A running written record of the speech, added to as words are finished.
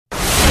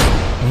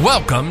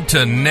Welcome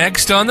to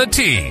Next on the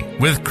Tee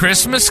with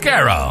Chris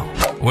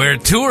Mascaro, where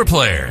tour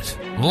players,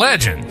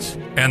 legends,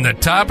 and the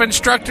top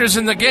instructors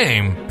in the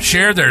game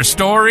share their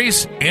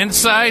stories,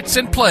 insights,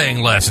 and playing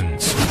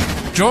lessons.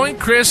 Join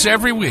Chris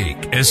every week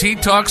as he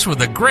talks with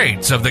the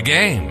greats of the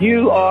game.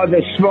 You are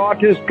the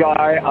smartest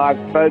guy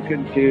I've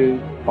spoken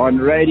to on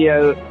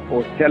radio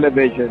or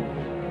television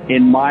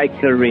in my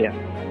career.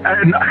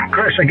 And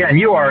Chris, again,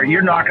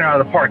 you're knocking out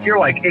of the park. You're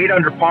like 8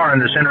 under par in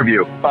this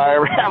interview. If I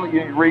ever have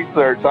any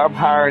research, I'm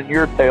hiring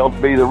your tail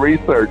to be the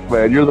research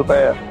man. You're the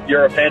best.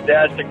 You're a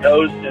fantastic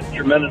host and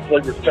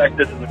tremendously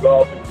respected in the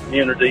golf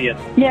community.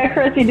 Yeah,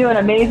 Chris, you do an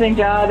amazing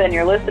job, and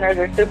your listeners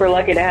are super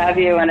lucky to have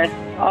you, and it's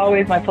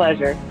always my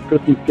pleasure.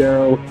 Chris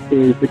Mascaro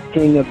is the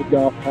king of the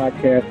golf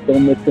podcast.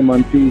 Don't miss him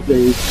on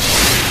Tuesdays.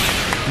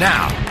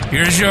 Now,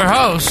 here's your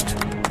host,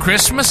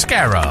 Chris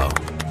Mascaro.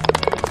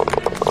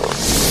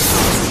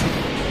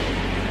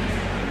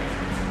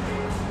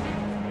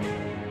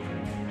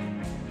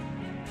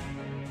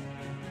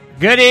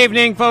 Good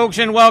evening, folks,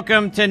 and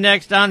welcome to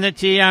Next on the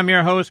Tee. I'm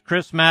your host,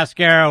 Chris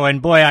Mascaro,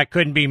 and boy, I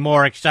couldn't be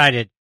more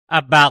excited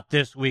about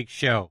this week's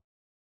show.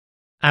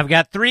 I've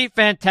got 3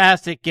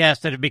 fantastic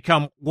guests that have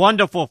become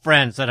wonderful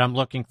friends that I'm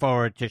looking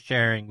forward to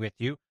sharing with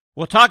you.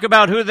 We'll talk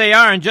about who they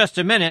are in just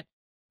a minute,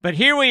 but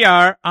here we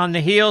are on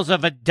the heels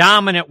of a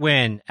dominant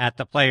win at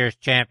the Players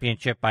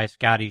Championship by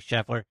Scotty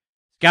Scheffler.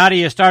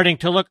 Scotty is starting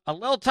to look a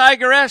little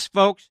Tiger-esque,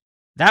 folks.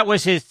 That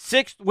was his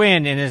 6th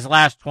win in his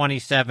last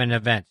 27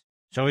 events.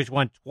 So he's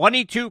won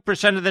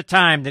 22% of the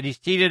time that he's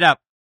teed it up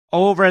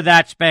over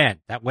that span.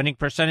 That winning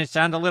percentage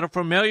sound a little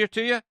familiar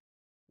to you?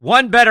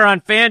 One bettor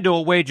on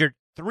FanDuel wagered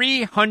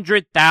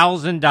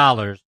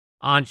 $300,000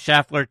 on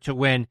Scheffler to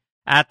win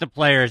at the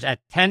Players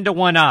at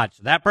 10-1 odds.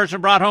 So that person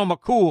brought home a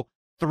cool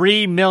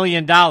 $3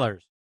 million.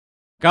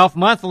 Golf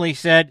Monthly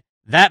said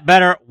that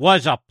bettor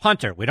was a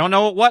punter. We don't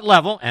know at what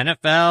level,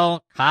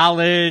 NFL,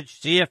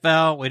 college,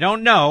 CFL, we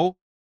don't know.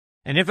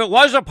 And if it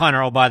was a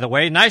punter, oh, by the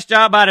way, nice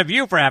job out of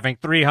you for having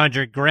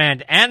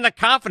 $300,000 and the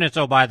confidence,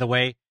 oh, by the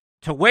way,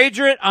 to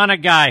wager it on a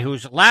guy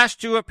whose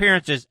last 2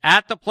 appearances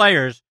at the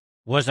Players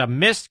was a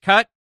missed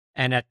cut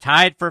and a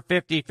tied for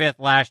 55th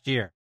last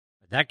year.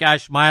 But that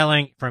guy's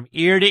smiling from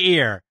ear to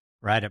ear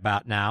right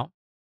about now.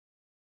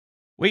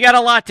 We got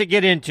a lot to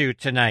get into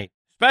tonight,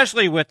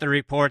 especially with the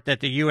report that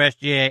the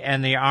USGA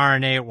and the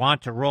R&A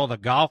want to roll the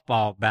golf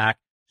ball back.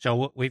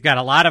 So we've got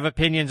a lot of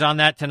opinions on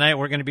that tonight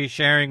we're going to be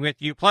sharing with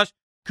you. Plus,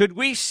 could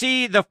we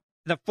see the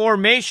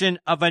formation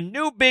of a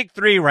new big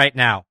 3 right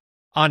now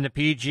on the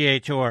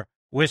PGA Tour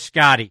with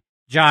Scotty,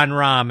 Jon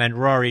Rahm, and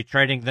Rory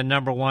trading the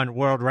 #1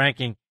 world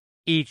ranking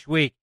each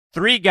week?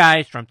 3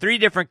 guys from 3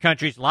 different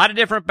countries, a lot of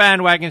different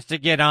bandwagons to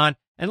get on.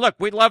 And look,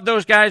 we love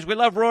those guys. We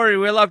love Rory.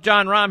 We love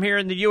Jon Rahm here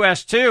in the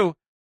U.S. too.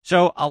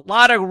 So a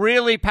lot of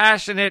really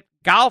passionate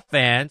golf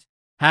fans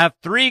have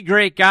 3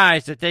 great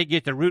guys that they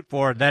get to root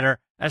for that are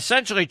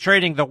essentially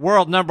trading the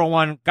world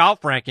 #1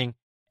 golf ranking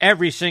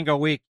every single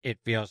week, it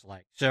feels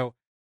like. So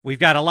we've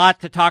got a lot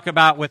to talk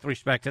about with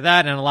respect to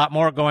that and a lot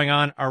more going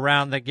on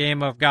around the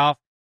game of golf.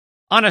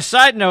 On a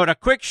side note, a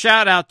quick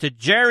shout out to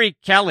Jerry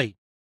Kelly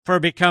for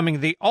becoming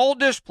the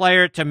oldest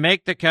player to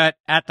make the cut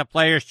at the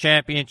Players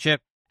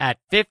Championship at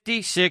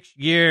 56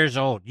 years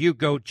old. You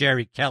go,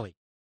 Jerry Kelly.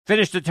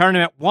 Finished the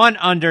tournament 1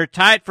 under,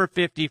 tied for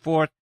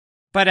 54th,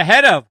 but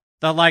ahead of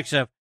the likes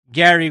of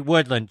Gary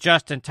Woodland,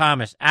 Justin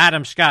Thomas,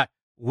 Adam Scott,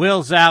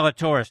 Will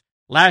Zalatoris,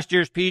 last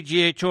year's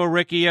PGA Tour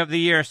Rookie of the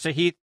Year,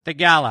 Sahith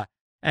Theegala,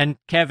 and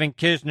Kevin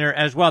Kisner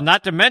as well,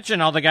 not to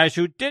mention all the guys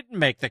who didn't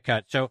make the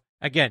cut. So,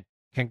 again,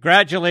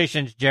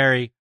 congratulations,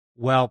 Jerry.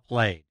 Well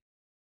played.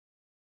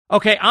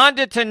 Okay, on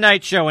to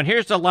tonight's show, and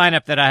here's the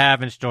lineup that I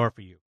have in store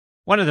for you.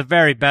 One of the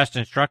very best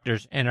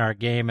instructors in our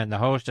game and the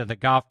host of the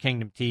Golf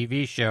Kingdom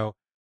TV show,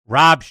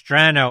 Rob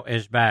Strano,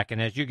 is back.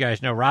 And as you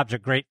guys know, Rob's a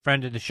great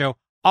friend of the show,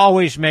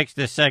 always makes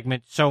this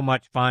segment so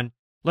much fun.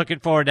 Looking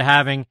forward to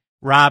having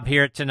Rob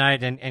here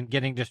tonight and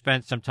getting to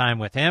spend some time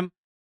with him.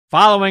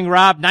 Following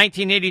Rob,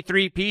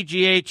 1983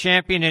 PGA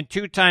champion and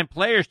 2-time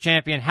Players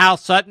Champion Hal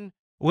Sutton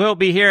will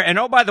be here. And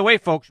oh, by the way,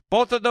 folks,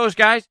 both of those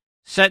guys,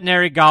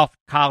 Centenary Golf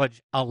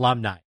College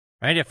alumni,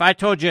 right? If I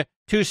told you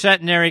 2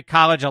 Centenary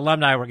College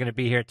alumni were going to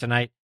be here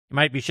tonight, you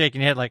might be shaking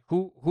your head like,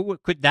 who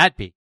could that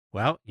be?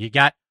 Well, you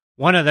got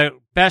one of the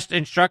best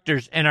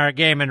instructors in our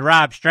game in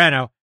Rob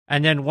Strano,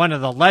 and then one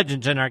of the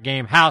legends in our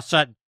game, Hal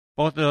Sutton.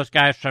 Both of those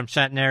guys from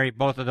Centenary,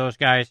 both of those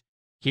guys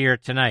here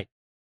tonight.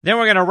 Then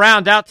we're going to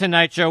round out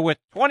tonight's show with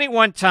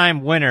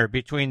 21-time winner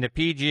between the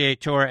PGA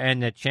Tour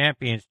and the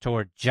Champions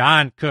Tour,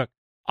 John Cook.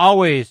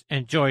 Always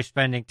enjoy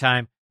spending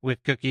time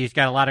with Cookie. He's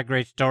got a lot of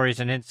great stories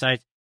and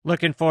insights.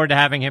 Looking forward to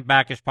having him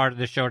back as part of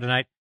the show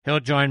tonight. He'll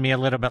join me a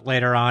little bit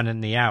later on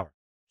in the hour.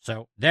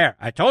 So there,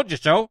 I told you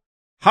so.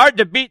 Hard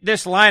to beat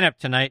this lineup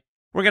tonight.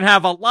 We're going to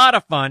have a lot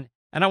of fun,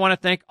 and I want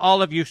to thank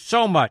all of you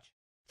so much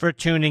for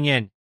tuning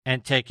in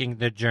and taking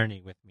the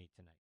journey with me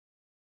tonight.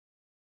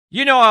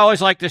 You know, I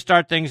always like to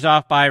start things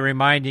off by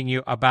reminding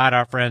you about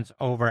our friends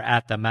over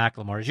at the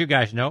Macklemore. As you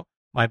guys know,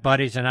 my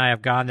buddies and I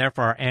have gone there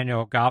for our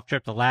annual golf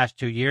trip the last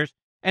 2 years,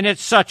 and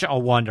it's such a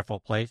wonderful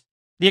place.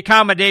 The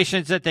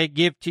accommodations that they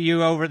give to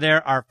you over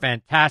there are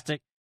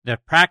fantastic. The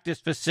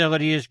practice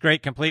facility is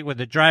great, complete with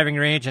the driving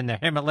range and the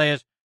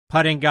Himalayas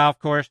putting golf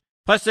course.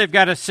 Plus, they've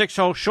got a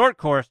 6-hole short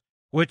course,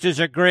 which is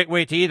a great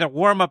way to either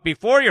warm up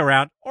before your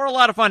round or a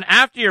lot of fun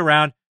after your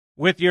round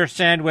with your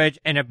sandwich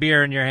and a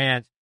beer in your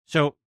hands.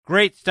 So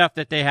great stuff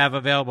that they have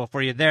available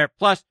for you there.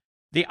 Plus,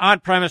 the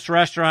on-premise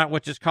restaurant,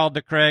 which is called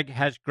the Craig,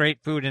 has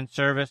great food and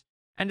service.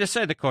 And to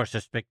say the course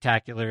is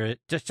spectacular, it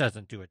just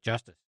doesn't do it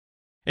justice.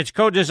 It's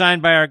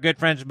co-designed by our good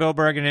friends Bill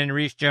Bergen and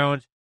Reese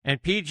Jones,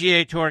 and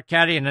PGA Tour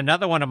caddy and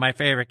another one of my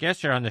favorite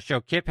guests here on the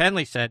show, Kip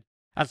Henley, said,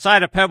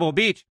 outside of Pebble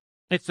Beach,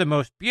 it's the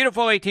most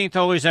beautiful 18th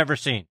hole he's ever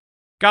seen.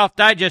 Golf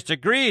Digest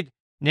agreed,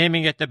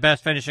 naming it the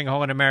best finishing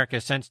hole in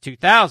America since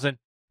 2000,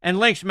 and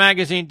Links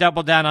Magazine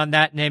doubled down on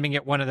that, naming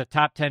it one of the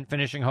top 10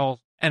 finishing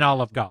holes in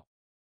all of golf.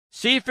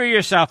 See for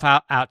yourself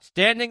how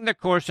outstanding the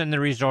course and the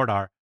resort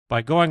are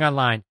by going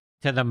online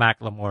to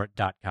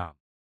themacklemore.com.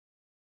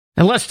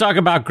 And let's talk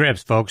about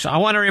grips, folks. I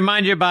want to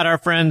remind you about our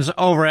friends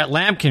over at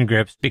Lambkin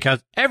Grips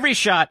because every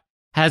shot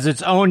has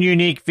its own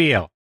unique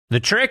feel. The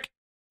trick?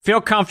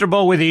 Feel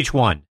comfortable with each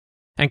one.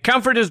 And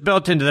comfort is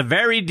built into the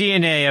very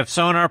DNA of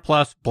Sonar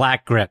Plus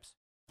Black Grips.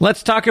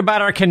 Let's talk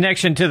about our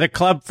connection to the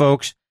club,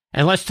 folks,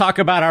 and let's talk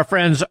about our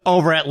friends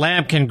over at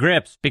Lambkin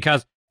Grips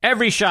because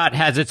every shot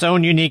has its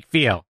own unique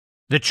feel.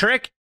 The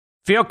trick?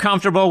 Feel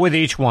comfortable with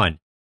each one.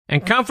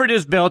 And comfort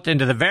is built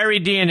into the very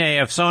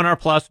DNA of Sonar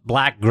Plus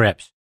Black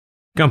Grips.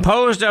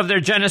 Composed of their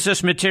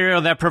Genesis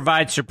material that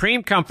provides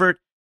supreme comfort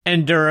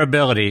and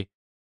durability,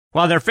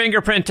 while their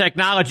fingerprint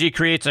technology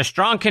creates a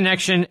strong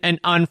connection and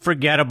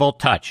unforgettable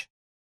touch.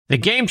 The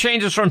game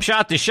changes from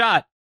shot to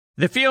shot.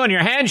 The feel in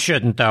your hand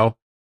shouldn't, though.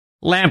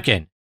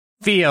 Lambkin.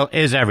 Feel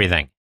is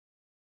everything.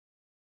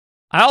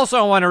 I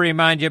also want to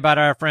remind you about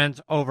our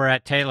friends over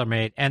at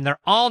TaylorMade and their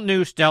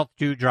all-new Stealth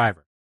 2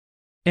 driver.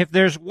 If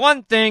there's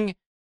one thing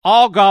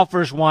all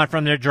golfers want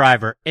from their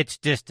driver, it's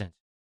distance.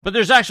 But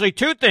there's actually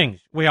two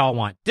things we all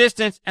want,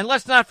 distance, and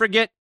let's not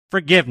forget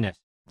forgiveness.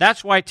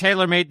 That's why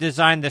TaylorMade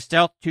designed the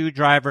Stealth 2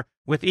 driver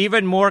with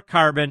even more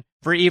carbon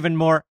for even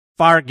more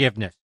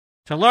forgiveness.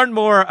 To learn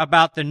more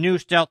about the new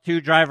Stealth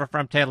 2 driver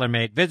from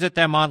TaylorMade, visit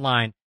them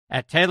online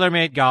at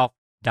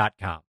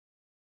TaylorMadeGolf.com.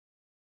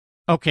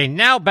 Okay,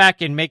 now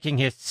back in making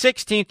his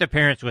 16th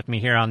appearance with me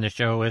here on the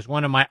show is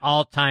one of my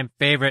all-time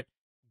favorite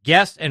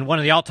guests and one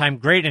of the all-time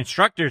great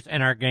instructors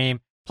in our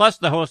game, plus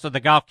the host of the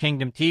Golf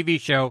Kingdom TV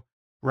show,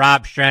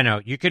 Rob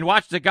Strano. You can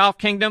watch the Golf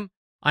Kingdom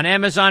on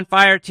Amazon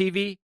Fire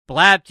TV,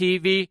 Blab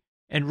TV,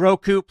 and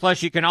Roku.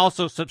 Plus, you can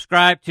also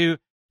subscribe to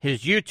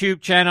his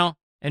YouTube channel.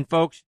 And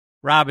folks,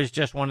 Rob is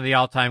just one of the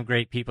all-time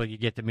great people you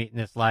get to meet in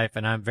this life,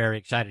 and I'm very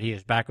excited he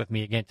is back with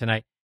me again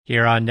tonight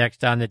here on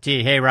Next on the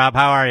Tee. Hey, Rob,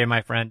 how are you,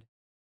 my friend?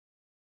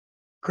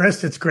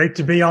 Chris, it's great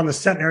to be on the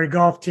Centenary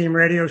Golf Team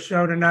radio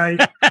show tonight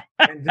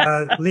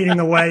and leading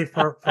the way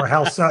for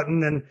Hal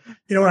Sutton. And,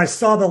 you know, when I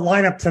saw the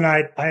lineup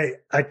tonight,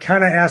 I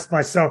kind of asked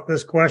myself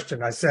this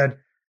question. I said,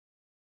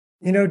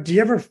 you know, do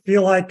you ever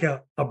feel like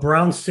a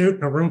brown suit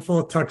in a room full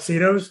of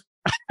tuxedos?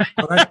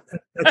 Well,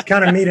 that's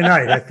kind of me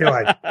tonight, I feel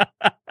like.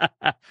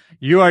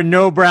 You are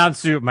no brown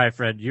suit, my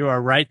friend. You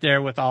are right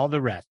there with all the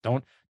rest.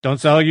 Don't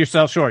sell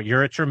yourself short.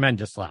 You're a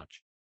tremendous slouch.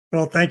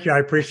 Well, thank you. I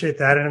appreciate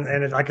that.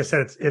 And like I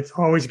said, it's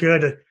always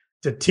good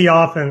to tee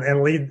off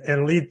and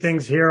lead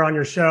things here on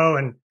your show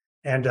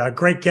and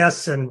great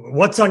guests. And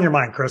what's on your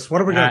mind, Chris?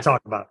 What are we going to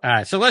talk about? All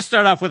right. So let's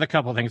start off with a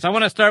couple of things. I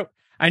want to start.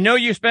 I know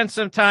you spent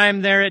some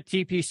time there at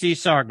TPC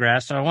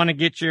Sawgrass, so I want to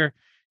get your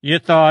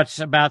thoughts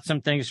about some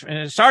things.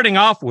 Starting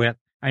off with,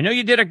 I know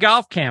you did a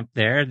golf camp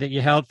there that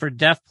you held for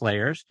deaf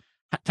players.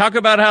 Talk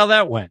about how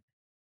that went.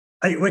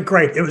 It went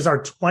great. It was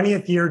our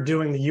 20th year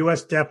doing the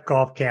U.S. Deaf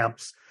Golf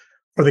Camps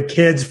for the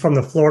kids from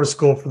the Florida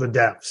School for the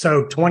Deaf.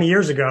 So 20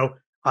 years ago,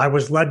 I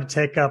was led to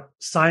take up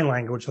sign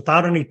language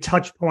without any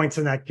touch points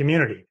in that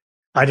community.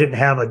 I didn't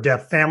have a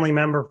deaf family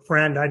member,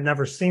 friend. I'd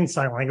never seen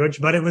sign language,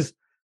 but it was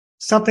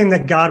something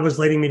that God was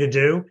leading me to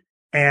do,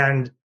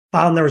 and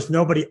found there was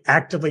nobody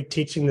actively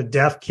teaching the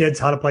deaf kids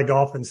how to play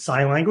golf in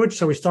sign language.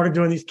 So we started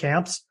doing these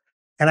camps,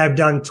 and I've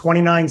done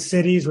 29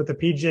 cities with the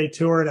PGA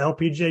Tour and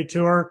LPGA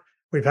Tour.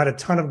 We've had a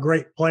ton of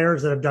great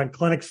players that have done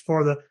clinics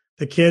for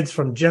the kids,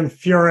 from Jim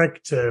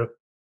Furyk to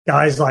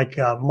guys like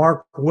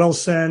Mark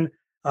Wilson,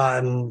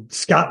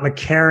 Scott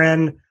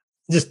McCarron,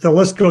 just the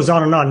list goes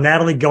on and on.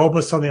 Natalie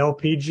Gulbis on the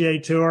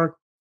LPGA Tour.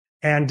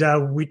 And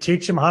we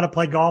teach them how to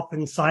play golf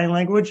in sign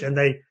language, and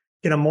they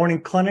get a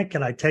morning clinic,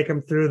 and I take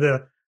them through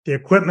the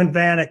equipment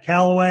van at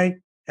Callaway.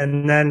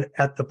 And then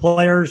at the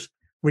Players,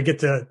 we get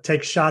to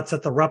take shots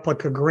at the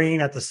replica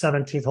green at the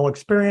 17th hole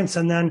experience,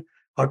 and then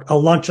a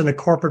lunch in the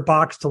corporate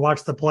box to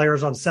watch the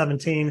Players on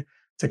 17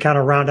 to kind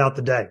of round out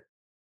the day.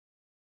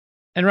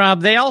 And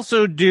Rob, they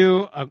also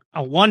do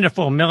a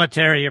wonderful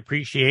military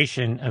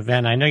appreciation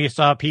event. I know you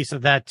saw a piece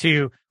of that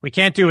too. We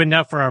can't do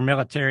enough for our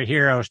military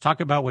heroes. Talk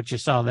about what you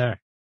saw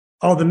there.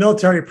 Oh, the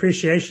military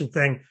appreciation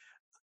thing.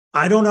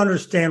 I don't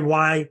understand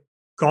why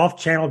Golf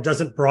Channel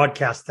doesn't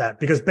broadcast that,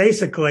 because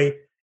basically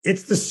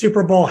it's the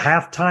Super Bowl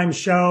halftime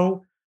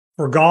show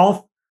for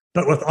golf,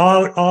 but with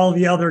all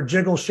the other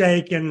jiggle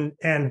shake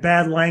and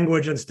bad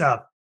language and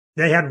stuff.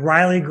 They had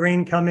Riley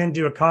Green come in,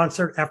 do a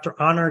concert after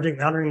honoring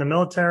the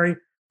military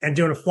and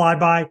doing a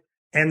flyby,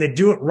 and they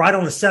do it right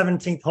on the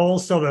 17th hole.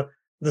 So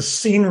the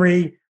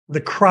scenery,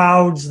 the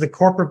crowds, the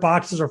corporate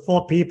boxes are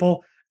full of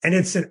people, and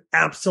it's an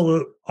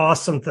absolute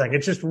awesome thing.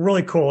 It's just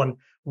really cool. And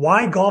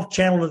why Golf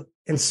Channel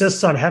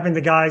insists on having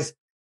the guys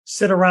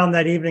sit around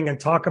that evening and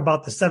talk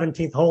about the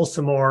 17th hole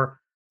some more,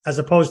 as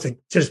opposed to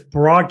just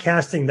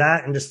broadcasting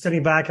that and just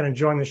sitting back and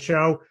enjoying the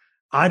show.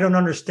 I don't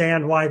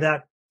understand why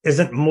that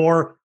isn't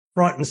more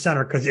front and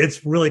center, because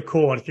it's really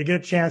cool. And if you get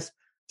a chance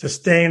to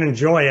stay and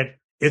enjoy it,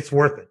 it's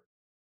worth it.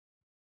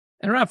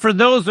 And Rob, for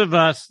those of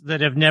us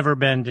that have never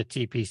been to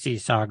TPC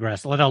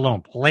Sawgrass, let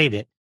alone played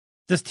it,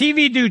 does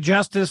TV do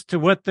justice to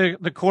what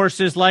the course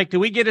is like? Do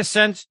we get a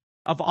sense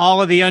of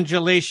all of the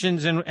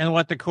undulations and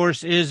what the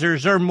course is, or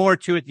is there more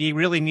to it? Do you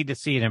really need to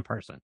see it in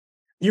person?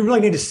 You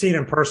really need to see it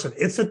in person.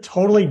 It's a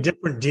totally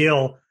different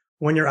deal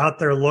when you're out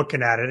there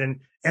looking at it.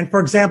 And for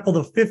example,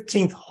 the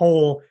 15th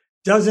hole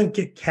doesn't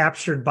get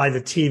captured by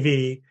the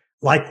TV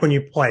like when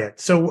you play it.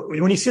 So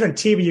when you see it on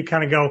TV, you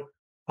kind of go,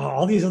 oh,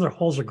 all these other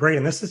holes are great,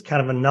 and this is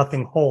kind of a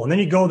nothing hole. And then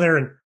you go there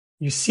and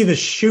you see the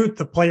chute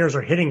the players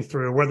are hitting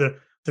through, where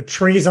the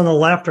trees on the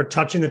left are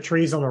touching the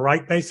trees on the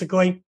right,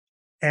 basically.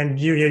 And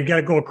you got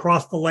to go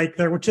across the lake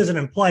there, which isn't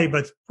in play,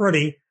 but it's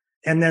pretty.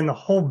 And then the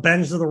hole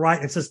bends to the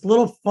right. It's this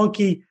little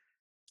funky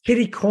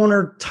kitty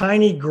corner,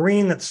 tiny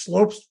green that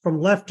slopes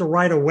from left to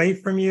right away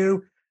from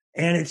you.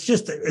 And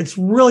it's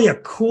really a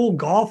cool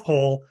golf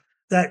hole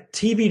that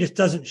TV just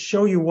doesn't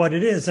show you what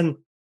it is. And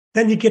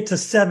then you get to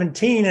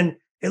 17 and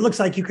it looks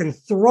like you can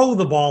throw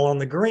the ball on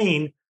the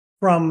green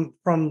from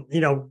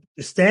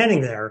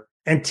standing there,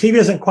 and TV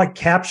doesn't quite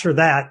capture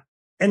that.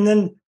 And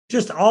then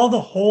just all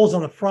the holes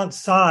on the front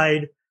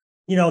side,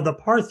 the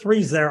par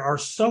threes there are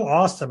so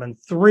awesome. And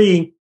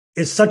 3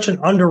 is such an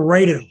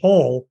underrated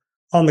hole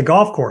on the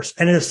golf course.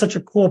 And it is such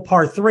a cool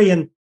par 3.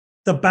 And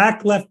the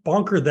back left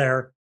bunker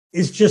there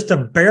is just a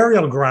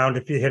burial ground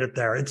if you hit it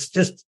there.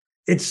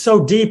 It's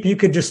so deep, you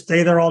could just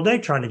stay there all day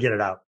trying to get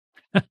it out.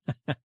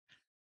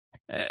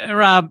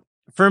 Rob,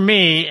 for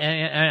me,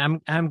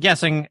 and I'm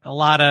guessing a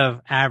lot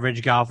of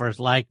average golfers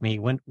like me,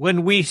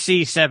 when we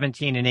see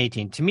 17 and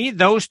 18, to me,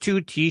 those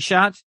two tee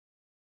shots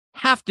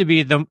have to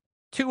be the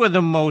two of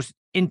the most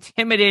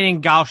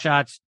intimidating golf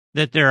shots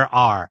that there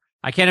are.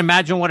 I can't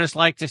imagine what it's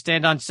like to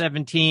stand on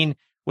 17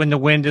 when the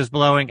wind is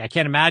blowing. I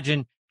can't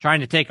imagine trying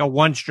to take a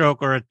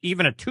 1-stroke or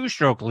even a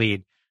 2-stroke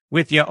lead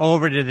with you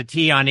over to the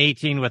tee on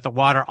 18 with the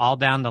water all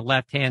down the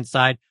left-hand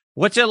side.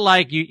 What's it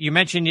like? You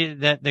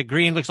mentioned that the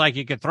green looks like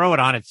you could throw it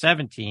on at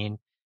 17.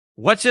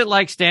 What's it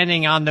like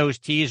standing on those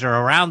tees or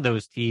around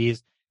those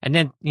tees and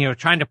then,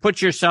 trying to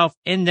put yourself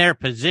in their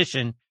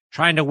position,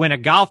 trying to win a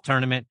golf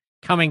tournament,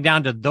 coming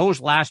down to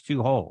those last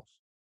 2 holes?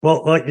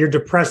 Well, you're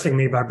depressing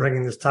me by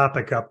bringing this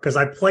topic up, because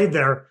I played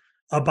there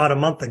about a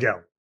month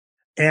ago.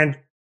 And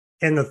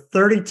in the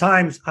 30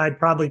 times I'd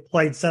probably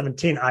played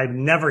 17, I'd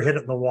never hit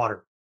it in the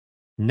water.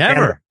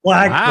 Never.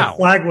 The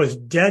flag was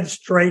dead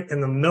straight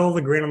in the middle of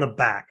the green on the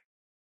back,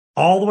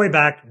 all the way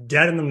back,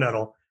 dead in the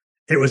middle.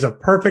 It was a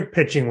perfect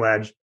pitching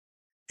wedge,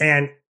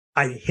 and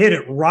I hit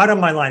it right on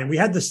my line. We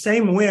had the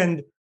same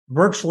wind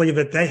virtually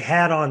that they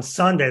had on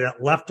Sunday,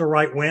 that left to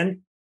right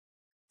wind,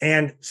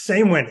 and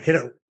same wind, hit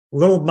it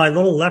my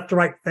little left to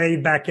right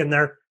fade back in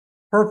there,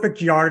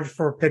 perfect yardage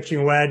for a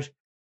pitching wedge.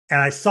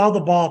 And I saw the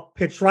ball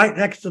pitch right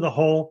next to the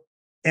hole,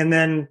 and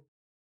then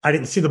I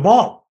didn't see the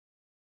ball.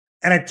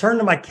 And I turned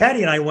to my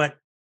caddy and I went,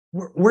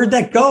 where'd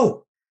that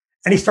go?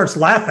 And he starts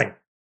laughing.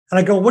 And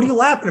I go, what are you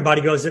laughing about?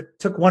 He goes, it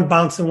took 1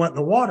 bounce and went in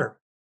the water.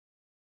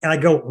 And I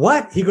go,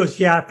 what? He goes,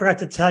 yeah, I forgot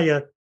to tell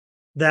you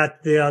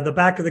that the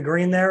back of the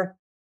green there,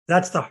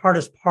 that's the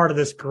hardest part of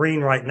this green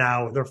right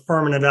now. They're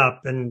firming it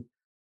up. And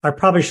I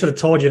probably should have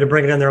told you to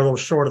bring it in there a little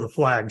short of the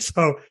flag.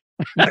 So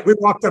we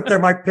walked up there.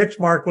 My pitch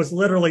mark was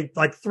literally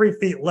like 3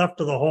 feet left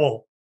of the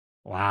hole.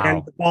 Wow.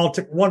 And the ball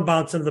took 1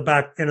 bounce into the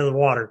back into the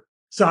water.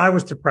 So I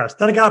was depressed.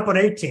 Then I got up on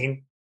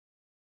 18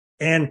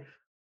 and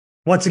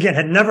once again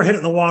had never hit it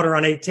in the water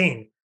on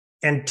 18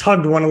 and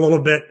tugged one a little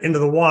bit into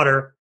the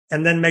water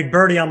and then made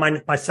birdie on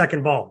my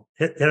second ball.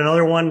 Hit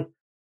another one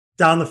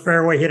down the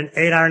fairway, hit an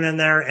 8-iron in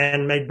there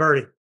and made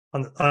birdie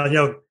on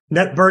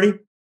net birdie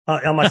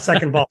on my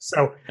second ball.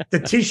 So the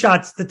tee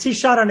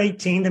shot on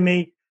 18 to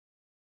me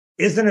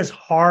isn't as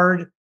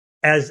hard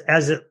as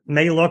it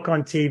may look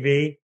on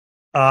TV.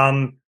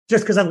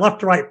 Just because I'm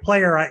left to right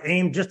player, I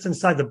aim just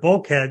inside the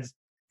bulkheads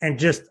and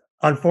just,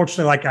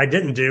 unfortunately, like I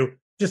didn't do,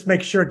 just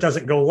make sure it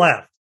doesn't go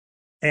left.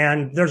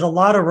 And there's a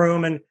lot of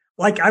room. And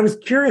I was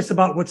curious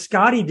about what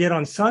Scotty did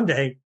on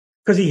Sunday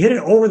because he hit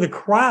it over the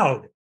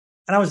crowd.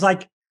 And I was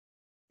like,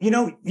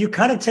 you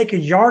kind of take a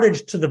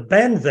yardage to the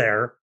bend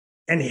there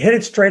and hit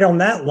it straight on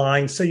that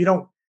line so you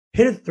don't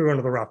hit it through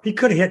into the rough. He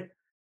could have hit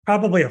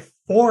probably a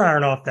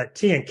 4-iron off that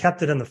tee and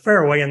kept it in the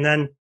fairway. And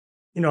then,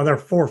 they're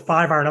 4 or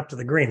 5-iron up to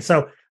the green.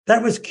 So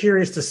that was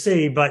curious to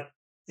see. But,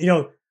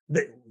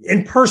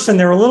 in person,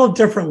 they're a little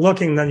different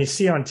looking than you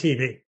see on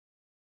TV.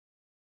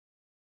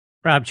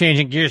 Rob,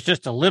 changing gears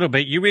just a little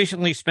bit, you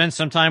recently spent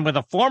some time with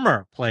a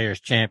former Players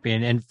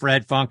Champion and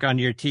Fred Funk on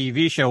your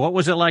TV show. What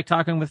was it like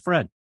talking with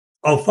Fred?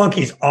 Oh,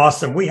 Funky's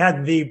awesome. We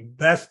had the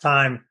best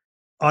time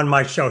on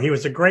my show. He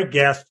was a great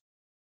guest.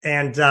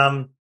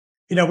 And,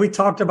 we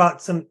talked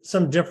about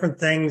some different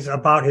things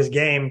about his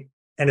game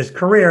and his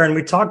career. And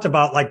we talked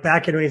about, like,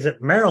 back when he was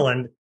at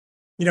Maryland,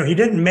 he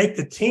didn't make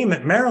the team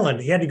at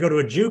Maryland. He had to go to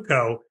a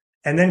JUCO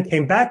and then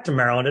came back to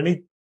Maryland.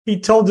 And he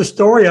told the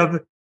story of,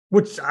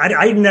 which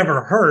I'd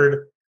never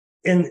heard,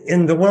 in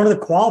one of the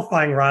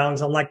qualifying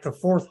rounds on, like, the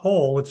fourth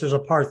hole, which is a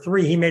par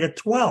 3, he made a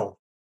 12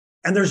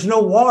 and there's no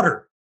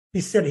water.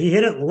 He said he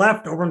hit it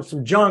left over in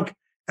some junk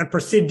and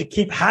proceeded to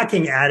keep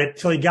hacking at it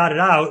till he got it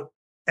out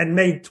and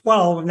made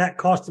 12, and that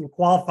cost him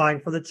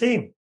qualifying for the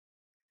team.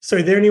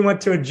 So then he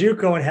went to a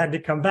JUCO and had to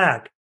come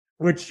back,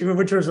 which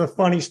was a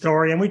funny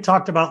story. And we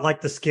talked about,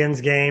 like, the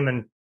skins game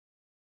and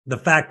the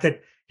fact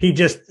that he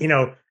just,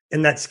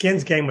 in that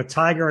skins game with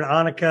Tiger and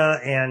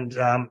Annika and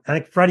I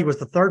think Freddie was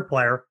the third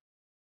player,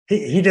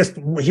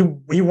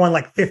 he won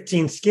like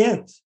 15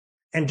 skins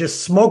and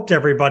just smoked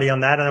everybody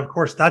on that. And of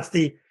course, that's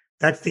the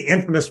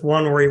infamous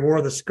one where he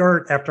wore the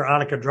skirt after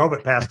Annika drove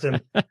it past him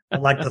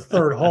on, like, the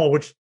third hole,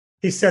 which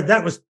he said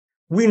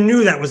we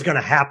knew that was going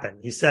to happen.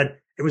 He said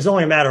it was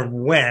only a matter of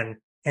when,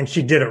 and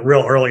she did it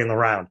real early in the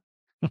round.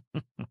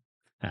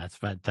 That's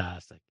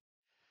fantastic.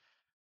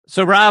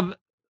 So, Rob,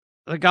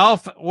 the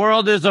golf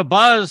world is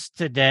abuzz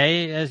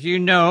today. As you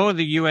know,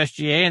 the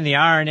USGA and the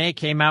R&A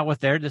came out with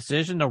their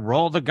decision to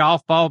roll the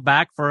golf ball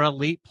back for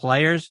elite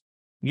players.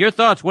 Your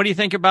thoughts? What do you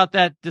think about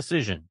that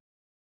decision?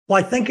 Well,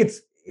 I think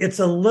it's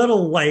a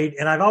little late,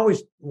 and I've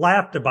always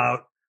laughed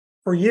about,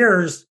 for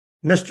years,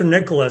 Mr.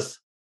 Nicklaus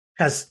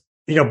has,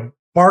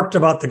 barked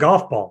about the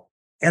golf ball,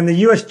 and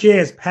the USGA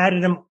has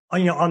patted him,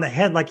 on the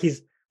head like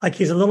he's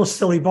a little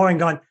silly boy and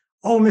gone,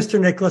 "Oh, Mr.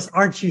 Nicklaus,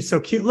 aren't you so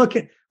cute? Look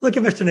at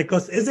Mr.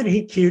 Nicklaus. Isn't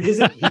he cute?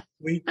 Isn't he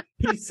sweet?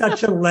 He's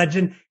such a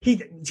legend.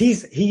 He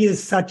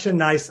is such a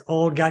nice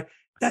old guy.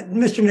 That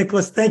Mr.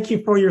 Nicklaus, thank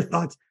you for your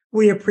thoughts.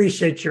 We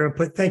appreciate your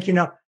input. Thank you.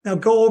 Now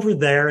go over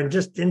there and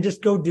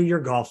just go do your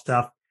golf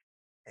stuff."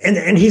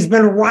 And he's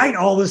been right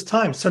all this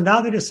time. So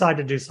now they decide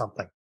to do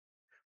something.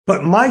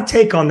 But my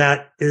take on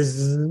that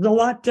is a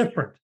lot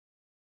different.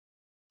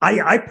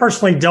 I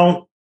personally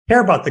don't care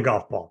about the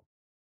golf ball.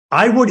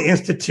 I would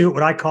institute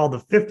what I call the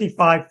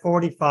 55,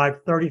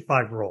 45,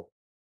 35 rule.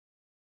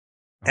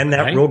 And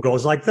that rule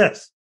goes like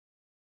this.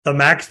 The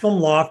maximum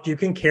loft you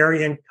can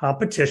carry in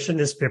competition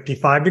is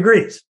 55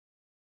 degrees.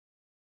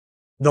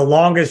 The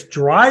longest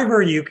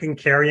driver you can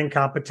carry in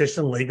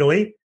competition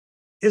legally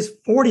is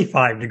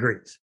 45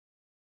 degrees.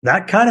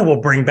 That kind of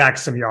will bring back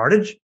some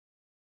yardage.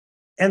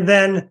 And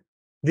then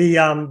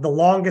the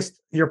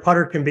longest your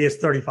putter can be is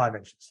 35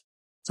 inches.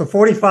 So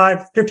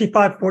 45,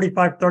 55,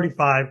 45,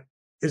 35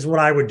 is what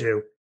I would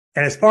do.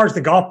 And as far as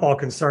the golf ball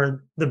concerned,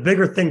 the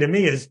bigger thing to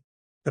me is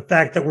the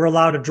fact that we're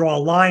allowed to draw a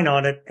line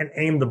on it and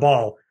aim the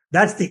ball.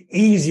 That's the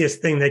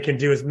easiest thing they can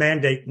do, is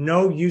mandate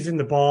no using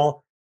the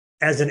ball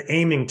as an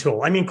aiming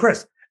tool. I mean,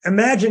 Chris,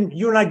 imagine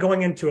you and I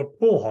going into a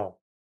pool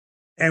hall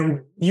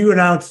and you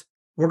announce,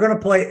 we're going to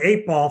play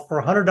 8-ball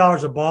for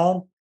 $100 a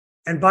ball.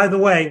 And by the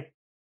way,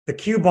 the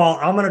cue ball,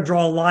 I'm going to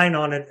draw a line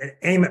on it and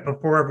aim it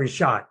before every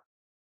shot.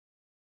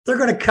 They're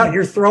going to cut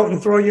your throat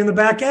and throw you in the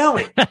back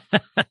alley.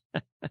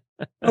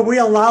 But we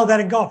allow that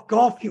in golf.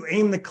 Golf, you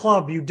aim the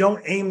club. You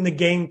don't aim the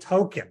game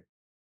token.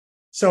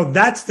 So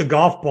that's the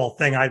golf ball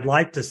thing I'd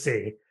like to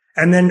see.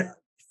 And then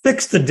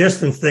fix the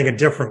distance thing a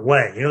different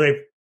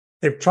way.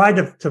 They've tried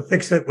to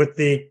fix it with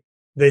the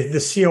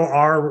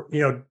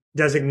COR,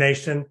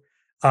 designation,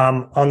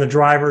 on the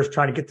drivers,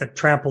 trying to get the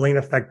trampoline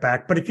effect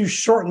back. But if you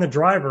shorten the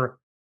driver,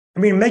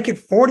 make it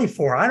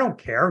 44. I don't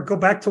care. Go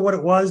back to what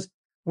it was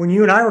when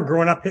you and I were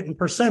growing up hitting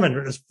persimmon.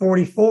 It was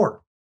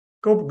 44.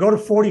 Go to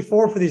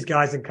 44 for these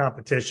guys in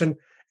competition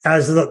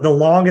as the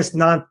longest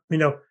non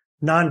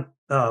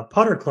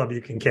putter club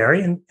you can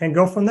carry, and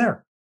go from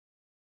there.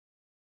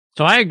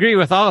 So I agree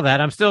with all of that.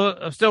 I'm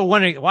still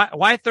wondering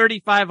why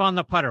 35 on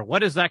the putter?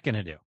 What is that going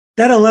to do?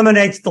 That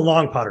eliminates the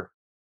long putter.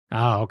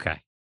 Oh,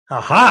 okay.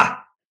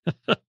 Aha.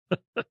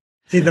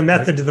 See the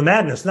method to the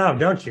madness now,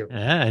 don't you?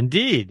 Yeah,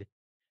 indeed.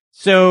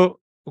 So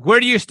where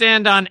do you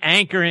stand on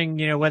anchoring,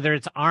 whether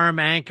it's arm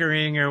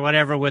anchoring or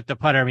whatever with the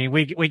putter?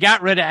 We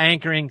got rid of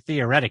anchoring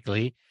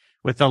theoretically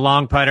with the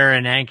long putter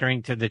and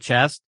anchoring to the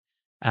chest.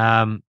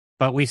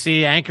 But we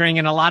see anchoring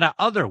in a lot of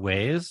other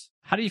ways.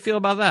 How do you feel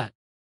about that?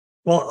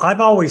 Well, I've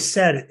always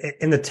said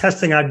in the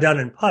testing I've done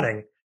in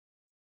putting,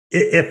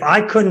 if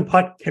I couldn't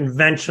putt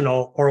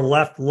conventional or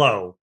left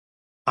low,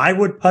 I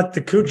would putt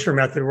the Kuchar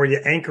method where you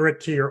anchor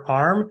it to your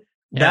arm.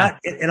 Yeah.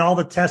 That, in all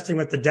the testing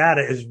with the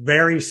data, is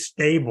very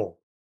stable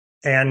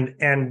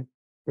and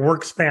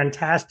works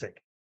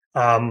fantastic.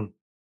 But,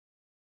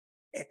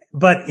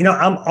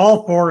 I'm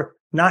all for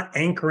not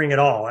anchoring at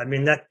all.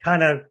 That's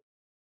kind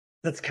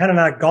of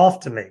not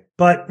golf to me.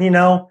 But,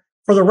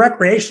 for the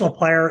recreational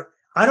player,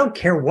 I don't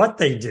care what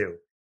they do.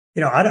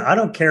 I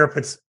don't care if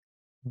it's,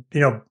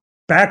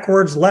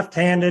 backwards,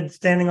 left-handed,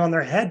 standing on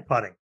their head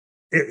putting.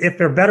 If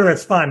they're better,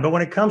 that's fine. But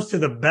when it comes to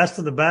the best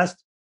of the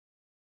best,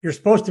 you're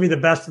supposed to be the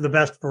best of the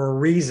best for a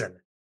reason.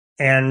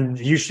 And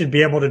you should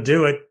be able to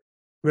do it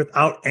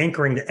without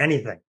anchoring to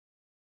anything.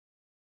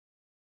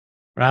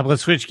 Rob,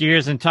 let's switch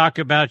gears and talk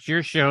about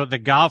your show, The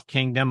Golf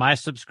Kingdom. I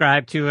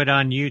subscribe to it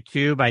on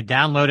YouTube. I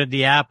downloaded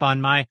the app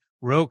on my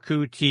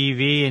Roku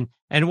TV.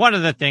 And one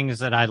of the things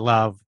that I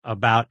love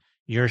about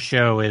your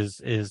show is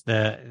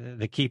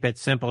the Keep It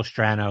Simple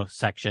Strano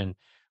section,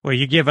 where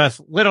you give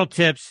us little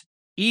tips,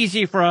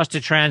 easy for us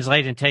to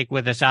translate and take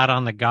with us out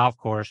on the golf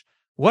course.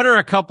 What are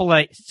a couple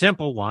of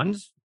simple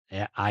ones,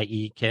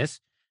 i.e. KISS,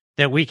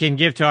 that we can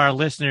give to our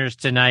listeners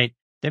tonight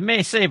that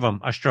may save them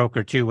a stroke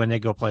or two when they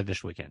go play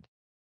this weekend?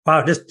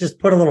 Wow, just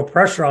put a little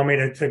pressure on me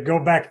to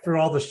go back through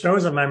all the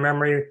shows in my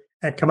memory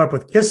and come up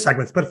with KISS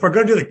segments. But if we're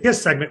going to do the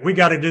KISS segment, we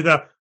got to do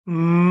the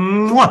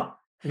mwah.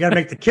 We got to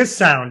make the KISS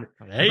sound.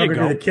 There you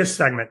go. Do the KISS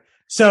segment.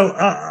 So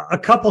a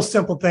couple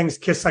simple things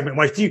KISS segment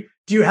wise. Do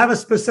you have a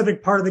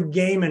specific part of the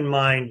game in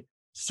mind,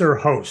 Sir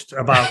Host,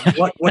 about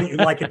what you'd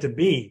like it to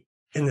be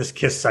in this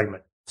KISS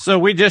segment? So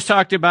we just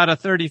talked about a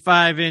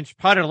 35-inch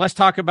putter. Let's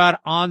talk about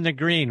on the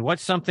green.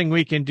 What's something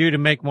we can do to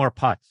make more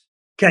putts?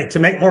 Okay, to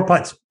make more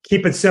putts,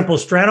 keep it simple.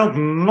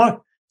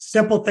 Strano,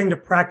 simple thing to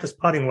practice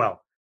putting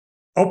well.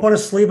 Open a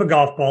sleeve of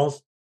golf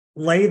balls.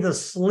 Lay the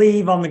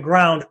sleeve on the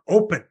ground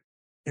open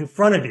in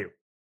front of you.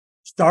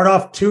 Start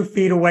off 2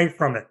 feet away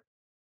from it.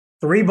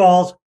 3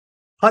 balls,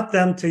 putt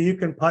them till you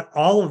can putt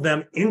all of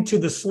them into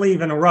the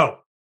sleeve in a row.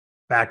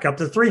 Back up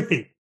to 3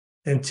 feet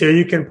until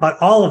you can putt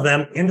all of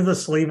them into the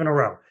sleeve in a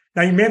row.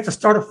 Now, you may have to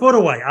start a foot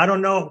away. I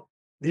don't know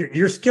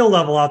your skill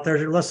level out there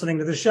as you're listening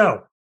to the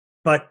show,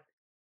 but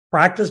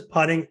practice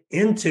putting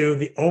into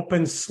the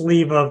open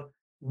sleeve of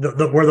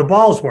where the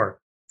balls were.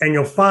 And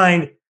you'll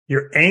find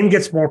your aim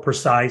gets more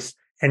precise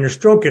and your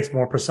stroke gets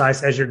more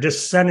precise as you're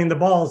just sending the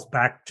balls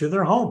back to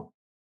their home.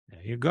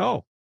 There you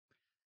go.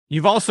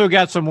 You've also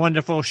got some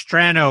wonderful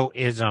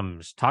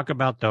Strano-isms. Talk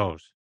about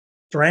those.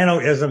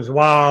 Strano-isms.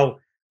 Wow.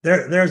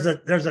 There's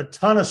a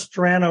ton of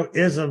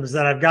Strano-isms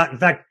that I've got. In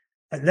fact,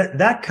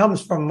 that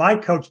comes from my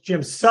coach,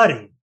 Jim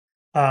Sutty.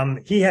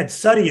 He had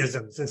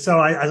Sutty-isms. And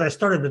so as I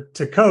started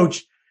to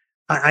coach,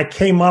 I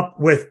came up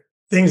with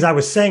things I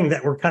was saying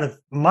that were kind of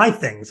my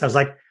things. I was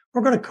like,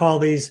 we're going to call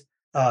these,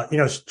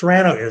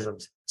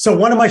 Strano-isms. So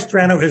one of my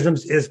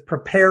Strano-isms is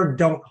prepare,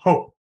 don't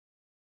hope.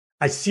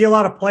 I see a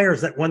lot of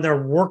players that when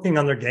they're working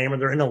on their game or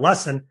they're in a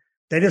lesson,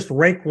 they just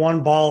rake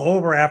one ball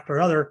over after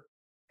another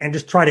and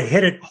just try to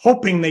hit it,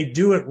 hoping they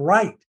do it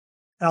right.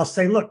 And I'll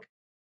say, look,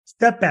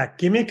 step back,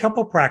 give me a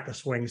couple practice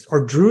swings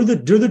or do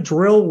the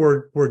drill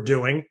we're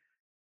doing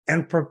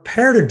and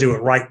prepare to do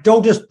it right.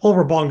 Don't just pull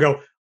over a ball and go,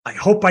 I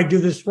hope I do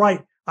this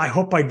right. I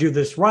hope I do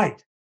this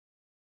right.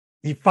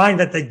 You find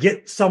that they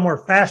get somewhere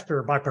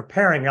faster by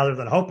preparing rather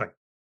than hoping.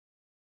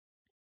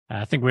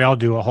 I think we all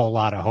do a whole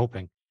lot of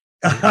hoping.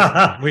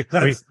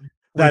 That's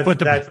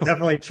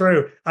definitely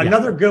true. Yeah.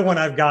 Another good one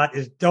I've got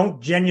is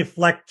don't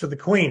genuflect to the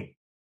queen.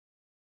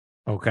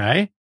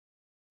 Okay.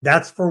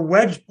 That's for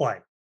wedge play.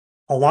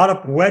 A lot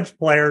of wedge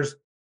players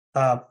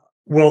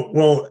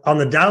will on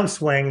the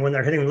downswing when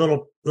they're hitting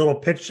little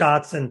pitch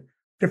shots and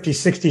 50,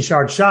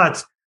 60-yard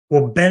shots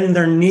will bend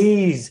their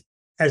knees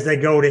as they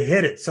go to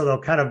hit it. So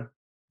they'll kind of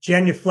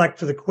genuflect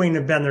to the queen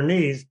and bend their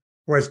knees.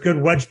 Whereas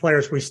good wedge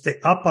players, we stay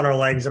up on our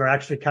legs and are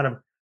actually kind of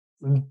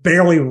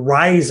barely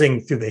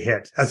rising through the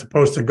hit as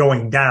opposed to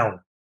going down.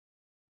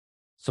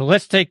 So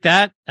let's take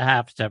that a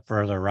half step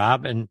further,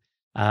 Rob. And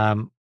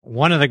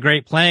one of the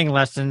great playing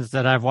lessons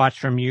that I've watched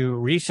from you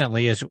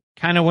recently is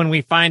kind of when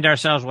we find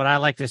ourselves, what I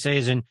like to say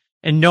is in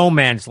no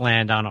man's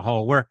land on a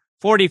hole. We're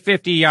 40,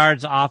 50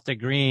 yards off the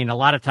green. A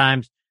lot of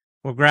times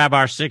we'll grab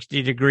our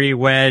 60-degree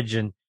wedge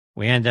and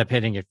we end up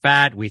hitting it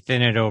fat. We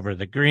thin it over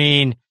the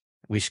green.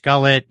 We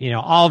scull it,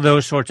 all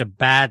those sorts of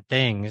bad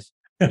things.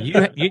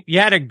 You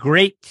had a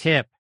great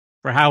tip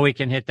for how we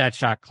can hit that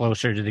shot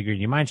closer to the green.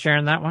 You mind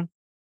sharing that one?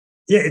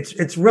 Yeah,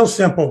 it's real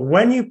simple.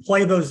 When you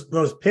play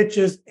those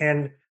pitches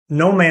and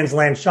no man's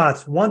land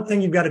shots, one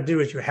thing you've got to do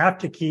is you have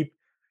to keep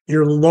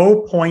your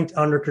low point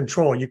under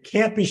control. You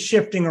can't be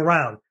shifting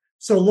around.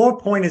 So low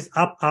point is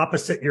up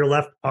opposite your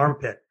left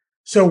armpit.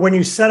 So when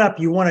you set up,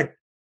 you want to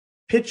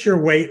pitch your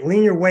weight,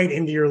 lean your weight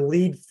into your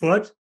lead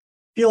foot.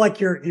 Feel like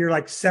you're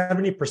like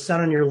 70%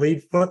 on your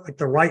lead foot. Like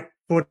the right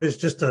foot is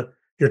just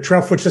your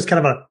trail foot's just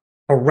kind of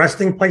a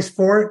resting place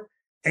for it.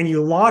 And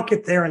you lock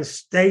it there and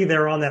stay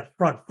there on that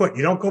front foot.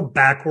 You don't go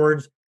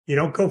backwards. You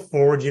don't go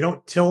forwards. You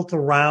don't tilt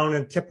around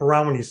and tip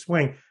around when you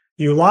swing.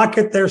 You lock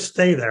it there,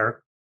 stay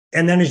there.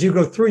 And then as you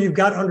go through, you've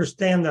got to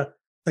understand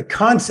the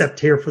concept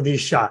here for these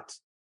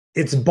shots.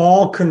 It's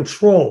ball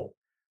control.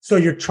 So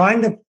you're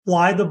trying to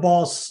fly the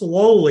ball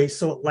slowly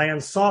so it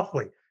lands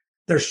softly.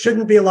 There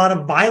shouldn't be a lot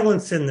of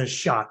violence in this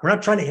shot. We're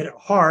not trying to hit it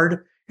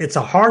hard. It's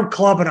a hard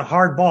club and a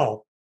hard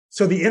ball.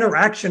 So the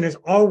interaction is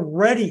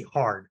already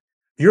hard.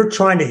 You're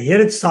trying to hit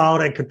it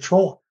solid and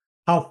control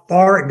how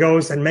far it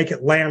goes and make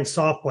it land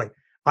softly.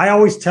 I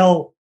always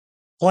tell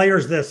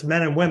players this,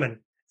 men and women,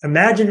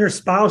 imagine your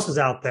spouse is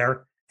out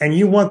there and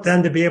you want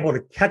them to be able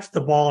to catch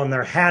the ball in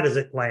their hat as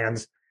it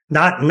lands,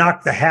 not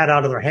knock the hat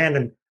out of their hand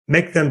and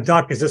make them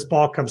duck as this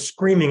ball comes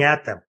screaming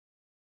at them.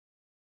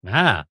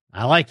 Ah,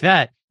 I like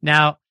that.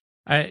 Now,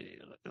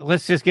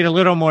 let's just get a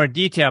little more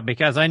detail,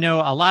 because I know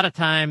a lot of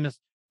times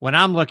when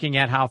I'm looking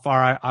at how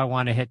far I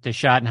want to hit the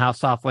shot and how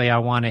softly I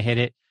want to hit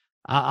it,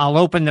 I'll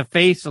open the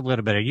face a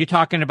little bit. Are you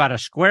talking about a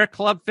square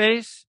club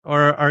face,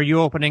 or are you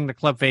opening the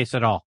club face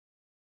at all?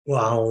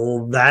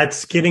 Well,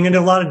 that's getting into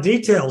a lot of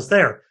details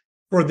there.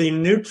 For the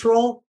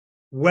neutral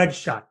wedge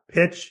shot,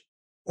 pitch,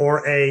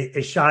 or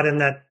a shot in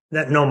that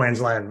no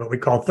man's land, what we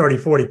call 30,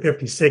 40,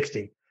 50,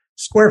 60.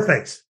 Square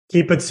face.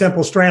 Keep it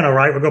simple, Strano,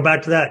 right? We'll go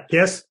back to that.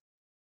 Kiss.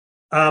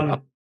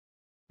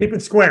 Keep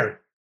it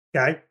square.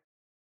 Okay.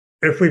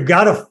 If we've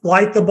got to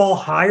flight the ball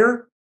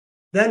higher,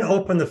 then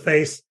open the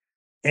face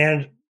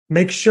and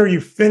make sure you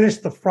finish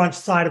the front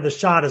side of the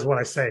shot, is what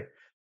I say.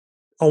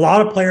 A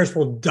lot of players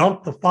will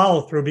dump the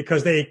follow through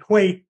because they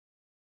equate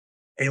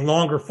a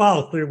longer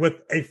follow through with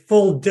a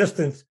full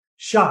distance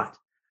shot.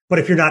 But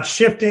if you're not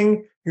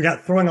shifting, you're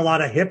not throwing a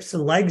lot of hips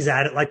and legs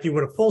at it like you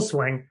would a full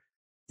swing,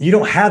 you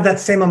don't have that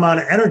same amount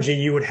of energy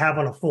you would have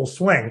on a full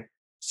swing.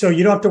 So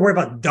you don't have to worry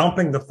about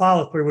dumping the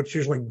follow through, which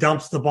usually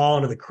dumps the ball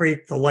into the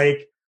creek, the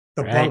lake,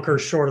 the bunker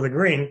short of the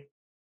green.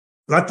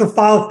 Let the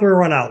follow through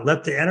run out.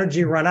 Let the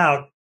energy run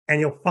out, and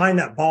you'll find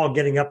that ball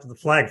getting up to the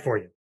flag for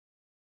you.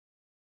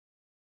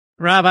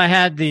 Rob, I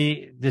had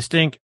the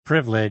distinct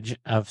privilege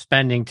of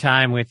spending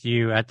time with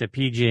you at the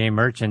PGA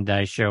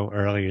Merchandise Show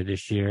earlier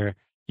this year.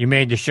 You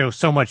made the show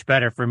so much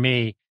better for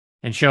me,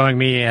 and showing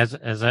me as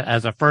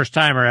a first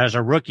timer, as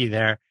a rookie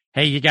there.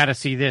 Hey, you got to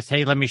see this.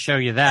 Hey, let me show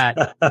you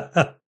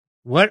that.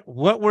 What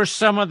were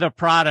some of the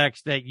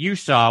products that you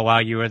saw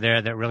while you were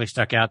there that really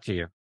stuck out to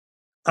you?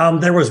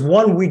 There was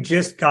one we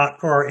just got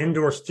for our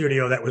indoor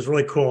studio that was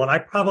really cool, and I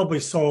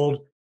probably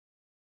sold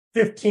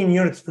 15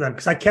 units for them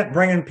because I kept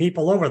bringing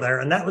people over there,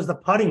 and that was the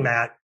putting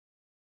mat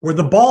where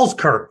the balls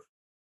curve.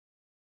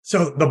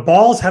 So the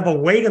balls have a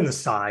weight in the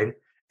side,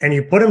 and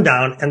you put them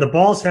down, and the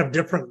balls have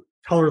different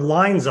colored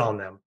lines on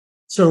them.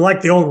 So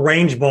like the old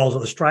range balls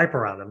with a stripe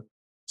around them.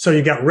 So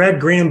you got red,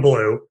 green, and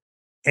blue,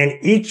 and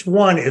each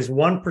one is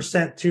 1%,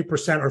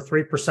 2%, or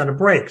 3% of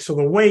break. So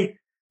the weight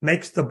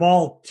makes the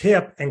ball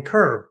tip and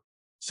curve.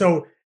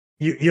 So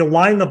you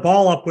line the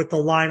ball up with the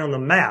line on the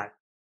mat.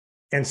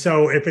 And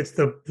so if it's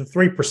the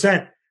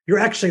 3%, you're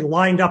actually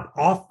lined up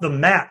off the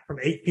mat from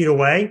 8 feet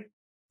away.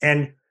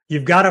 And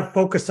you've got to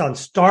focus on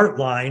start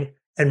line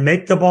and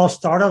make the ball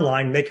start on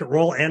line, make it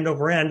roll end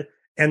over end.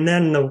 And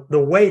then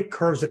the weight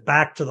curves it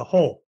back to the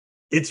hole.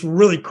 It's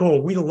really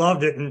cool. We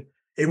loved it. And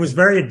it was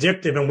very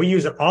addictive. And we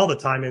use it all the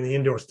time in the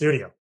indoor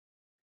studio.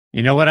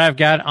 You know what I've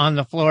got on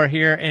the floor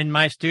here in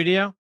my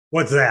studio?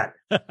 What's that?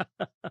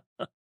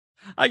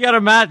 I got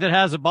a mat that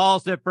has the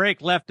balls that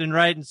break left and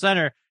right and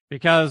center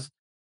because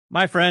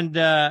my friend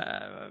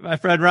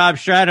Rob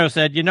Strano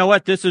said, you know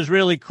what? This is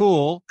really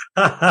cool.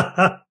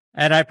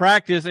 And I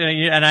practiced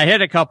and I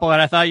hit a couple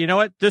and I thought, you know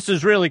what? This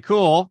is really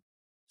cool.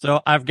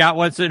 So I've got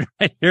one sitting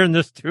right here in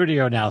the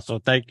studio now. So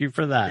thank you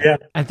for that. Yeah.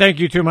 And thank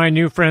you to my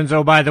new friends.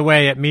 Oh, by the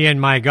way, at Me and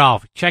My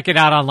Golf. Check it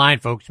out online,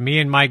 folks.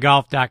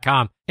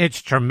 meandmygolf.com.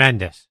 It's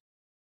tremendous.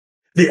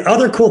 The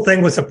other cool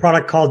thing was a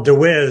product called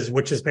DeWiz,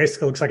 which is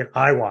basically looks like an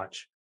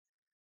iWatch.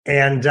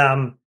 And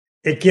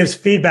it gives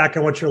feedback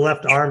on what your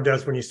left arm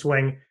does when you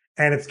swing.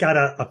 And it's got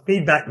a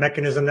feedback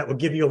mechanism that will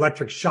give you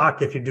electric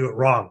shock if you do it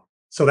wrong.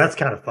 So that's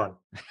kind of fun.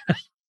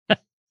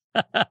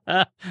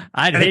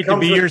 I'd hate to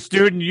be your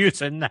student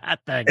using that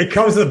thing. It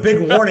comes with a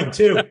big warning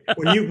too.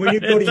 When you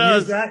go to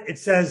use that, it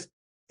says,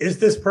 is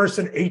this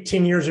person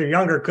 18 years or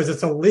younger? Because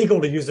it's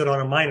illegal to use it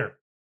on a minor.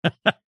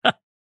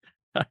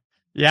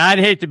 Yeah, I'd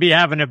hate to be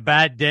having a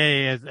bad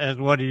day as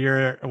one of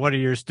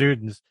your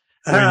students.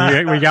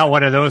 When we got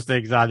one of those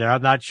things on there.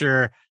 I'm not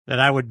sure that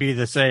I would be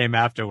the same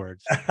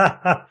afterwards.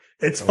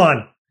 It's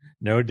fun.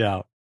 No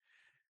doubt.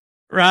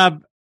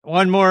 Rob,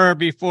 one more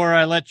before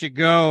I let you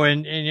go.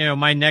 And you know,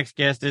 my next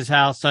guest is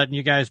Hal Sutton.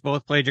 You guys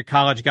both played your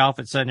college golf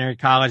at Centenary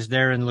College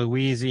there in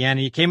Louisiana.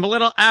 You came a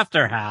little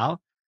after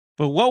Hal,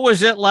 but what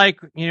was it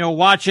like, you know,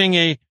 watching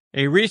a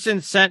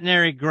recent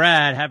Centenary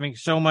grad having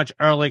so much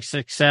early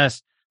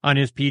success on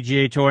his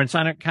PGA Tour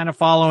and kind of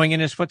following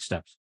in his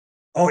footsteps?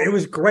 Oh, it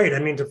was great. I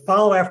mean, to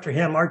follow after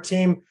him, our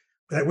team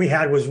that we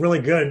had was really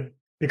good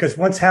because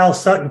once Hal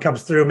Sutton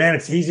comes through, man,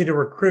 it's easy to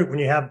recruit when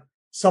you have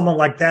someone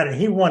like that. And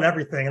he won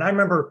everything. And I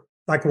remember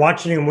like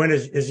watching him win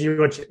his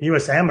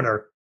U.S.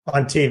 Amateur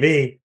on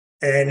TV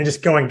and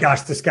just going,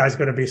 gosh, this guy's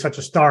going to be such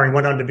a star. He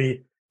went on to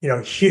be, you know,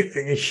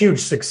 a huge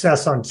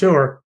success on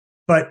tour.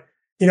 But,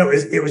 you know,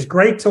 it was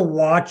great to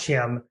watch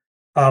him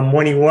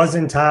when he was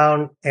in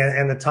town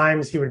and the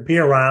times he would be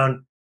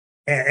around.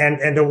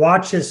 And to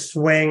watch his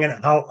swing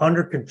and how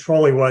under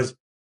control he was,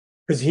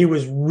 because he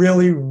was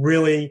really,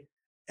 really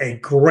a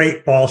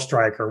great ball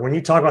striker. When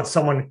you talk about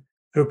someone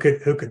who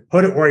could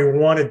put it where he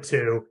wanted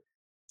to,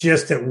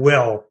 just at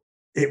will,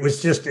 it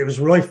was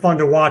really fun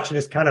to watch and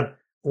just kind of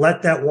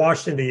let that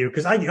wash into you.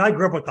 Because I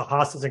grew up with the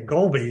Haas's and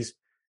Golbys,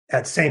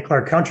 at St.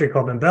 Clair Country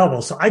Club in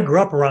Belleville. So I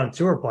grew up around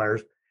tour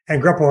players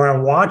and grew up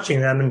around watching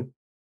them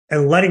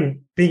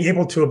and being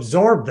able to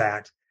absorb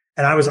that.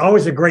 And I was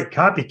always a great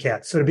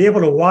copycat. So to be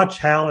able to watch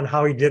Hal and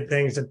how he did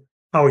things and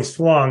how he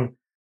swung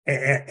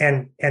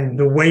and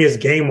the way his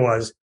game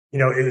was,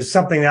 it was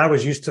something that I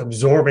was used to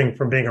absorbing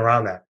from being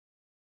around that.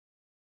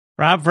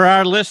 Rob, for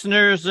our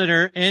listeners that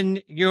are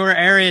in your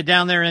area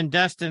down there in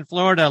Destin,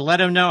 Florida, let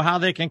them know how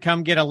they can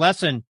come get a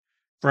lesson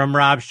from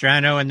Rob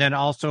Strano and then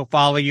also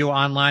follow you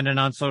online and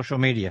on social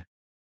media.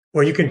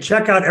 Well, you can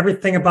check out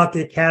everything about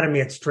the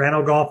Academy at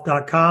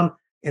stranogolf.com.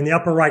 In the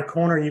upper right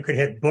corner, you can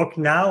hit book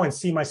now and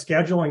see my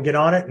schedule and get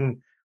on it. And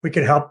we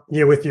can help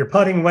you with your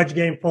putting, wedge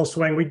game, full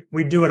swing.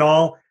 We do it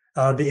all.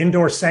 The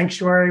indoor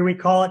sanctuary, we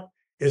call it,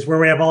 is where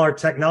we have all our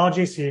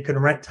technology. So you can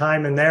rent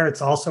time in there.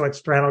 It's also at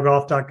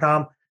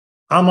stranogolf.com.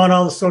 I'm on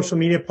all the social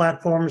media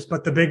platforms,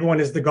 but the big one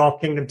is the Golf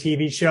Kingdom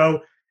TV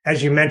show.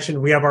 As you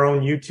mentioned, we have our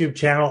own YouTube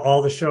channel.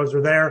 All the shows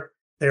are there.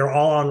 They are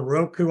all on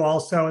Roku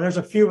also. And there's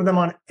a few of them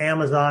on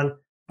Amazon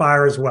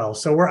Fire as well.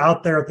 So we're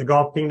out there at the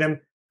Golf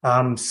Kingdom.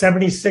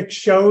 76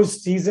 shows,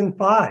 season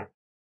 5.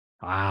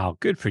 Wow.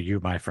 Good for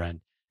you, my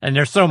friend. And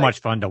they're so much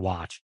fun to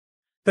watch.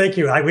 Thank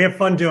you. We have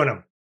fun doing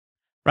them.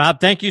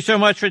 Rob, thank you so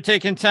much for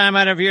taking time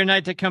out of your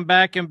night to come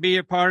back and be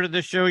a part of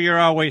the show. You're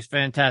always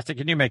fantastic,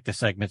 and you make the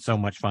segment so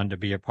much fun to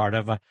be a part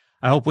of. I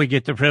hope we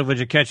get the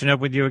privilege of catching up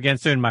with you again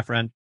soon, my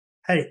friend.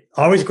 Hey,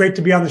 always great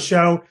to be on the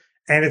show.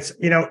 And it's,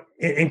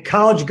 in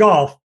college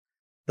golf,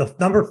 the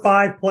number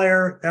 5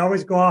 player, they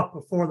always go off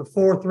before the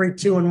 4, 3,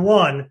 2, and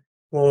 1.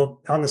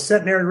 Well, on the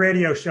Centenary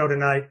Radio show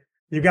tonight,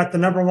 you got the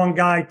number 1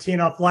 guy teeing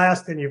off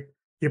last, and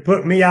you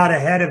put me out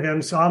ahead of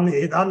him. So I'm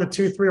the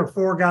 2, 3, or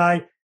 4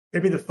 guy.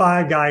 Maybe the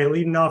 5 guy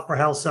leading off for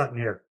Hal Sutton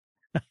here.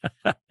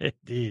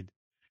 Indeed.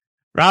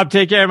 Rob,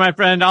 take care, my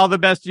friend. All the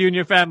best to you and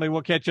your family.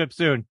 We'll catch up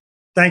soon.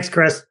 Thanks,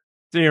 Chris.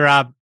 See you,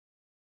 Rob.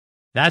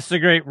 That's the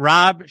great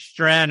Rob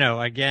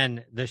Strano.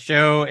 Again, the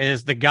show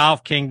is The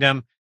Golf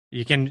Kingdom.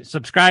 You can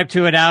subscribe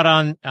to it out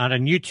on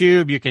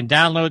YouTube. You can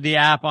download the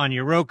app on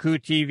your Roku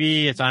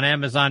TV. It's on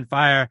Amazon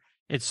Fire.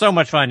 It's so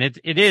much fun. It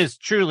is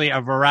truly a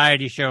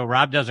variety show.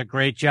 Rob does a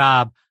great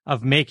job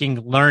of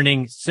making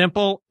learning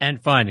simple and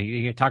fun.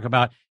 You talk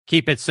about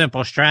Keep It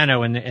Simple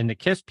Strano in the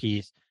KISS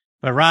piece.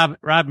 But Rob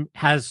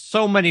has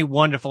so many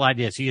wonderful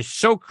ideas. He is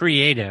so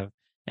creative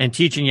in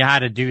teaching you how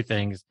to do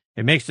things.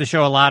 It makes the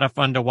show a lot of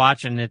fun to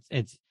watch, and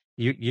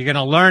you're going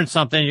to learn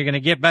something. You're going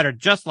to get better,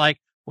 just like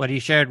what he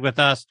shared with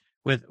us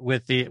with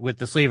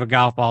the sleeve of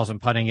golf balls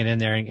and putting it in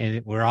there.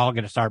 And we're all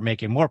going to start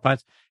making more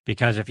putts,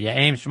 because if you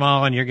aim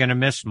small and you're going to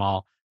miss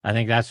small, I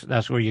think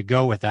that's where you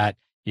go with that.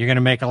 You're going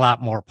to make a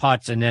lot more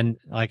putts. And then,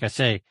 like I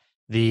say,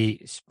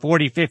 the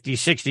 40, 50,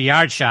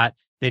 60-yard shot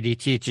that he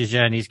teaches you,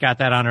 and he's got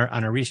that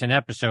on a recent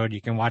episode.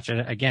 You can watch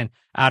it again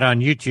out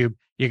on YouTube.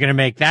 You're going to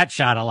make that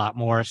shot a lot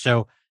more.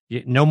 So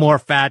no more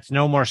fats,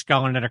 no more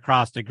sculling it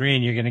across the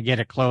green. You're going to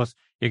get it close.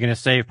 You're going to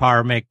save par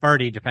or make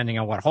birdie, depending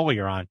on what hole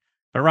you're on.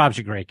 But Rob's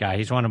a great guy.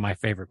 He's one of my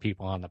favorite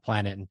people on the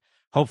planet, and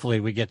hopefully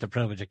we get the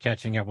privilege of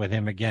catching up with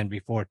him again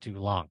before too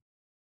long.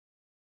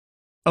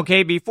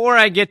 Okay, before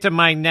I get to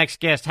my next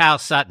guest, Hal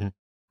Sutton,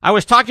 I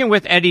was talking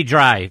with Eddie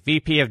Dry,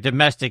 VP of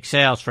Domestic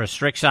Sales for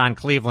Strixon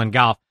Cleveland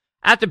Golf,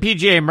 at the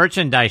PGA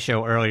Merchandise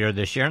Show earlier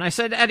this year. And I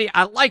said, Eddie,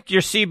 I like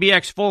your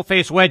CBX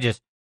full-face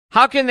wedges.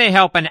 How can they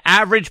help an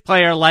average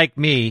player like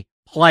me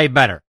play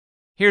better?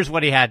 Here's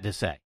what he had to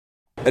say.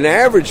 An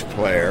average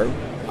player,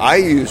 I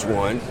use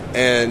one,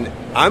 and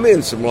I'm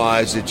in some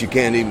lies that you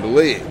can't even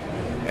believe.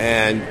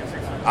 And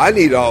I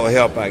need all the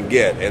help I can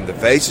get. And the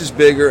face is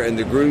bigger, and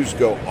the grooves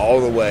go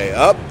all the way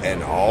up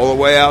and all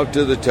the way out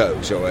to the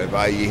toe. So if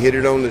you hit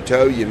it on the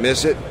toe, you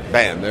miss it,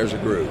 bam, there's a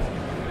groove.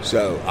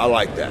 So I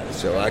like that.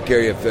 So I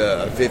carry a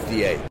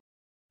 58.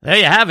 There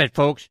you have it,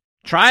 folks.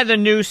 Try the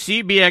new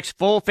CBX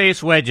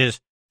full-face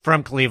wedges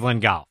from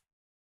Cleveland Golf.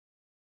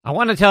 I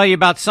want to tell you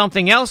about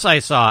something else I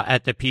saw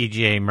at the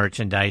PGA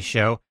Merchandise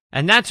Show,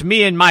 and that's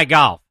Me and My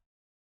Golf.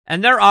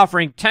 And they're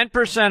offering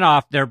 10%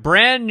 off their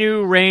brand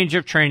new range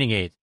of training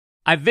aids.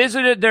 I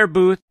visited their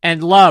booth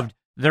and loved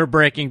their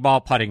breaking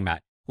ball putting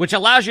mat, which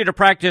allows you to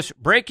practice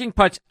breaking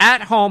putts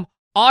at home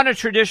on a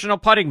traditional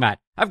putting mat.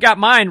 I've got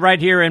mine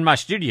right here in my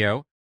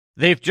studio.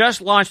 They've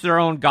just launched their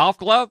own golf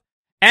glove,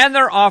 and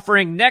they're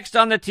offering Next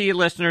on the Tee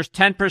listeners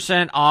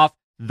 10% off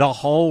the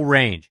whole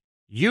range.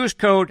 Use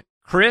code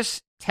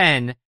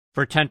CHRIS10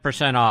 for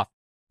 10% off.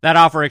 That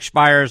offer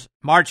expires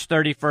March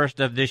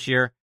 31st of this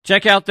year.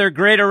 Check out their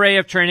great array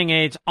of training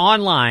aids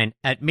online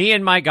at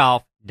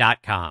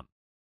meandmygolf.com.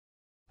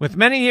 With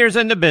many years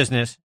in the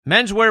business,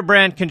 menswear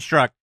brand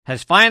Construct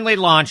has finally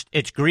launched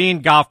its green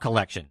golf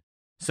collection,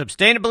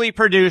 sustainably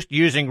produced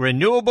using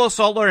renewable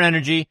solar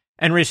energy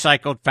and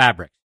recycled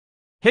fabrics.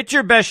 Hit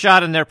your best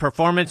shot in their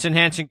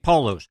performance-enhancing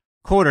polos,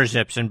 quarter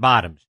zips, and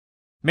bottoms.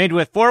 Made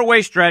with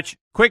 4-way stretch,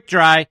 quick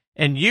dry,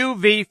 and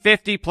UV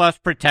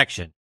 50+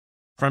 protection.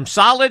 From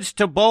solids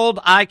to bold,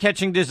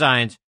 eye-catching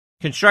designs,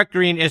 Construct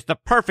Green is the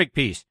perfect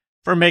piece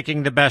for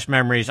making the best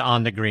memories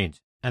on the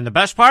greens. And the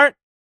best part?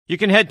 You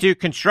can head to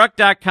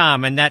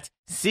construct.com, and that's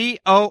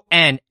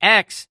CONX.com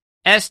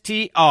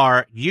STRUCT.com,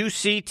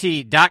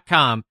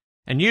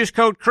 and use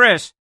code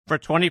Chris for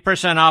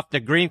 20% off the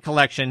green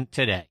collection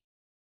today.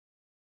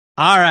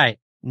 All right.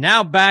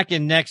 Now back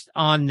and next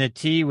on the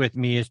tee with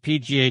me is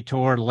PGA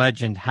Tour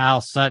legend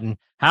Hal Sutton.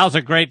 Hal's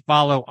a great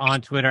follow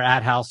on Twitter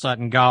at Hal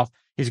Sutton Golf.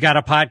 He's got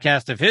a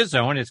podcast of his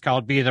own. It's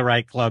called Be the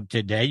Right Club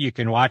Today. You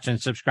can watch and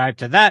subscribe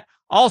to that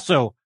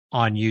also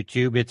on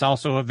YouTube. It's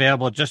also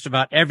available just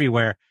about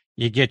everywhere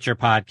you get your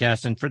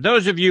podcast. And for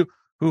those of you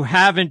who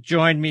haven't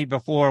joined me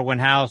before when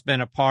Hal's been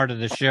a part of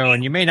the show,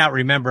 and you may not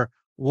remember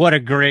what a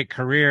great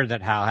career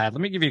that Hal had,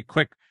 let me give you a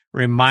quick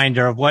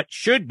reminder of what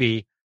should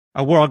be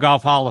a World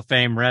Golf Hall of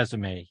Fame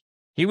resume.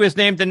 He was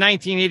named the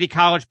 1980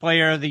 College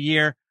Player of the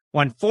Year,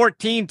 won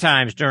 14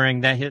 times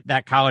during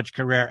that college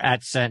career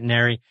at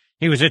Centenary.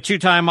 He was a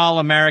two-time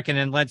All-American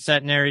and led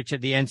Centenary to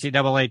the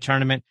NCAA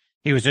tournament.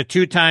 He was a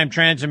two-time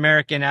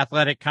Trans-American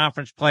Athletic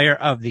Conference Player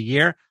of the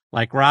Year.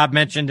 Like Rob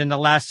mentioned in the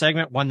last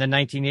segment, won the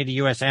 1980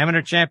 U.S.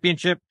 Amateur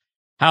Championship.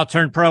 Hal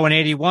turned pro in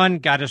 81,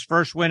 got his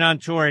first win on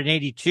tour in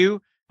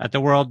 82 at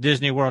the World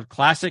Disney World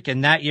Classic,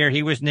 and that year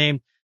he was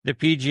named the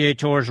PGA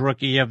Tour's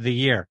Rookie of the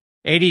Year.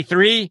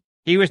 83,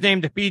 he was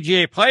named the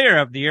PGA Player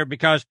of the Year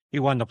because he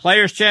won the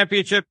Players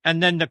Championship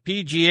and then the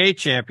PGA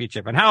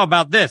Championship. And how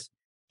about this?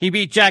 He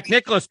beat Jack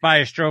Nicklaus by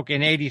a stroke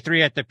in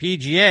 83 at the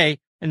PGA,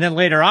 and then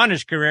later on in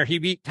his career, he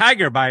beat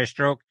Tiger by a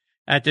stroke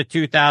at the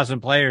 2000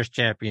 Players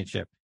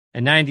Championship.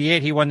 In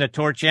 98, he won the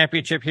Tour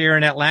Championship here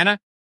in Atlanta,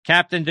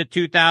 captained the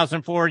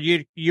 2004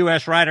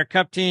 U.S. Ryder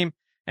Cup team,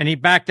 and he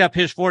backed up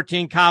his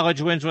 14 college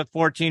wins with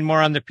 14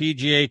 more on the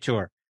PGA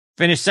Tour.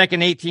 Finished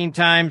second 18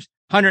 times,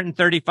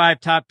 135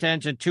 top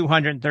 10s, and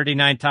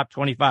 239 top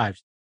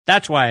 25s.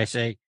 That's why I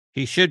say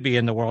he should be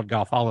in the World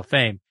Golf Hall of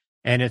Fame.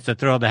 And it's a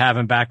thrill to have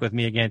him back with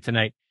me again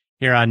tonight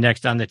here on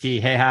Next on the Tee.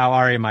 Hey, how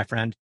are you, my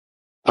friend?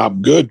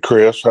 I'm good,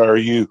 Chris. How are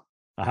you?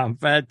 I'm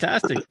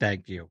fantastic.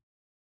 Thank you.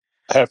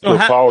 I have to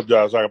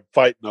apologize. I'm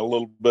fighting a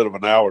little bit of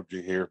an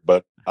allergy here,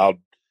 but I'll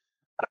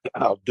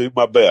do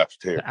my best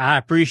here. I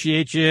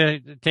appreciate you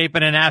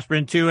taping an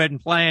aspirin to it and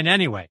playing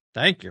anyway.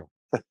 Thank you.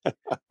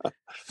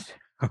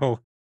 So,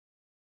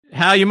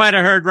 Hal, you might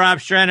have heard Rob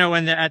Strano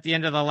at the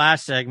end of the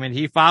last segment.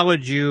 He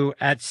followed you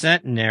at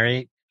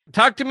Centenary.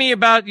 Talk to me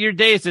about your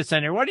days at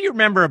Centenary. What do you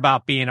remember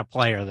about being a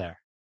player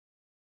there?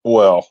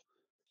 Well,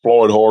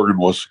 Floyd Horgan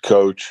was the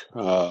coach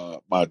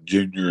my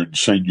junior and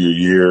senior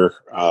year.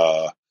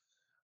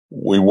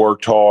 We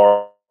worked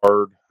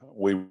hard.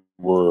 We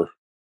were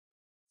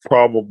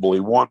probably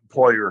one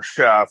player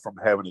shy from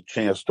having a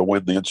chance to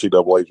win the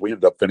NCAAs. We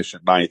ended up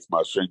finishing ninth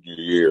my senior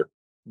year.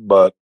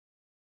 But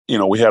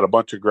we had a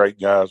bunch of great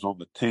guys on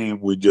the team.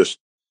 We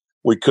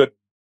couldn't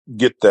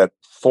get that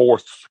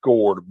fourth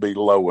score to be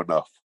low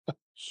enough.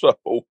 So,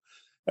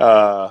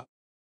 a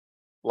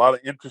lot of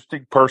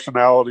interesting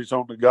personalities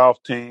on the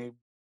golf team.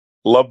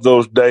 Loved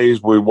those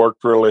days. We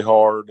worked really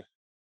hard.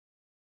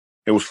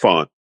 It was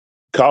fun.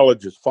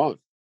 College is fun.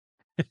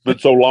 It's been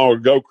so long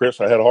ago, Chris,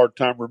 I had a hard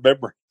time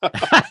remembering.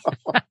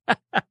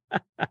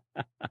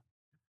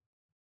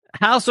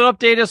 Hal, so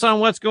update us on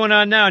what's going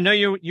on now. I know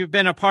you've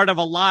been a part of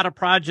a lot of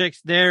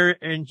projects there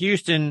in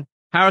Houston.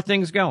 How are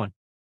things going?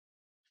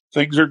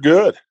 Things are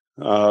good.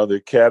 The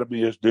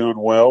academy is doing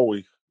well.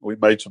 We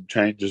made some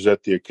changes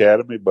at the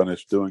academy, but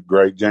it's doing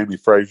great. Jamie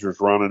Fraser's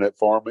running it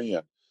for me,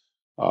 and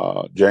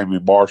Jamie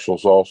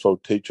Marshall's also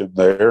teaching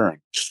there,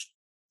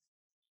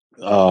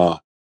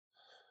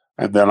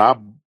 and then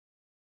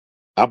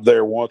I'm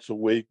there once a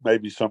week,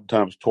 maybe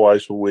sometimes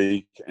twice a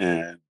week,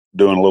 and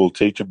doing a little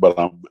teaching, but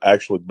I'm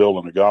actually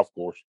building a golf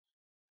course,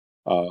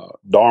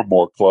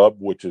 Darmore Club,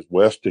 which is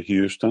west of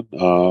Houston.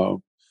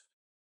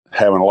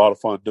 Having a lot of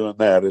fun doing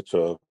that. It's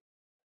a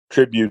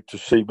tribute to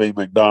C.B.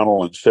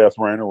 McDonald and Seth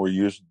Rayner. We're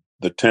using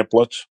the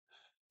templates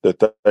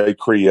that they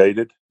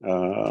created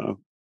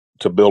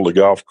to build a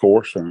golf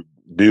course, and a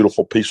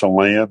beautiful piece of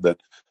land that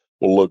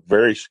will look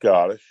very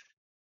Scottish,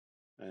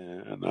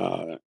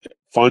 and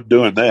fun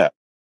doing that.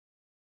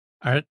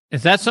 All right.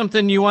 Is that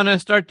something you want to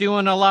start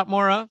doing a lot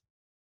more of?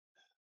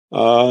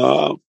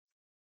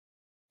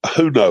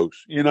 Who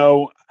knows?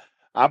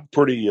 I'm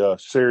pretty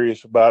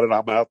serious about it.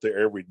 I'm out there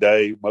every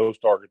day.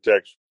 Most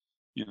architects,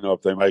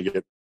 if they make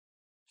it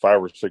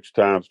 5 or 6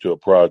 times to a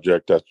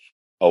project, that's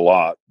a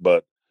lot.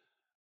 But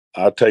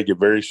I take it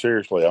very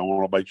seriously. I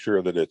want to make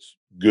sure that it's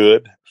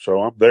good,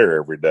 so I'm there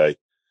every day.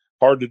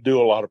 Hard to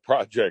do a lot of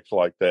projects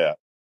like that.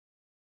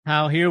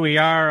 How here we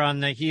are on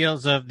the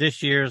heels of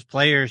this year's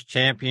Players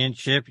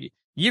Championship.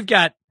 You've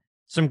got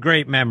some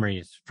great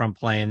memories from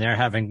playing there,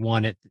 having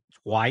won it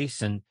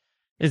twice. And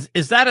is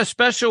that a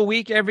special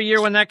week every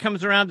year when that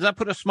comes around? Does that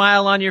put a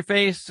smile on your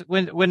face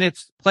when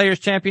it's Players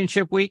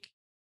Championship week?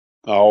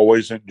 I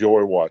always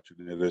enjoy watching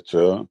it.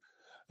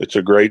 It's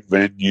a great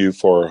venue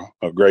for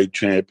a great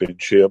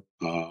championship.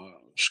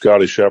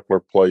 Scotty Scheffler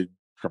played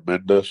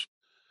tremendous.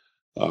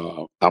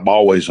 I'm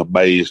always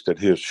amazed at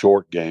his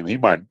short game. He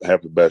might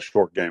have the best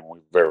short game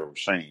we've ever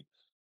seen.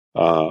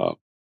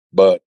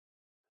 But,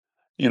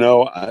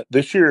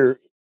 this year,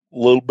 a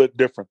little bit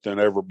different than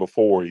ever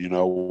before,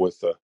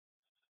 with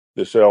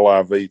this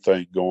LIV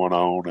thing going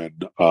on,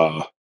 and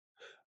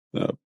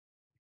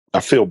I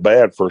feel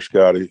bad for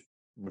Scotty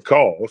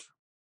because,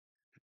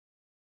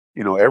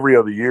 every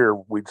other year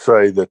we'd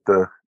say that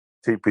the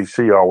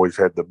TPC always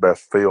had the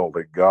best field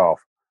in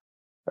golf.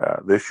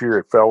 This year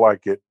it felt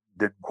like it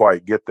didn't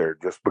quite get there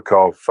just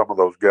because some of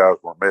those guys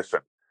were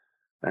missing.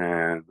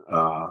 And,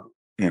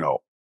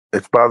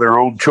 it's by their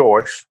own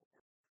choice.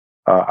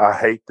 I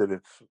hate that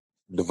it's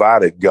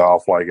divided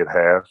golf like it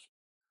has.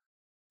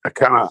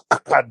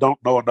 I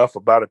don't know enough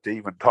about it to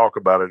even talk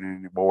about it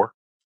anymore.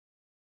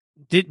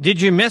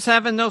 Did you miss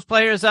having those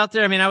players out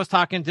there? I mean, I was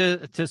talking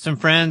to some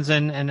friends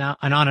and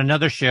on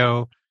another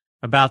show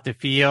about the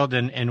field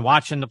and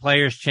watching the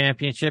Players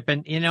Championship.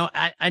 And,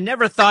 I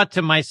never thought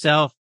to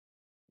myself,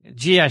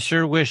 gee, I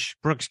sure wish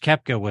Brooks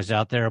Koepka was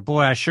out there.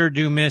 Boy, I sure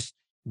do miss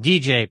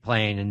DJ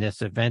playing in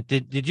this event.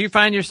 Did you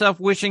find yourself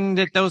wishing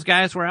that those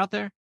guys were out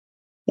there?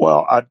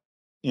 Well, I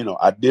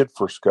did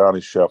for Scotty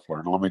Scheffler,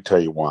 and let me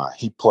tell you why.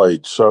 He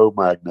played so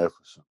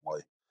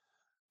magnificently.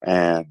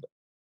 And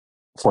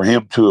for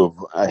him to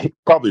have, he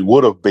probably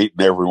would have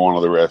beaten every one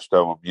of the rest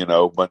of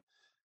them, but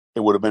it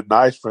would have been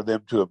nice for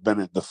them to have been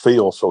in the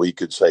field so he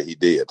could say he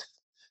did.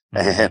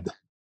 Mm-hmm. And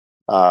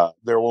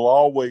there will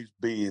always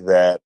be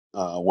that,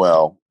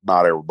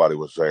 not everybody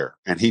was there.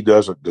 And he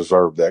doesn't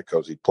deserve that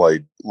because he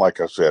played, like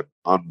I said,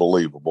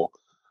 unbelievable.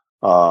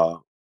 I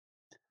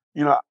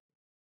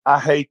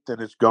hate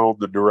that it's gone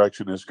the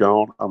direction it's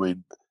gone. I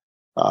mean,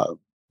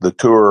 the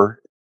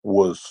tour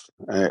was,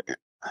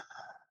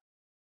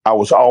 I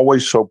was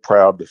always so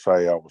proud to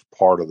say I was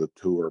part of the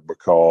tour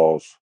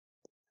because,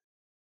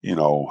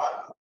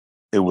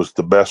 it was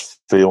the best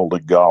field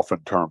in golf in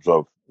terms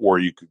of where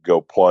you could go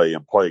play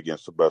and play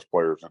against the best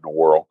players in the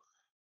world.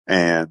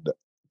 And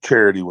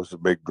charity was a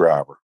big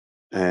driver.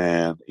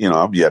 And,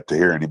 I'm yet to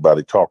hear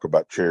anybody talk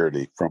about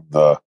charity from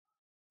the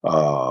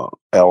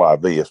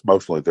LIV. It's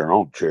mostly their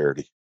own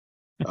charity.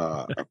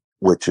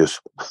 Which is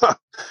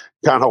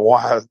kind of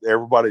why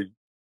everybody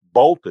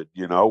bolted,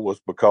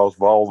 was because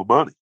of all the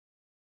money.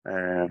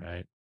 And,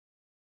 right.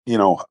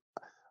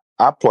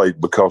 I played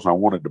because I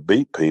wanted to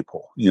beat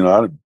people.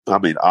 I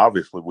mean,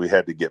 obviously we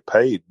had to get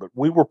paid, but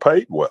we were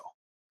paid well.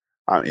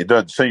 I mean, it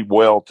doesn't seem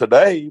well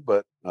today,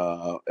 but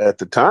at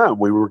the time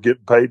we were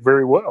getting paid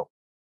very well.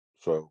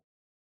 So,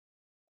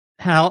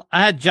 Hal,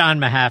 I had John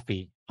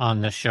Mahaffey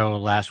on the show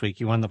last week.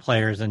 He won the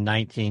Players in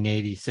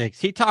 1986.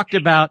 He talked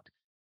about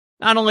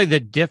not only the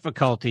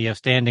difficulty of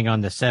standing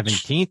on the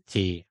 17th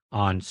tee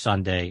on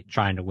Sunday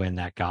trying to win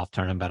that golf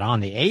tournament, but on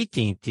the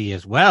 18th tee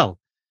as well.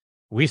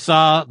 We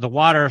saw the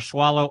water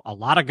swallow a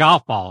lot of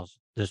golf balls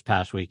this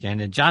past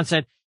weekend. And John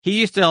said he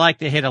used to like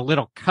to hit a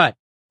little cut,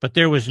 but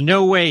there was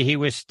no way he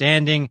was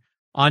standing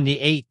on the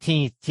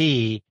 18th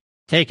tee,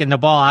 taking the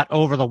ball out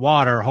over the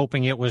water,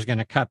 hoping it was going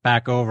to cut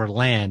back over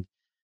land.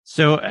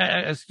 So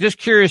just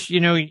curious,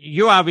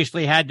 you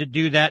obviously had to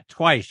do that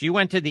twice. You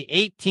went to the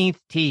 18th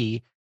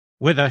tee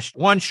with a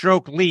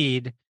one-stroke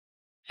lead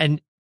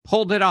and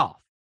pulled it off.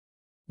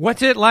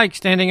 What's it like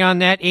standing on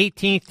that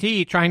 18th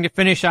tee trying to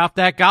finish off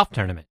that golf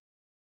tournament?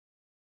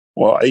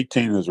 Well,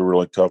 18 is a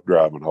really tough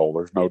driving hole.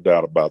 There's no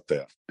doubt about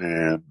that.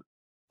 And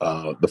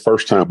the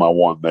first time I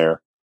won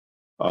there,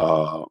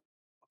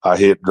 I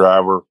hit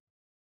driver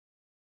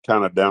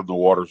kind of down the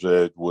water's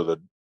edge with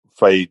a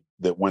fade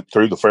that went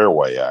through the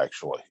fairway,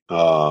 actually,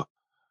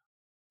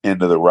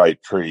 into the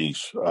right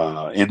trees.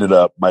 Ended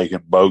up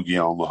making bogey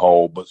on the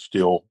hole, but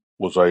still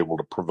was able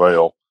to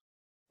prevail.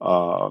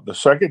 The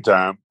second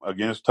time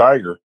against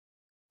Tiger,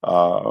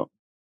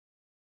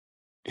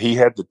 he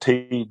had the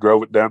tee,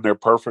 drove it down there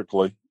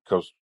perfectly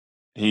because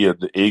he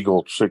had the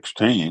eagle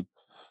 16.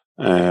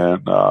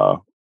 And,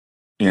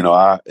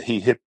 he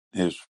hit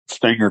his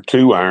Stinger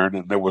 2-iron,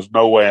 and there was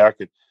no way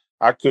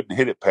I couldn't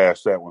hit it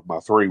past that with my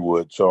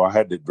 3-wood. So I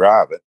had to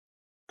drive it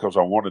because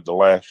I wanted the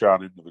last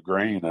shot into the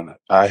green. And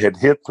I had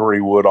hit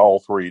 3-wood all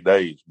 3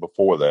 days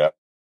before that,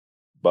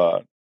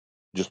 but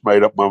just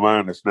made up my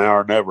mind. It's now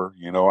or never.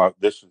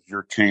 This is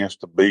your chance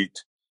to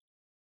beat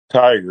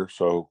Tiger,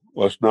 so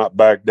let's not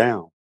back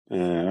down.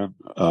 And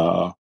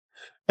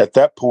at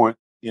that point,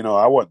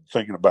 I wasn't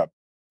thinking about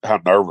how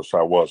nervous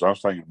I was. I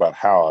was thinking about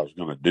how I was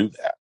going to do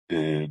that.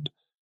 And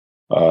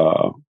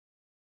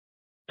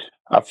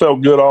I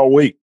felt good all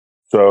week,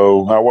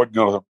 so I wasn't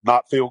going to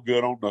not feel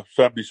good on the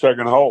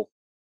 72nd hole.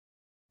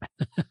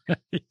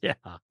 Yeah.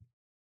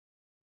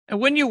 And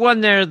when you won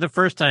there the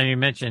first time, you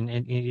mentioned,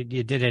 and you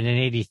did it in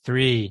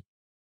 83,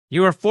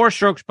 you were 4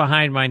 strokes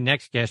behind my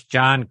next guest,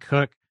 John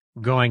Cook,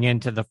 going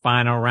into the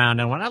final round.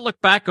 And when I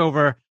look back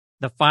over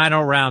the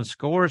final round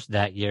scores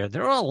that year,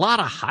 there were a lot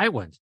of high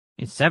ones.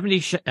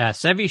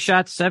 Seve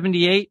shot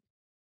 78.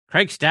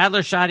 Craig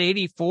Stadler shot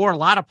 84. A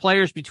lot of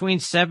players between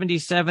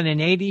 77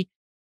 and 80.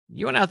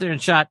 You went out there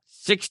and shot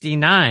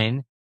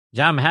 69.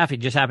 John Mahaffey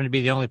just happened to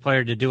be the only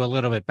player to do a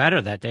little bit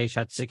better that day,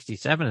 shot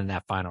 67 in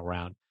that final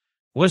round.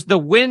 Was the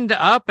wind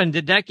up, and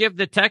did that give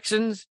the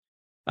Texans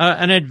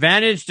an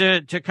advantage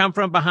to come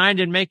from behind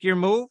and make your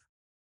move?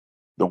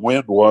 The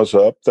wind was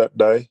up that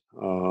day.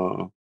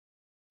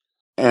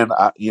 And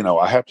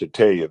I have to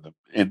tell you,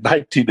 in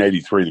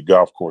 1983, the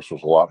golf course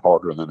was a lot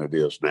harder than it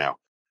is now.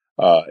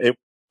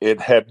 It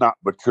had not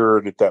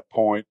matured at that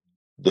point.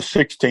 The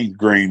 16th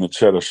green,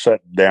 instead of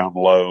setting down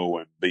low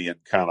and being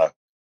kind of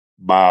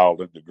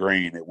mild in the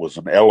green, it was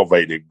an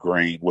elevated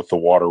green with the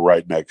water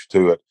right next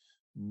to it.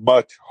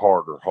 Much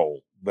harder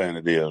hole than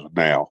it is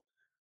now.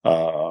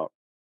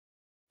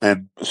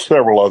 And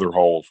several other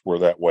holes were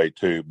that way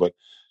too. But,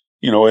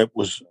 it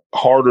was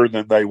harder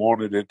than they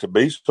wanted it to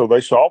be, so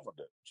they softened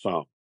it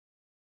some.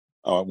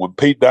 When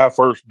Pete Dye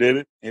first did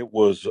it, it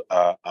was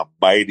a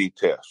mighty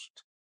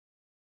test.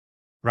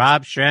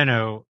 Rob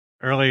Strano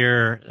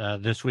earlier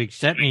this week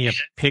sent me a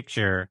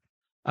picture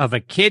of a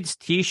kid's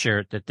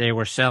T-shirt that they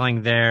were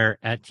selling there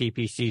at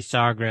TPC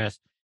Sawgrass.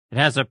 It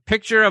has a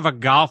picture of a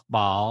golf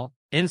ball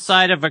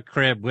inside of a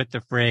crib with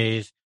the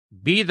phrase,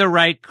 "Be the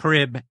right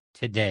crib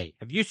today."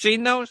 Have you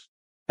seen those?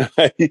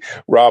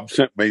 Rob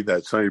sent me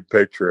that same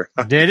picture.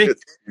 Did he?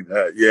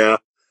 Yeah.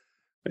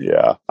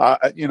 Yeah.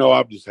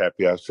 I'm just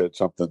happy I said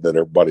something that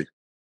everybody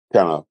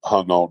kind of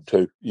hung on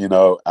to.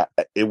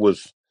 It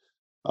was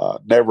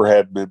never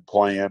had been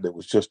planned. It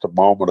was just a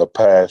moment of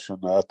passion.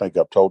 I think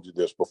I've told you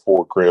this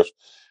before, Chris.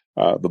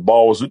 The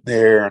ball was in the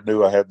air. I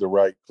knew I had the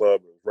right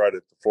club. It was right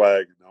at the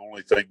flag. And the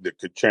only thing that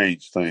could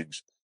change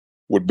things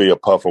would be a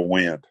puff of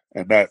wind.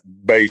 And that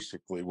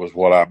basically was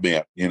what I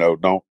meant.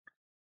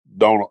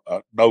 Don't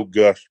no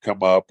gust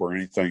come up or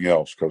anything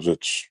else, because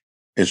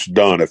it's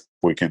done if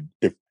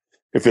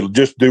it'll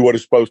just do what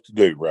it's supposed to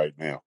do right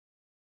now.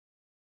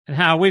 And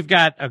Hal, we've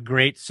got a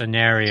great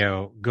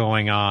scenario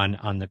going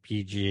on the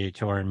PGA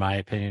Tour, in my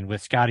opinion,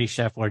 with Scotty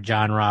Scheffler,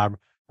 John Rahm,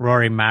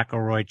 Rory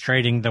McIlroy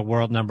trading the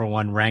world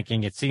 #1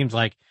 ranking. It seems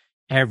like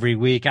every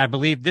week. I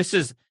believe this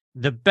is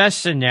the best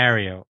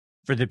scenario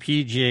for the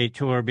PGA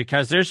Tour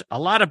because there's a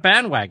lot of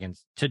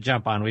bandwagons to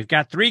jump on. We've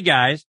got 3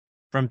 guys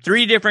from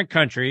 3 different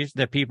countries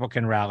that people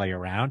can rally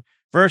around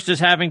versus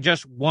having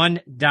just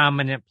one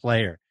dominant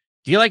player.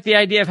 Do you like the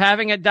idea of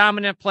having a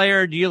dominant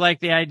player? Or do you like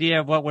the idea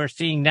of what we're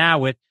seeing now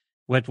with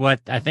what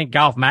I think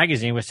Golf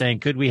Magazine was saying?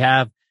 Could we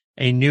have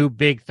a new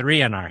big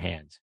 3 on our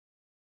hands?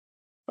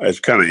 It's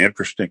kind of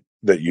interesting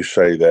that you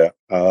say that.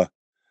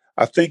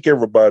 I think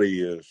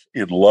everybody is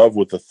in love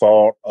with the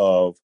thought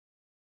of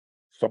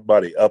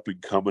somebody up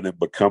and coming and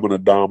becoming a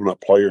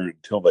dominant player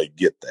until they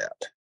get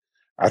that.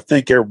 I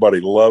think everybody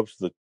loves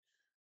the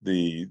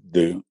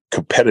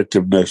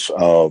competitiveness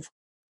of,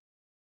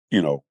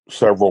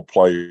 several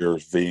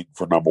players vying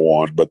for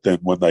 #1, but then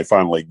when they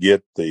finally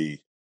get the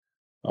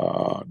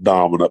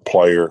dominant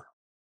player,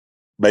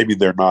 maybe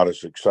they're not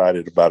as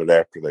excited about it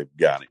after they've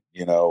got him.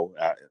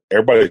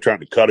 Everybody's trying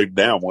to cut him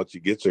down once he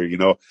gets there.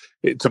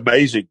 It's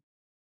amazing.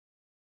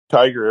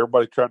 Tiger,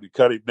 everybody trying to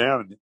cut him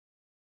down, and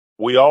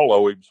we all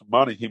owe him some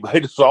money. He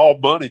made us all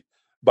money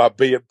by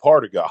being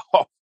part of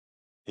golf.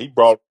 He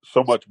brought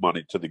so much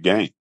money to the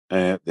game,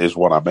 is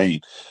what I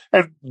mean.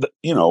 And,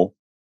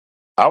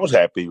 I was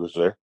happy he was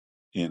there,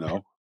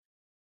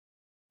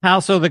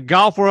 Hal, so the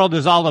golf world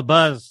is all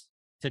abuzz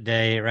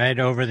today, right,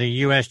 over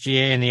the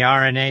USGA and the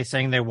R&A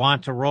saying they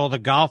want to roll the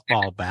golf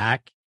ball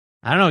back.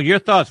 I don't know, your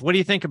thoughts. What do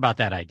you think about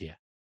that idea?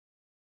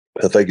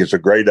 I think it's a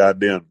great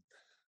idea and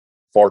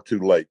far too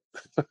late.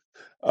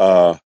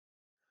 I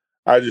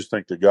just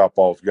think the golf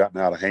ball's gotten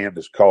out of hand.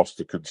 It's cost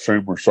the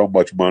consumer so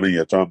much money.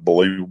 It's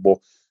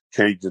unbelievable.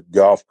 Changing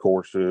golf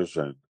courses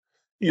and,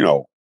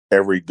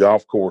 every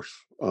golf course,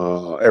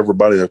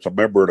 everybody that's a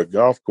member of the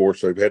golf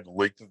course, they've had to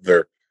lengthen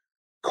their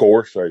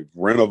course. They've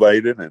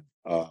renovated and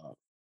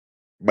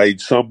made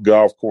some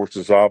golf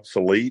courses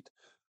obsolete.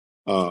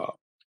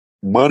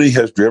 Money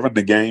has driven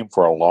the game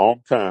for a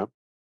long time,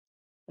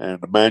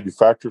 and the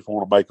manufacturers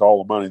want to make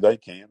all the money they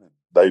can, and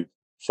they've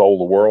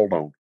sold the world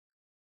on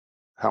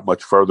how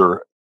much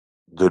further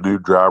the new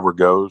driver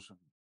goes.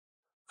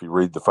 If you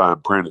read the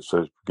fine print, it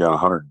says you got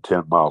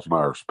 110 miles an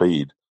hour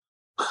speed.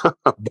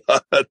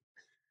 But,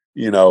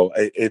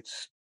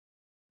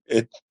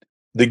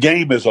 the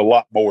game is a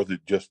lot more than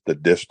just the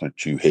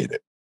distance you hit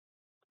it.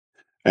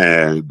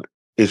 And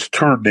it's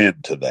turned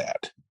into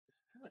that,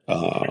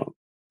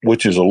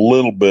 which is a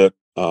little bit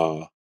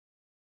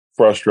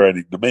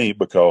frustrating to me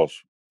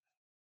because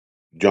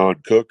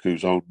John Cook,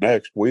 who's on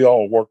next, we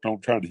all worked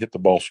on trying to hit the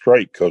ball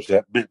straight because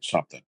that meant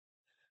something.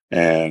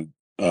 And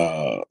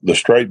the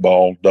straight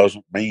ball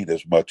doesn't mean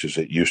as much as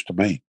it used to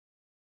mean.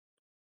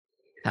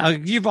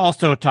 You've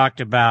also talked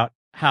about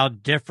how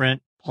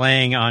different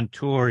playing on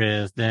tour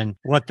is than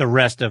what the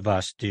rest of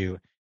us do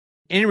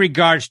in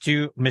regards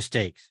to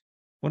mistakes.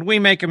 When we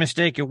make a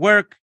mistake at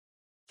work,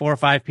 4 or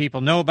 5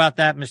 people know about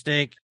that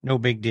mistake, no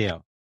big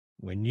deal.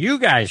 When you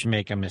guys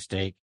make a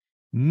mistake,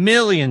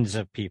 millions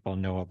of people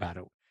know about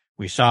it.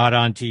 We saw it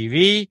on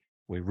TV.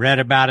 We read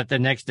about it the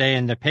next day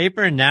in the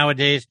paper. And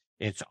nowadays,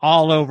 it's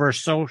all over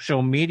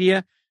social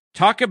media.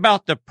 Talk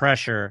about the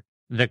pressure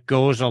that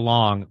goes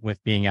along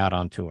with being out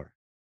on tour.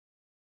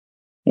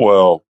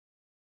 Well,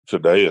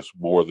 today it's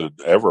more than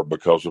ever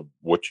because of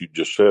what you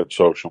just said,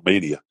 social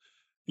media.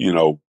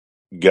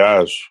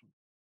 Guys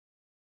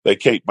they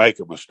can't make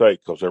a mistake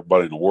because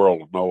everybody in the world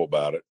will know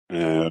about it.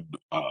 And,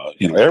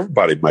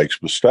 everybody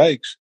makes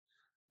mistakes.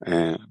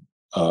 And,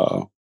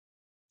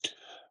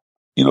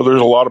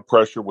 there's a lot of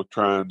pressure with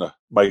trying to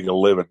make a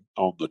living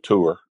on the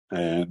tour.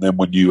 And then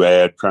when you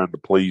add trying to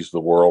please the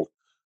world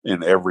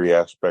in every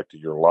aspect of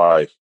your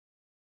life,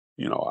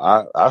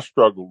 I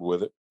struggled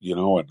with it,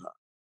 and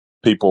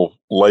people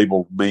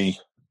labeled me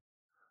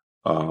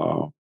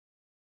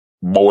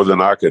more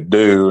than I could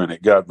do. And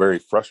it got very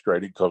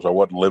frustrating because I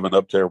wasn't living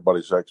up to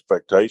everybody's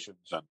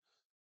expectations. And,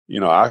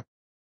 I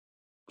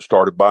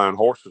started buying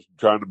horses and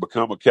trying to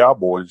become a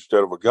cowboy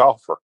instead of a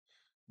golfer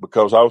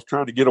because I was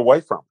trying to get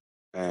away from it.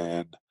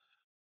 And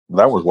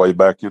that was way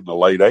back in the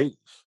late 80s.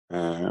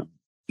 And,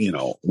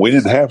 we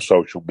didn't have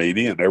social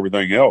media and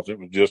everything else. It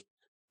was just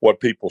what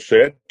people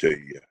said to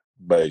you,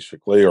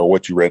 basically, or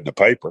what you read in the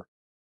paper.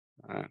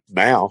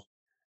 Now,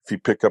 if you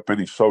pick up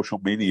any social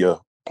media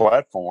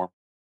platform,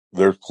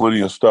 there's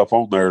plenty of stuff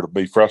on there to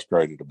be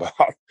frustrated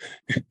about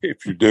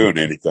if you're doing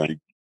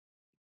anything.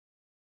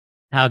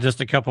 Hal,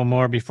 just a couple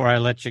more before I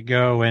let you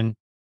go. And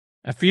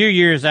a few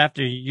years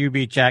after you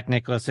beat Jack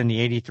Nicklaus in the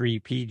 83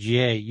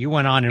 PGA, you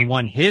went on and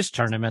won his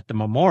tournament, the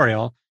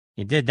Memorial.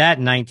 You did that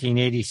in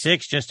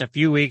 1986, just a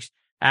few weeks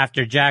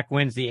after Jack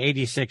wins the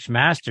 86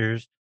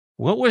 Masters.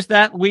 What was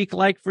that week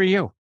like for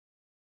you?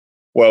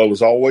 Well, it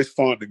was always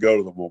fun to go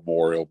to the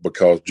Memorial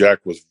because Jack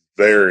was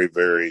very,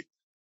 very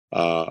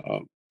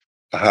high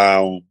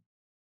on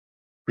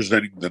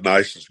presenting the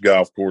nicest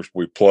golf course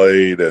we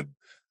played and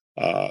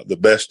the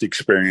best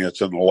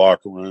experience in the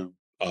locker room.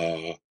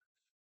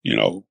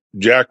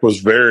 Jack was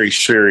very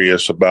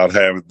serious about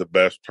having the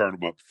best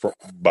tournament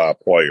by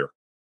player.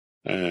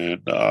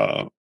 And,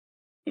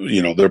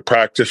 their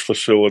practice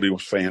facility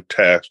was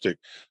fantastic.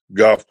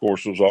 Golf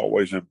course was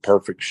always in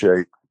perfect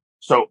shape.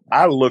 So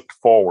I looked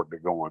forward to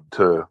going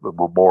to the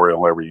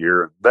Memorial every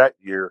year. And that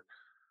year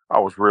I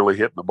was really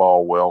hitting the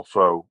ball well.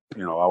 So, I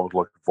was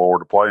looking forward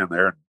to playing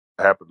there and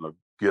happened to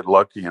get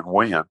lucky and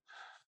win.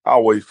 I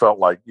always felt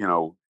like,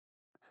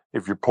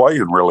 if you're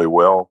playing really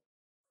well,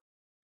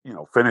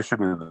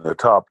 finishing in the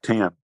top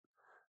 10,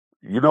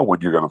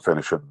 when you're going to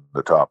finish in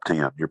the top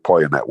 10, you're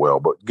playing that well.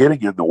 But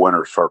getting in the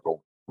winner's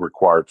circle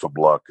required some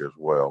luck as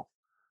well.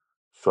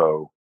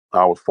 So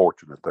I was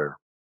fortunate there.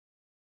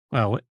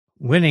 Well,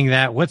 winning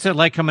that, what's it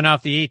like coming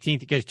off the 18th?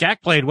 Because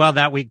Jack played well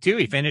that week, too.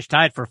 He finished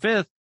tied for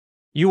 5th.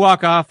 You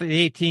walk off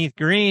the 18th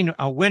green,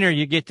 a winner,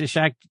 you get to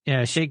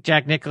shake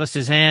Jack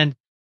Nicklaus's hand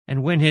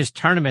and win his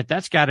tournament.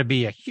 That's got to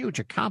be a huge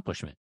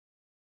accomplishment.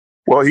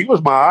 Well, he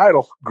was my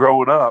idol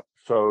growing up.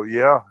 So,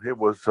 yeah, it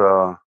was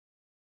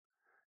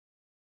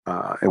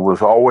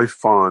always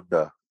fun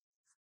to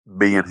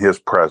be in his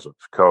presence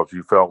because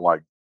you felt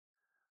like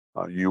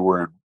you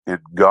were in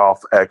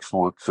golf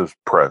excellence's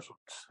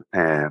presence.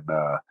 And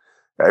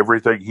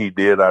everything he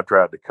did, I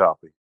tried to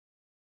copy.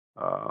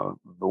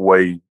 The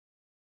way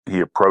he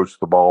approached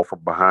the ball from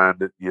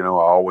behind it, I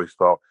always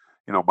thought,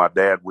 my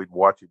dad, we'd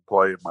watch him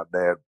play, and my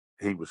dad,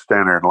 he would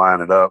stand there and line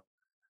it up.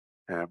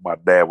 And my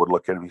dad would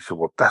look at him. He said,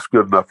 "Well, that's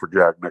good enough for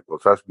Jack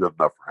Nicklaus. That's good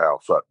enough for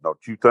Hal Sutton,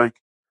 don't you think?"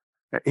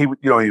 And he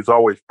was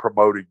always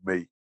promoting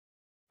me,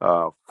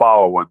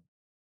 following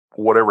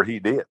whatever he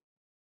did.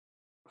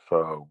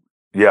 So,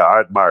 yeah,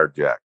 I admired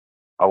Jack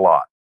a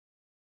lot.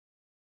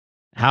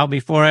 Hal,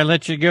 before I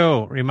let you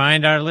go,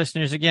 remind our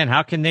listeners again,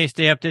 how can they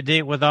stay up to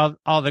date with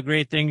all the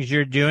great things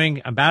you're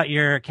doing about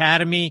your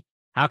academy?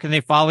 How can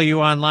they follow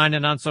you online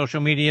and on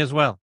social media as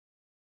well?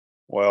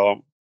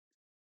 Well,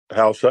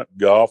 Hal Sutton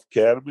Golf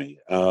Academy.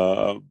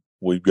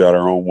 We've got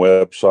our own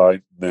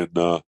website. Then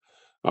I'm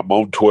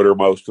on Twitter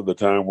most of the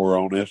time. We're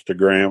on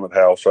Instagram at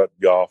Hal Sutton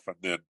Golf. And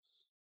then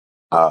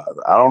I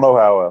don't know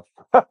how else.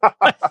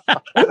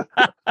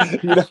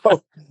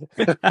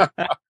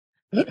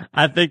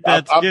 I think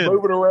that's I'm good. I'm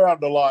moving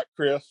around a lot,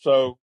 Chris,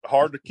 so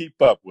hard to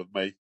keep up with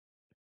me.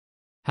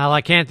 Hal,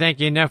 I can't thank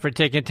you enough for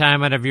taking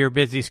time out of your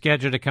busy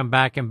schedule to come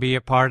back and be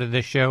a part of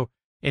the show.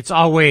 It's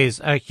always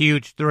a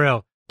huge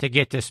thrill to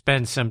get to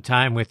spend some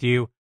time with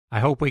you. I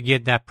hope we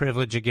get that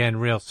privilege again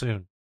real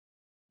soon.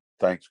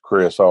 Thanks,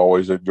 Chris. I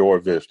always enjoy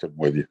visiting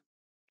with you.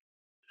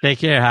 Take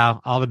care,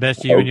 Hal. All the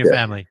best to you and your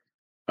family.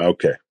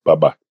 Okay.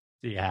 Bye-bye.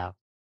 See you, Hal.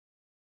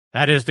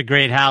 That is the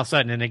great Hal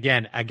Sutton. And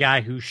again, a guy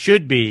who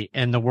should be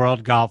in the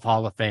World Golf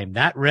Hall of Fame.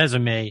 That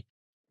resume,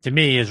 to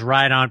me, is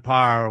right on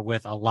par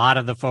with a lot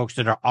of the folks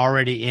that are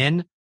already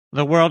in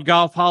the World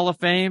Golf Hall of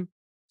Fame.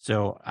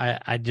 So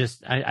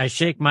I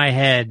shake my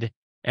head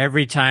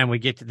every time we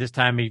get to this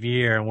time of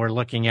year and we're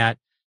looking at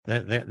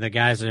the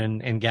guys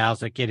and gals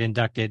that get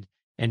inducted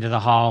into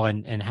the hall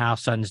and Hal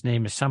Sutton's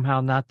name is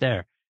somehow not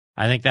there.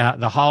 I think that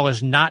the hall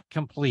is not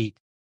complete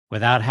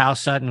without Hal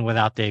Sutton,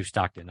 without Dave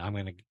Stockton. I'm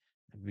going to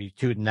be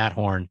tooting that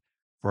horn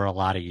for a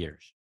lot of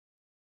years.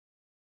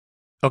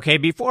 Okay,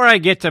 before I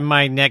get to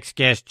my next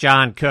guest,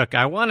 John Cook,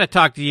 I want to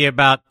talk to you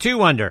about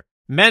 2 Under,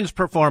 men's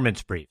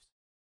performance briefs.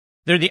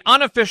 They're the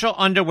unofficial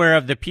underwear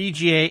of the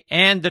PGA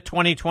and the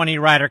 2020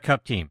 Ryder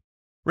Cup team.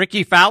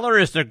 Ricky Fowler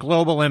is their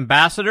global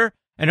ambassador,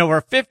 and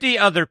over 50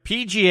 other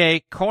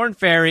PGA, Korn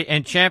Ferry,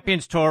 and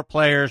Champions Tour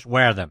players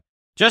wear them.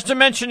 Just to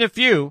mention a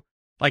few,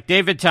 like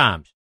David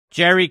Toms,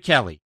 Jerry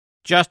Kelly,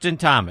 Justin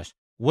Thomas,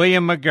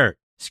 William McGirt,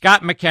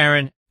 Scott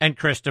McCarron, and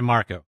Chris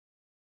DeMarco.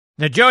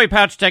 The Joey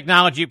Pouch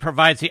technology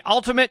provides the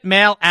ultimate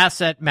male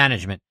asset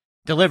management,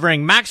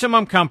 delivering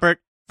maximum comfort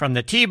from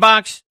the tee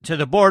box to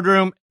the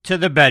boardroom to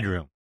the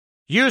bedroom.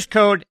 Use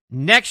code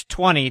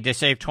NEXT20 to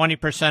save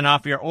 20%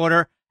 off your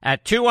order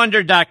at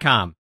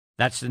 2under.com.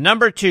 That's the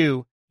number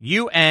 2,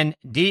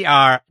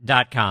 UNDR.com.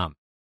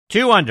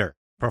 2Under,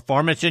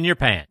 performance in your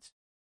pants.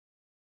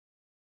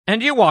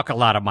 And you walk a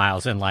lot of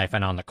miles in life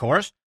and on the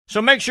course,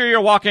 so make sure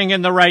you're walking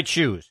in the right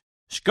shoes.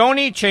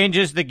 Skoni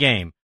changes the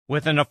game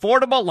with an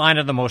affordable line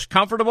of the most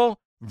comfortable,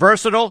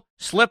 versatile,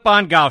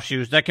 slip-on golf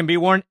shoes that can be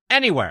worn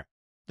anywhere.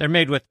 They're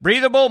made with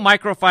breathable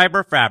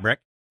microfiber fabric,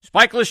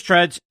 spikeless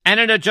treads, and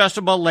an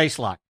adjustable lace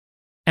lock.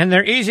 And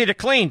they're easy to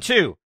clean,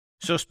 too,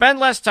 so spend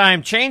less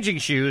time changing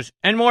shoes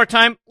and more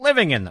time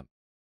living in them.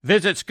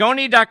 Visit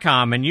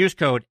Skoni.com and use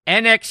code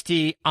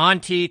NXT on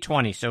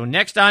T20, so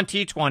next on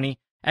T20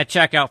 at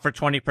checkout for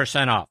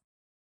 20% off.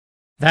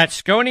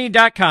 That's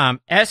Skoni.com,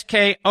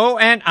 SKONI.com.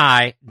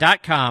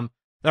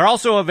 They're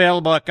also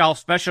available at golf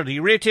specialty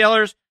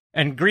retailers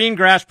and green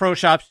grass pro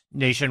shops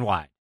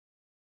nationwide.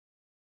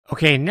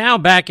 Okay, now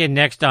back in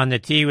Next on the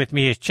Tee with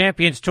me is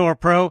Champions Tour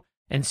Pro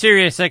and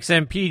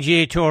SiriusXM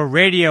PGA Tour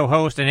radio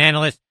host and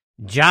analyst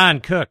John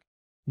Cook.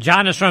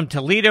 John is from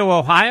Toledo,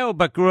 Ohio,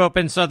 but grew up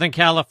in Southern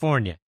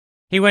California.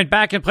 He went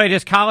back and played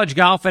his college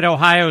golf at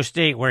Ohio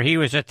State, where he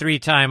was a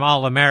 3-time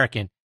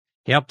All-American.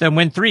 He helped them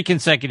win 3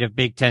 consecutive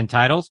Big Ten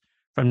titles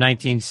from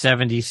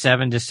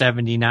 1977 to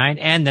 79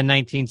 and the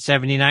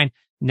 1979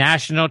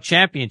 National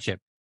Championship.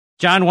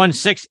 John won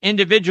 6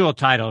 individual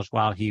titles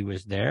while he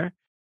was there.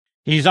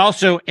 He's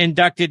also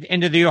inducted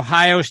into the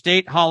Ohio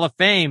State Hall of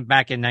Fame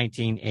back in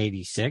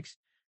 1986.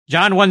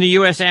 John won the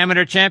U.S.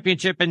 Amateur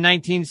Championship in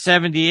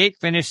 1978,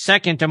 finished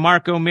second to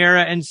Mark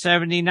O'Meara in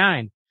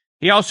 79.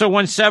 He also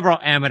won several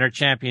amateur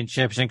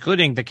championships,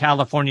 including the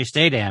California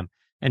State Am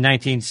in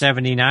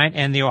 1979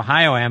 and the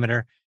Ohio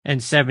Amateur in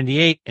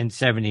 78 and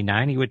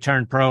 79. He would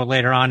turn pro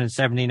later on in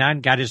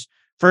 79, got his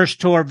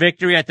first tour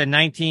victory at the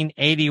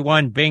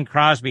 1981 Bing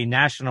Crosby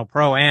National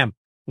Pro-Am,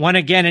 won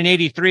again in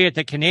 83 at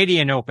the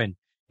Canadian Open.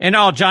 In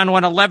all, John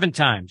won 11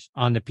 times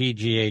on the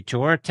PGA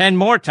Tour, 10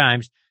 more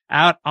times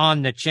out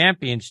on the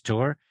Champions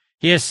Tour.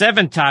 He has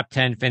 7 top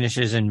 10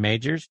 finishes in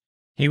majors.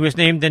 He was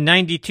named the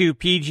 92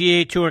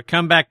 PGA Tour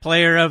Comeback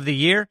Player of the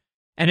Year,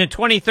 and in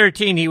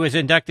 2013 he was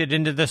inducted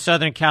into the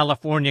Southern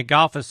California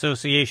Golf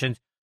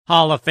Association's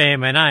Hall of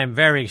Fame, and I am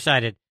very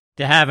excited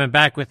to have him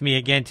back with me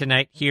again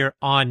tonight here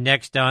on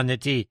Next on the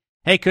Tee.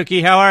 Hey,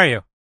 Cookie, how are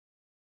you?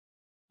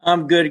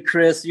 I'm good,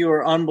 Chris. You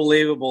are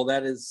unbelievable.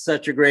 That is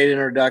such a great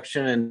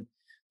introduction, and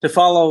to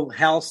follow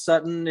Hal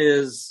Sutton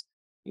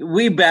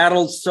we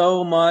battled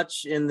so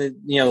much in the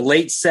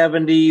late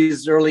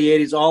 70s, early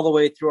 80s, all the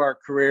way through our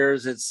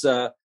careers. It's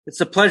a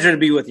pleasure to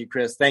be with you,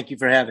 Chris. Thank you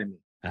for having me.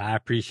 I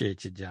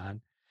appreciate you,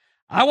 John.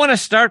 I want to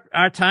start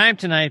our time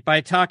tonight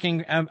by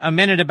talking a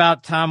minute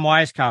about Tom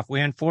Weiskopf. We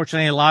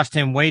unfortunately lost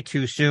him way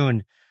too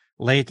soon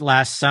late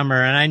last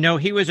summer, and I know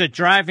he was a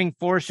driving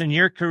force in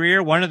your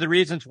career, one of the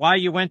reasons why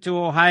you went to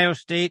Ohio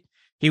State.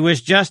 He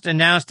was just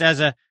announced as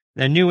the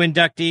new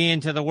inductee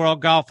into the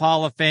World Golf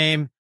Hall of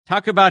Fame.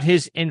 Talk about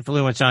his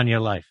influence on your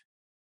life.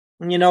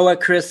 You know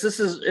what, Chris?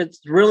 It's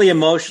really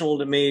emotional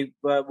to me,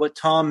 what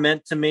Tom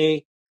meant to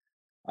me.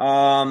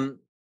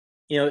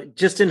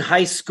 Just in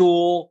high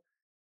school,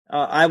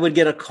 I would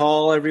get a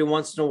call every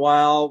once in a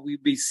while.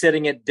 We'd be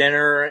sitting at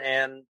dinner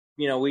and,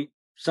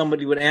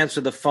 somebody would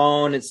answer the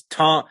phone. It's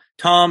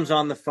Tom's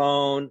on the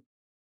phone.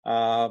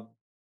 I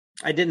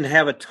didn't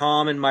have a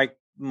Tom in my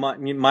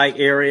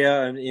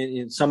area and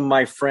in some of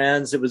my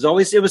friends. It was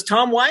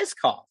Tom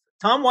Weiskopf.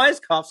 Tom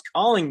Weiskopf's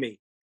calling me.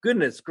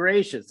 Goodness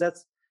gracious.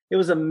 It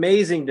was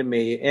amazing to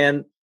me.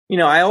 And,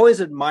 I always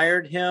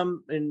admired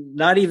him, and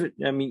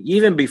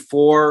even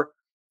before,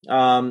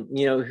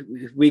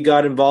 we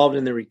got involved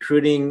in the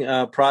recruiting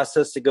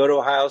process to go to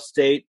Ohio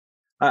State.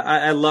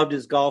 I loved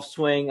his golf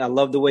swing. I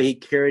loved the way he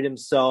carried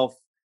himself.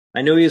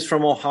 I knew he was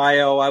from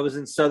Ohio. I was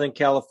in Southern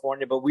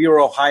California, but we were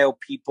Ohio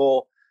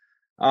people.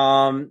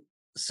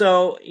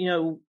 So,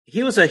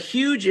 he was a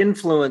huge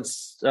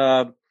influence,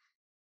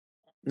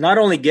 not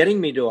only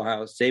getting me to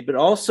Ohio State, but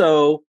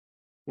also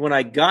when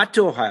I got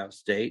to Ohio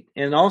State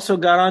and also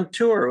got on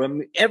tour.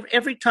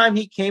 Every time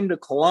he came to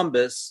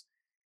Columbus,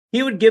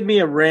 he would give me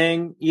a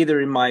ring,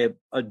 either in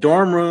a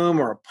dorm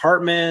room or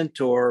apartment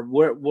or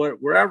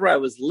wherever I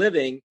was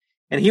living,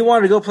 and he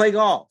wanted to go play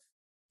golf.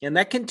 And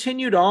that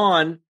continued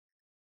on,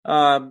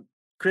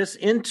 Chris,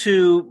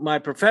 into my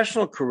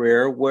professional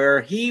career,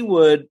 where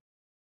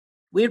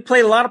we'd play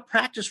a lot of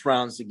practice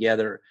rounds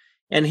together.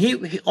 And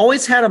he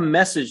always had a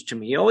message to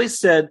me. He always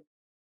said,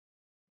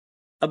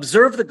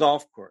 observe the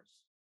golf course.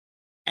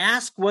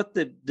 Ask what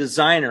the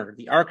designer,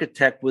 the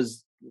architect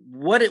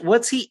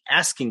what's he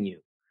asking you?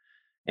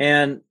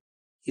 And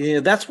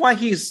that's why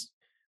he's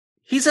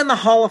he's in the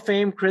Hall of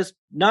Fame, Chris,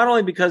 not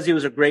only because he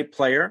was a great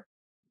player,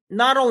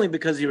 not only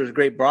because he was a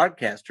great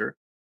broadcaster,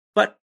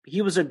 but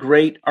he was a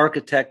great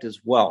architect as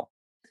well.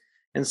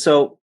 And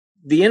so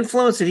the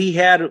influence that he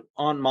had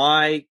on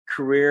my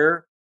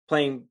career,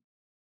 playing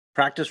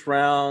practice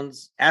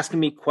rounds, asking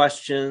me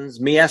questions,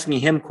 me asking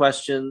him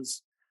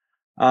questions,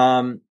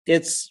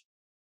 it's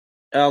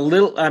a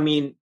little, I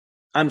mean,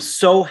 I'm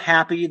so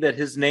happy that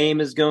his name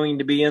is going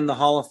to be in the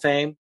Hall of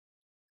Fame.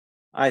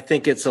 I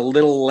think it's a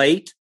little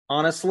late,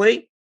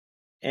 honestly.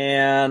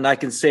 And I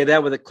can say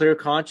that with a clear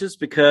conscience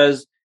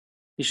because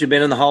he should have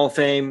been in the Hall of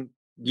Fame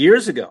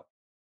years ago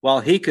while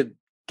he could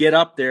get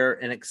up there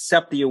and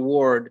accept the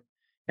award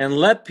and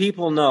let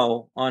people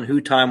know on who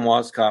Tom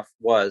Weiskopf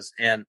was.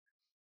 And,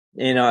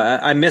 you know,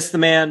 I miss the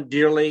man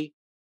dearly.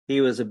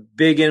 He was a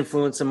big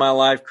influence in my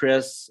life,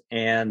 Chris.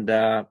 And,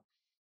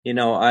 you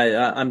know,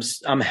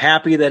 I'm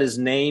happy that his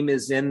name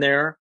is in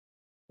there.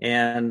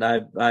 And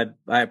I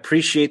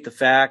appreciate the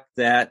fact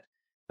that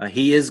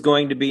he is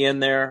going to be in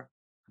there.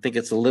 I think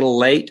it's a little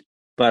late,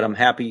 but I'm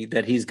happy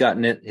that he's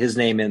gotten his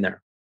name in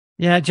there.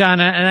 Yeah, John,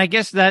 and I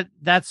guess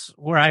that's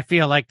where I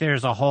feel like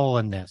there's a hole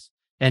in this,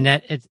 and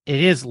that it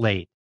is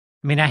late.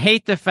 I mean, I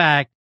hate the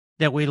fact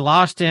that we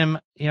lost him,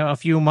 you know, a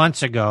few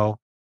months ago,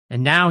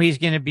 and now he's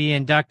going to be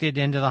inducted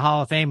into the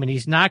Hall of Fame, and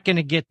he's not going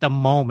to get the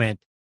moment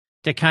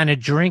to kind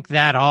of drink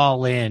that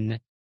all in,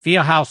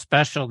 feel how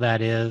special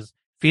that is,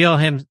 feel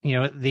him, you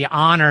know, the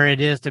honor it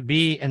is to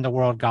be in the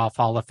World Golf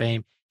Hall of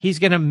Fame. He's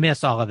going to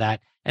miss all of that,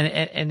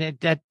 and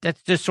that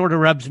just sort of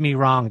rubs me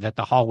wrong that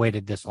the Hall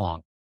waited this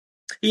long.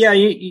 Yeah,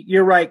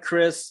 you're right,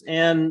 Chris.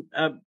 And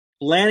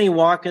Lanny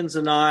Watkins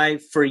and I,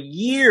 for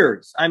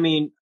years, I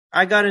mean,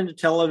 I got into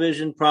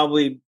television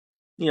probably,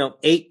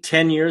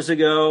 8-10 years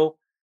ago.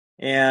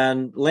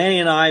 And Lanny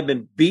and I have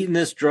been beating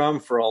this drum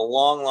for a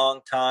long,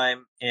 long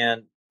time.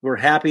 And we're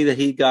happy that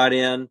he got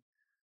in.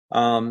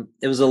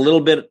 It was a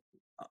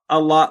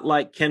lot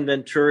like Ken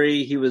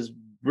Venturi. He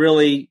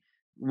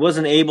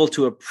wasn't able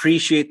to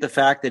appreciate the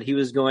fact that he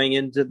was going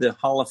into the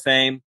Hall of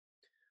Fame.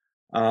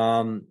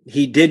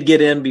 He did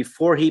get in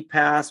before he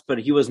passed, but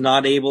he was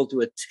not able to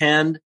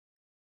attend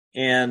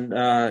and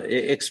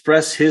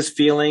express his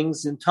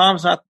feelings. And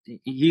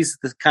he's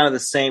kind of the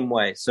same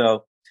way.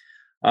 So,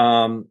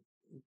 but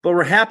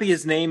we're happy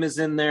his name is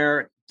in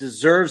there,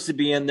 deserves to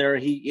be in there.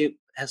 It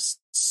has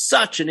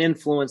such an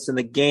influence in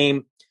the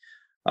game,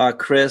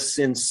 Chris,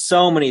 in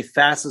so many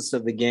facets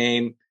of the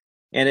game.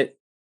 And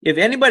if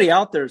anybody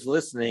out there is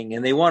listening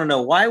and they want to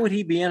know why would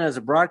he be in as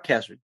a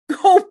broadcaster,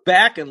 go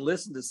back and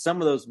listen to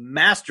some of those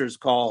Masters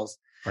calls.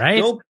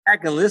 Right. Go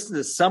back and listen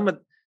to some of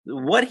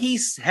what he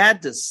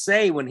had to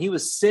say when he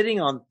was sitting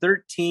on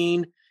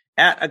 13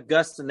 at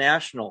Augusta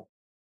National.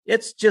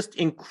 It's just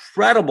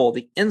incredible,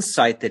 the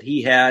insight that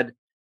he had,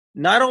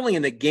 not only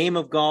in the game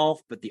of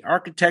golf, but the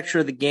architecture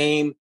of the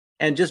game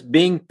and just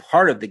being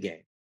part of the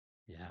game.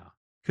 Yeah.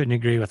 Couldn't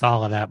agree with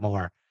all of that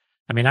more.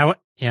 I mean,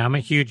 I'm a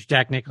huge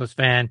Jack Nicklaus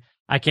fan.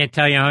 I can't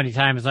tell you how many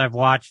times I've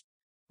watched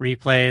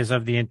replays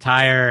of the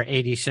entire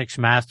 86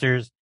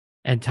 Masters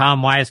and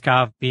Tom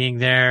Weiskopf being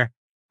there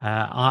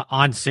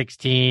on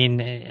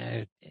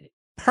 16.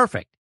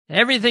 Perfect.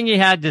 Everything he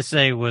had to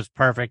say was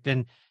perfect.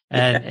 And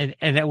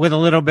with a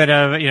little bit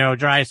of,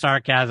 dry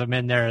sarcasm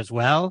in there as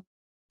well.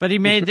 But he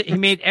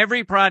made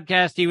every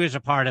broadcast he was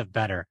a part of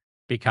better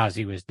because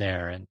he was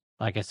there. And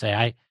like I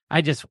say,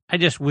 I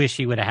just wish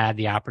he would have had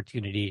the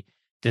opportunity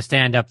to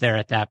stand up there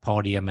at that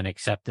podium and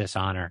accept this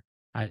honor.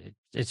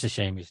 It's a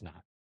shame he's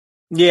not.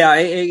 Yeah,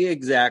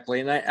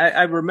 exactly. And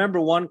I remember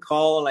one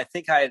call, and I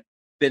think I had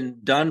been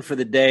done for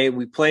the day.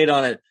 We played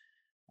on it.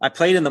 I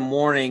played in the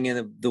morning,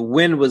 and the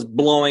wind was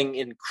blowing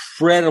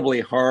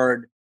incredibly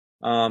hard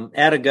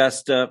at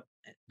Augusta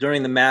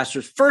during the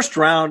Masters first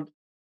round.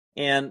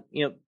 And,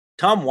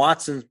 Tom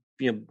Watson's,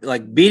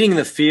 beating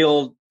the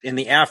field in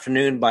the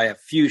afternoon by a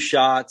few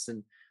shots.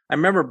 And I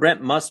remember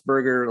Brent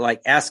Musburger,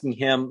 asking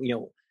him,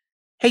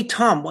 hey,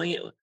 Tom,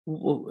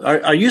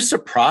 are you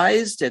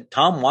surprised at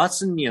Tom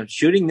Watson,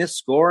 shooting this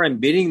score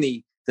and beating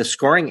the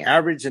scoring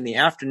average in the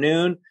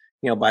afternoon,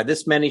 by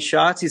this many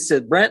shots? He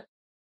said, Brent,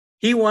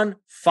 he won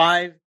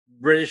 5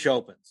 British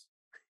Opens.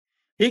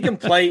 He can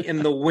play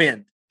in the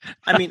wind.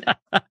 I mean,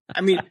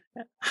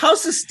 how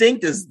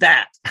succinct is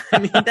that? I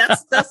mean,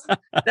 that's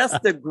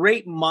the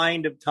great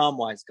mind of Tom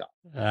Weiskopf.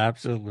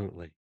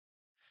 Absolutely.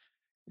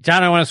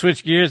 John, I want to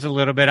switch gears a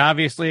little bit.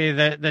 Obviously,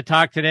 the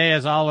talk today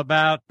is all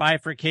about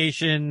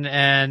bifurcation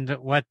and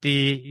what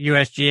the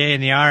USGA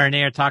and the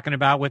R&A are talking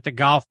about with the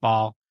golf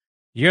ball.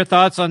 Your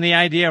thoughts on the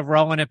idea of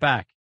rolling it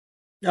back?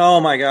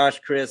 Oh, my gosh,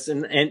 Chris.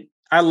 And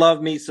I love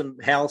me some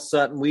Hal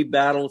Sutton. We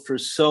battled for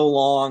so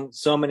long,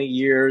 so many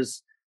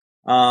years.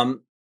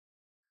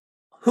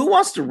 Who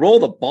wants to roll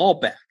the ball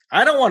back?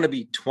 I don't want to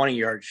be 20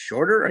 yards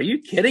shorter. Are you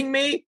kidding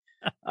me?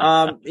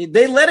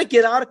 They let it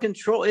get out of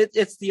control.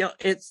 It's the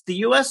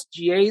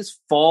USGA's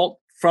fault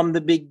from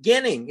the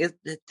beginning.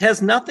 It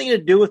has nothing to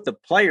do with the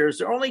players.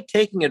 They're only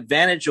taking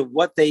advantage of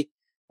what they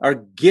are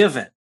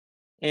given.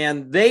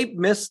 And they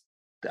missed,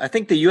 I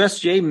think the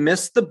USGA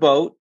missed the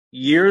boat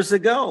years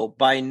ago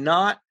by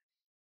not,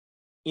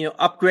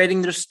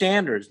 upgrading their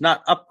standards,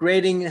 not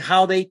upgrading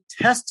how they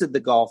tested the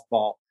golf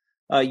ball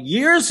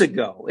years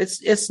ago.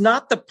 It's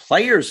not the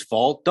player's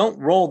fault. Don't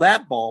roll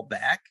that ball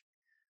back.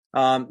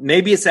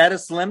 Maybe it's at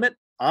its limit.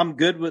 I'm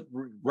good with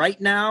right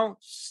now,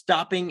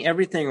 stopping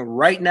everything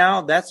right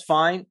now. That's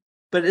fine.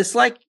 But it's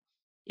like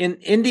in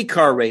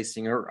IndyCar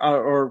racing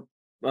or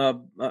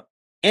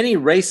any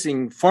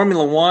racing,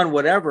 Formula One,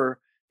 whatever,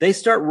 they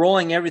start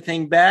rolling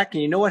everything back.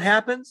 And you know what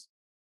happens?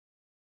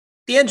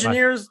 The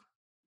engineers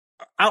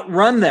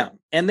outrun them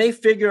and they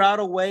figure out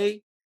a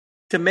way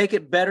to make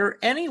it better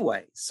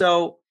anyway.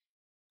 So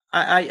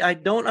I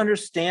don't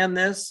understand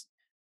this.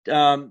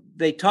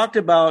 They talked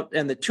about,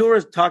 and the tour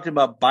has talked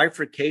about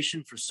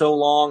bifurcation for so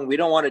long. We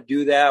don't want to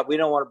do that. We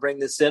don't want to bring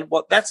this in.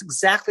 Well, that's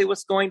exactly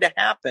what's going to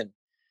happen.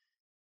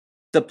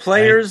 The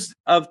players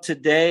of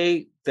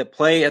today that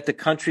play at the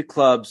country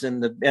clubs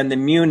and the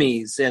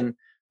munis and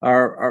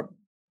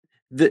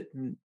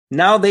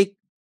now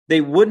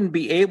they wouldn't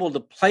be able to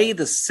play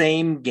the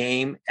same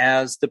game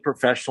as the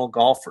professional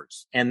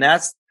golfers. And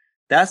that's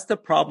the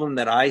problem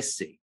that I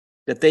see,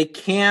 that they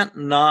can't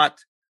not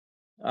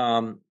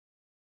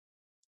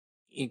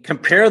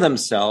compare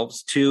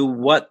themselves to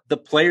what the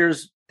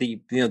players,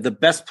 the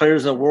best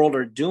players in the world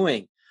are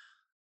doing.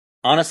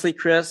 Honestly,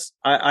 Chris,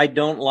 I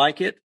don't like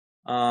it.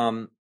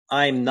 I'm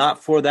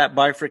not for that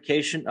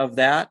bifurcation of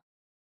that.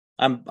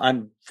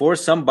 I'm for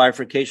some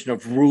bifurcation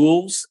of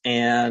rules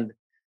and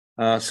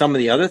some of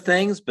the other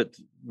things, but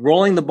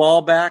rolling the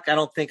ball back, I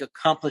don't think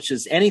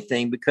accomplishes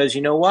anything, because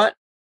you know what?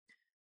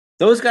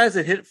 Those guys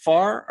that hit it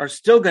far are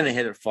still going to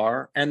hit it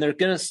far, and they're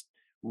going to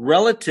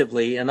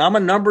relatively, and I'm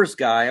a numbers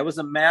guy. I was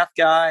a math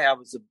guy. I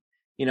was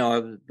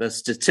a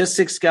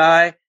statistics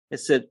guy. It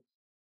said,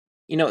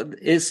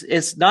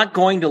 it's not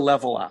going to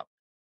level out.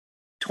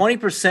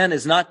 20%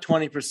 is not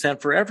 20%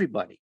 for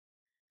everybody.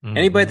 Mm-hmm.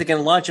 Anybody that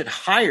can launch it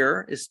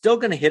higher is still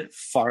going to hit it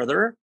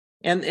farther.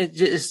 And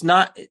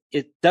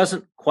it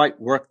doesn't quite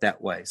work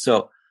that way.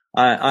 So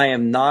I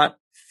am not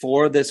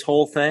for this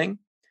whole thing.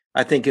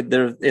 I think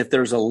if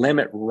there's a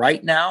limit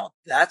right now,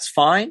 that's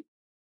fine.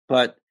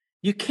 But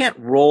you can't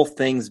roll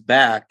things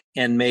back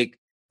and make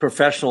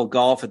professional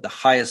golf at the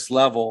highest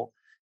level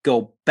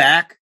go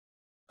back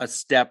a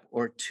step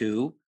or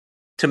two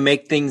to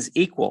make things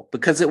equal,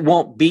 because it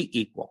won't be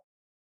equal.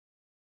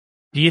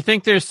 Do you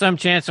think there's some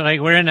chance,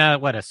 like we're in a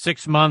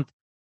 6-month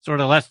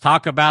sort of let's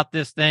talk about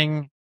this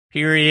thing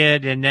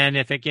period, and then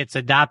if it gets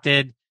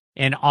adopted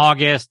in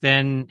August,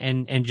 then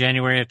in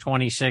January of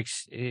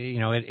 26,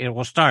 it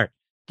will start.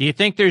 Do you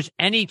think there's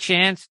any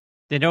chance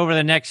that over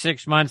the next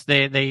 6 months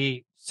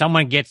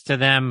someone gets to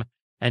them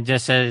and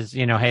just says,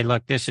 hey,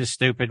 look, this is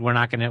stupid. We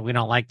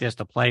don't like this,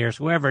 the players,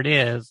 whoever it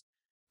is,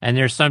 and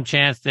there's some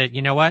chance that,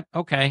 you know what?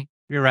 Okay,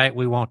 you're right,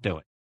 we won't do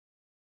it.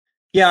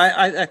 Yeah,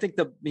 I think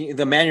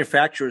the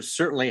manufacturers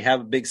certainly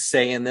have a big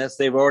say in this.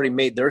 They've already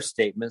made their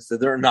statements that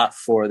they're not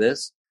for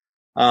this.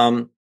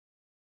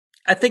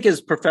 I think as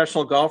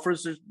professional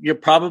golfers, you're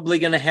probably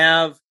going to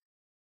have,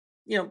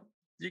 you're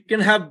going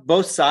to have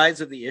both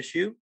sides of the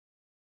issue.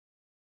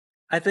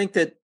 I think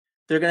that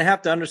they're going to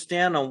have to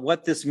understand on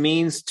what this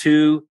means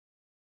to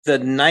the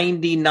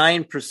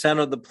 99%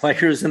 of the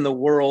players in the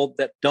world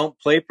that don't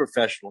play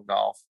professional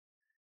golf,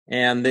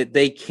 and that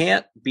they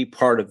can't be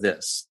part of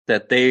this,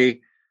 that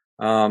they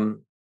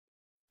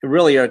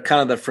really are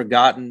kind of the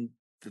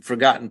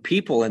forgotten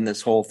people in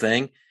this whole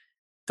thing.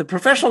 The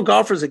professional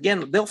golfers,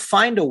 again, they'll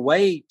find a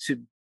way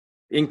to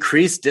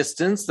increase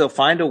distance. They'll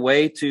find a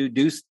way to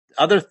do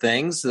other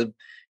things, the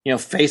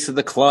face of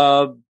the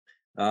club,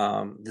 the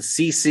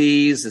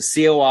CCs,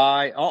 the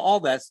COI, all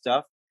that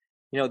stuff.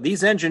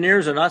 These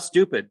engineers are not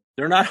stupid.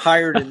 They're not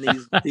hired in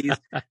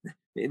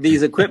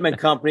these equipment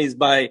companies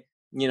by,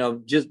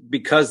 just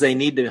because they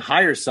need to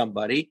hire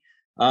somebody.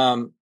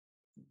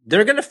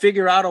 They're going to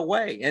figure out a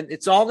way, and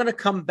it's all going to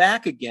come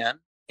back again.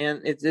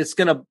 And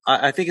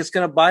I think it's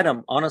going to bite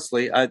them.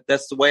 Honestly,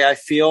 that's the way I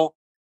feel.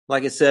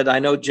 Like I said, I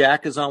know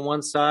Jack is on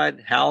one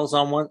side, Hal's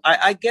on one.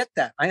 I get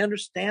that. I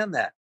understand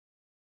that.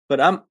 But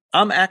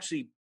I'm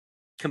actually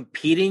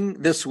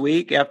competing this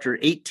week after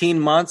 18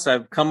 months.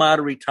 I've come out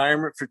of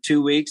retirement for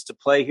 2 weeks to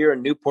play here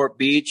in Newport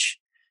Beach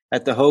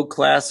at the Hogue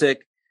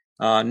Classic.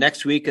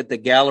 Next week at the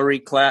Gallery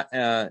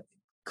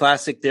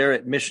Classic there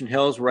at Mission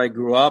Hills, where I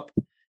grew up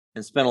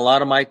and spent a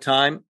lot of my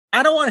time.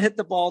 I don't want to hit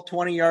the ball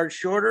 20 yards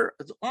shorter.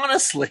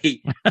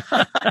 Honestly,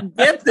 I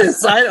get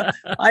this.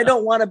 I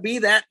don't want to be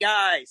that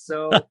guy.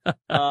 So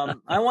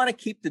I want to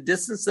keep the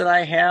distance that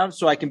I have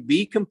so I can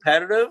be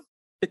competitive,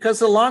 because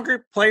the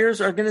longer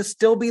players are going to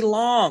still be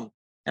long,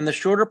 and the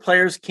shorter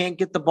players can't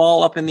get the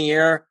ball up in the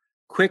air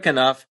quick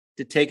enough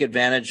to take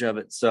advantage of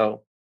it.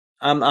 So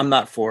I'm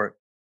not for it.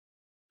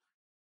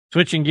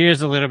 Switching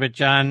gears a little bit,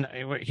 John,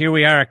 here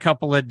we are a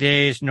couple of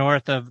days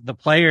north of the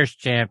Players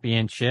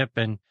Championship,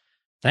 and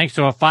thanks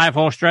to a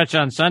 5-hole stretch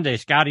on Sunday,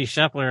 Scotty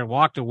Scheffler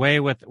walked away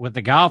with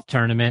the golf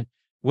tournament.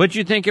 What'd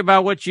you think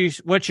about what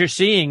you're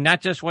seeing?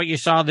 Not just what you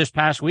saw this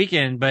past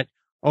weekend, but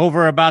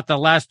over about the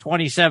last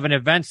 27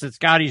 events that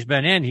Scotty's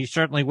been in, he's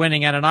certainly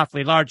winning at an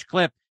awfully large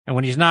clip. And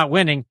when he's not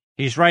winning,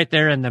 he's right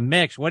there in the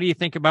mix. What do you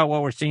think about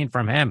what we're seeing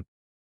from him?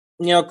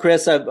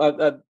 Chris,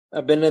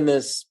 I've been in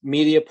this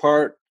media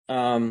part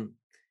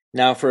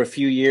now for a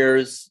few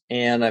years,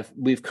 and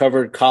we've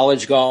covered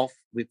college golf,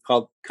 we've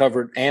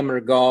covered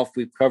amateur golf,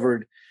 we've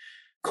covered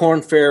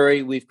Korn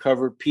Ferry, we've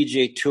covered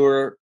PGA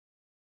Tour.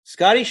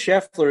 Scotty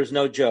Scheffler is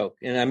no joke,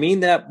 and I mean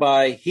that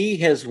by he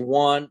has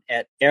won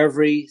at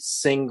every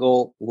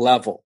single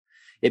level.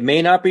 It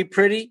may not be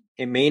pretty,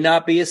 it may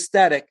not be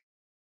aesthetic,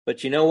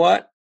 but you know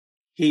what?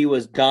 He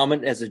was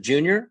dominant as a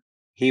junior.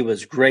 He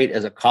was great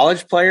as a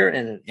college player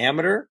and an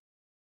amateur.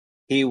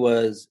 He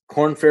was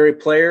Korn Ferry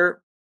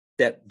player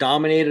that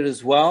dominated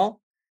as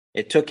well.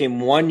 It took him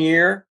 1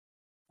 year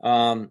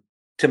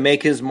to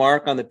make his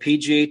mark on the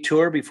PGA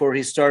Tour before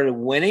he started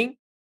winning,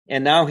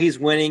 and now he's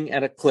winning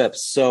at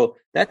Eclipse. So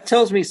that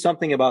tells me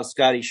something about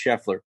Scotty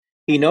Scheffler.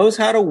 He knows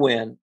how to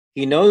win.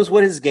 He knows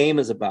what his game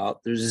is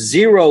about. There's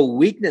zero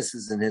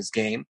weaknesses in his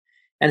game.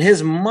 And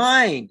his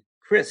mind,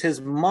 Chris,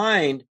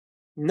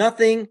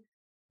 nothing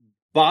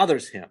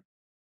bothers him.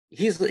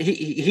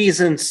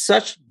 He's in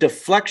such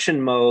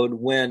deflection mode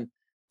when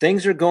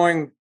things are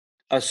going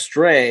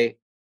astray.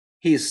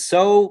 He's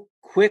so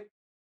quick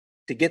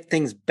to get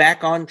things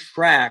back on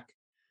track.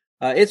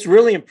 It's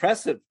really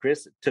impressive,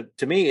 Chris.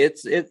 To me,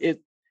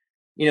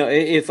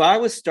 if I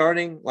was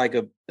starting like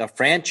a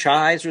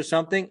franchise or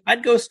something,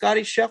 I'd go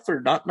Scotty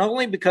Scheffler, not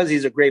only because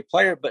he's a great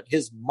player, but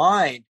his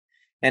mind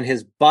and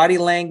his body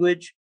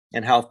language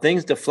and how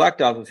things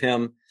deflect off of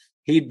him.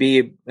 He'd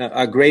be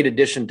a great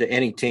addition to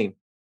any team.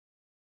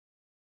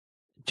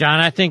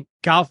 John, I think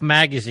Golf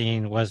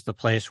Magazine was the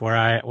place where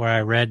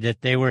I read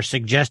that they were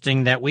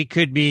suggesting that we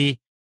could be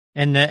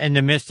in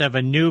the midst of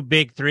a new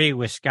big three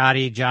with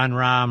Scotty, Jon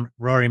Rahm,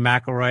 Rory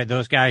McIlroy,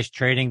 those guys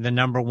trading the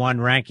number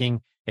one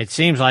ranking. It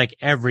seems like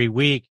every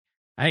week.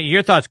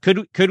 Your thoughts?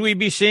 Could we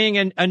be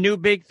seeing a new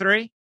big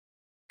three?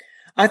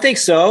 I think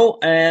so,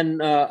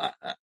 and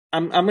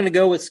I'm going to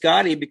go with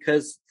Scotty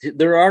because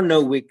there are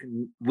no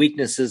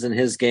weaknesses in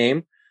his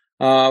game.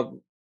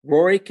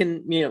 Rory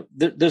can,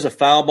 there's a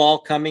foul ball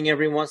coming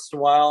every once in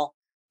a while.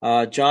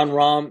 Jon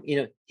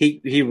Rahm,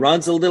 he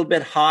runs a little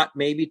bit hot,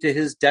 maybe to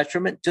his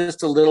detriment,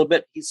 just a little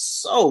bit. He's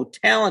so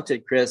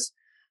talented, Chris,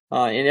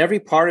 in every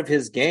part of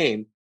his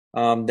game.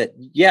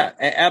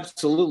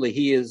 Absolutely,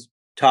 he is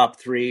top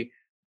three.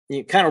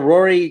 Kind of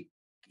Rory.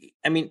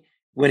 I mean,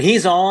 when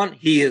he's on,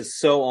 he is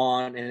so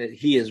on, and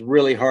he is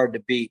really hard to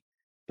beat.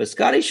 But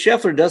Scotty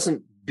Scheffler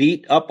doesn't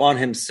beat up on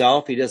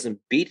himself. He doesn't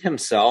beat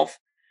himself,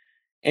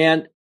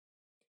 and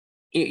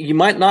you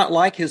might not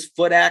like his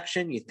foot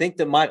action. You think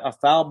that a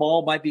foul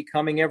ball might be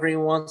coming every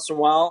once in a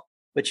while,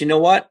 but you know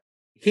what?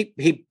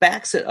 He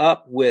backs it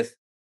up with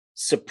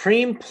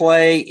supreme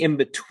play in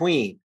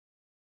between.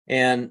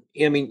 And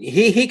I mean,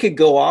 he could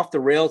go off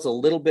the rails a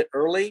little bit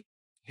early.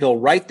 He'll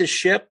right the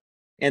ship,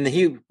 and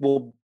he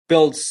will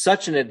build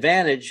such an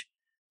advantage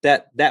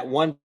that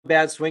one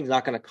bad swing is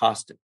not going to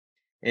cost him.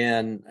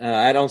 And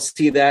I don't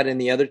see that in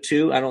the other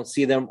two. I don't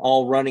see them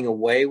all running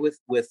away with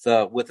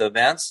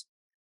events.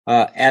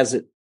 As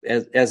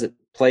it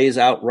plays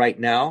out right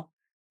now.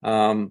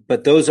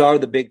 But those are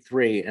the big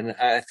three. And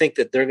I think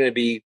that they're going to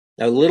be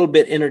a little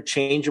bit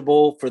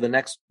interchangeable for the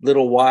next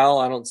little while.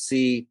 I don't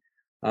see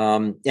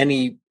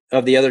any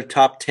of the other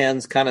top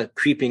tens kind of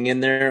creeping in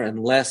there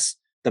unless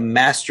the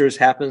Masters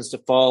happens to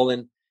fall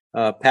in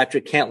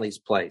Patrick Cantley's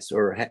place,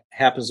 or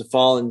happens to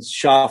fall in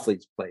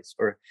Schauffele's place,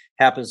 or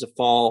happens to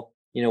fall,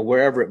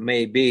 wherever it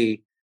may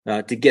be,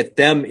 to get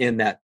them in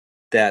that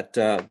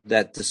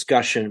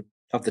discussion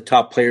of the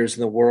top players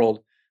in the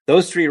world.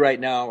 Those three right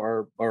now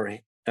are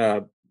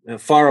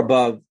far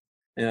above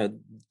the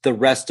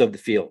rest of the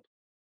field.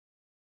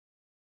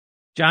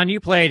 John, you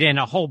played in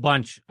a whole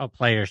bunch of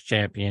Players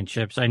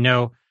Championships. I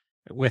know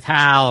with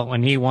Hal,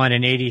 when he won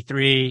in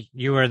 83,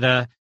 you were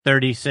the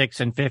 36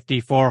 and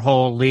 54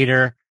 hole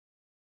leader.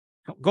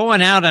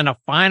 Going out in a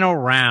final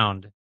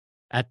round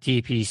at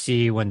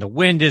TPC when the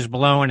wind is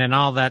blowing and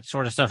all that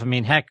sort of stuff. I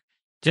mean, heck,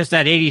 just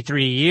that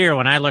 83 year,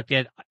 when I looked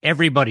at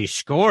everybody's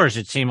scores,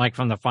 it seemed like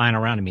from the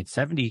final round. I mean,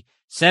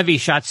 Seve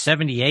shot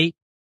 78.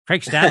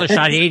 Craig Stadler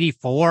shot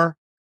 84.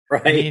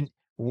 Right. I mean,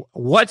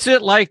 what's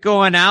it like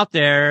going out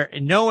there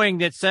and knowing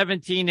that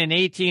 17 and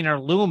 18 are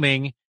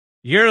looming?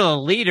 You're the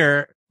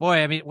leader.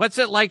 Boy, I mean, what's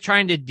it like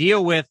trying to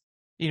deal with,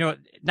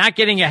 not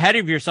getting ahead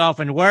of yourself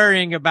and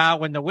worrying about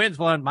when the wind's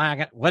blowing?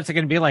 What's it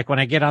going to be like when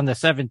I get on the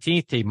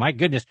 17th tee? My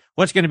goodness,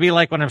 what's going to be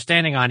like when I'm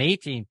standing on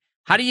 18?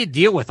 How do you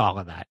deal with all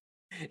of that?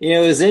 It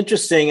was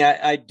interesting.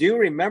 I do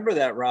remember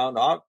that round,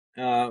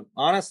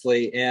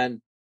 honestly,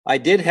 and I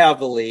did have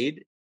the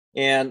lead,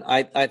 and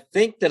I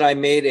think that I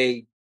made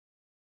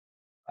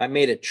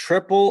a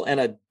triple and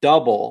a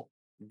double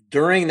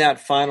during that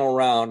final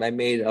round. I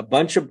made a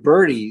bunch of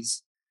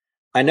birdies.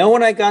 I know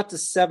when I got to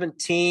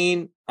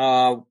 17,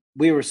 Hal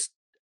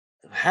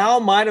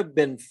might have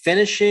been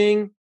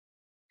finishing,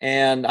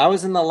 and I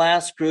was in the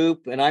last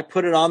group, and I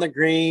put it on the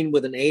green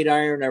with an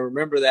 8-iron. I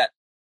remember that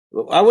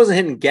I wasn't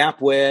hitting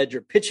gap wedge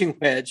or pitching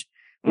wedge.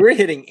 We were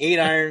hitting 8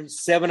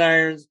 irons, 7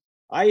 irons.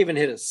 I even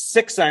hit a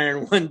 6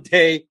 iron one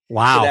day.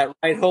 Wow. To that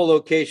right hole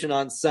location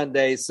on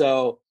Sunday.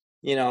 So,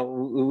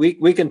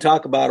 we can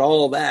talk about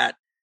all of that.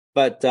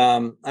 But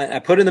I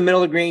put in the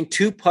middle of the green,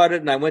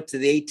 2-putted, and I went to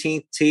the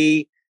 18th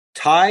tee,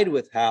 tied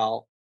with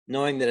Hal,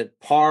 knowing that at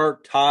par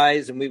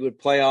ties and we would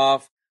play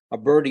off a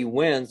birdie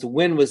wins. The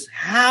wind was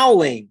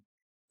howling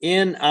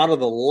in out of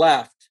the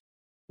left,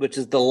 which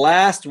is the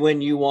last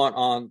wind you want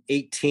on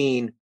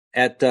 18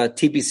 at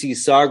TPC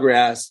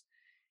Sawgrass.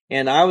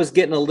 And I was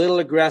getting a little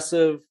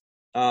aggressive.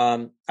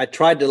 I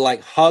tried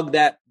to hug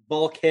that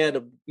bulkhead,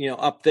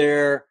 up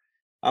there.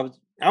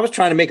 I was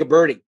trying to make a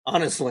birdie,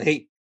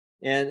 honestly,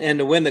 and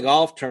to win the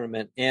golf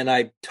tournament. And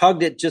I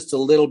tugged it just a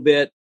little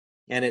bit,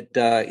 and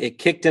it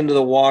kicked into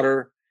the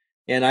water,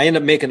 and I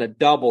ended up making a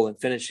double and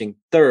finishing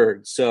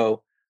third.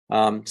 So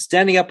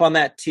standing up on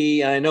that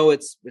tee, and I know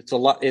it's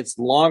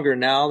longer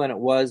now than it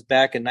was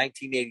back in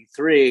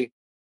 1983.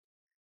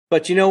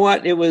 But you know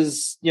what? It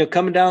was,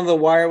 coming down the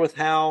wire with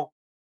Hal,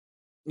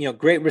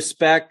 great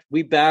respect.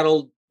 We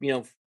battled,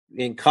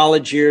 in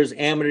college years,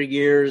 amateur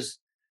years,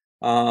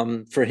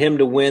 for him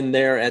to win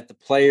there at the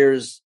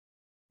Players,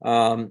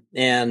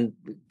 and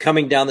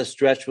coming down the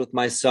stretch with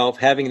myself,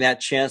 having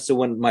that chance to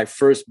win my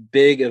first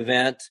big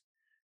event.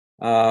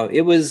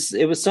 It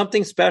was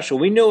something special.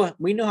 We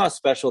knew how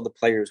special the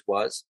Players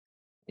was,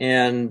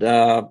 and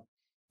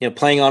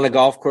playing on a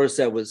golf course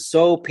that was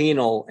so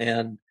penal,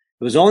 and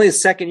it was only the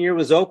second year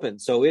was open,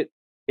 so it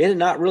had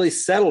not really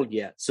settled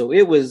yet. So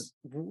it was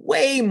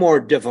way more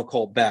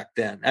difficult back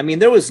then. I mean,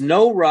 there was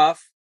no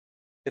rough.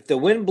 If the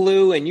wind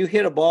blew and you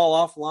hit a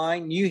ball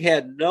offline, you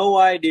had no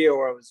idea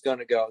where it was going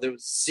to go. There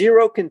was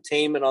zero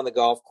containment on the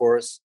golf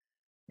course.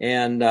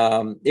 And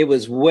it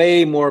was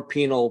way more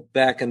penal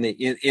back in the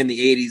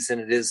 80s than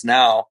it is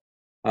now.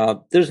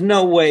 There's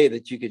no way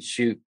that you could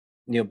shoot,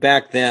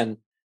 back then,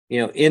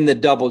 in the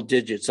double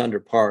digits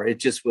under par.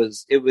 It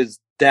was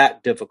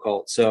that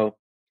difficult. So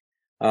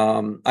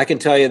I can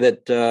tell you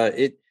that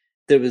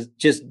there was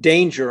just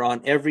danger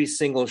on every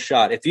single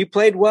shot. If you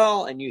played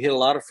well and you hit a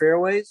lot of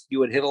fairways, you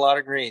would hit a lot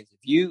of greens. If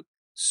you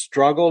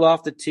struggled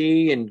off the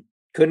tee and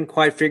couldn't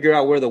quite figure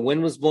out where the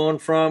wind was blowing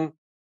from,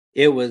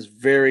 it was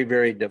very,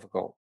 very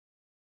difficult.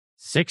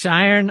 6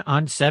 iron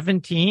on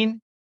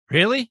 17?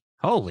 Really?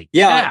 Holy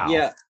cow.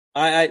 Yeah.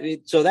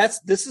 So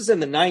this is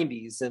in the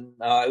 90s, and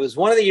it was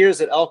one of the years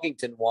that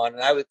Elkington won.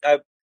 And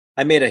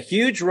I made a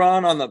huge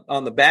run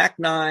on the back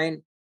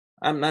 9.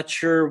 I'm not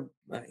sure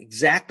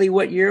exactly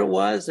what year it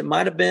was. It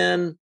might have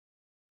been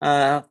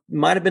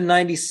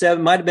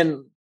 97, might have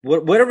been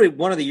whatever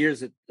one of the years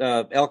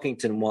that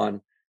Elkington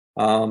won.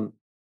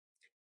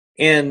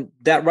 And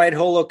that right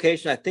hole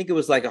location, I think it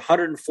was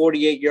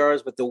 148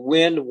 yards, but the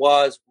wind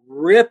was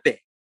ripping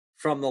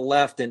from the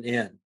left and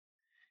in.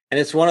 And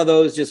it's one of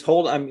those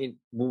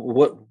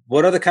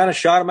what other kind of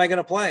shot am I going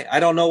to play? I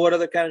don't know what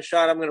other kind of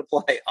shot I'm going to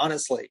play,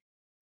 honestly.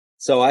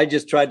 So I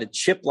just tried to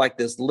chip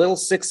this little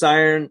 6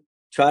 iron,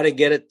 try to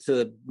get it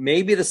to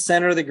maybe the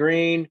center of the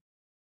green,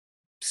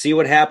 see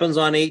what happens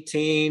on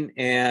 18.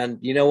 And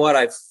you know what?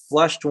 I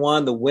flushed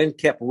one. The wind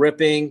kept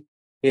ripping.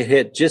 It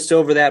hit just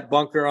over that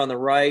bunker on the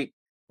right,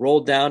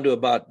 rolled down to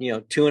about,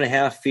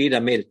 2.5 feet. I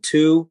made a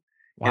 2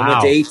 and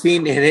went to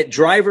 18 and hit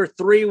driver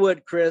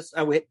 3-wood, Chris.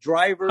 I hit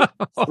driver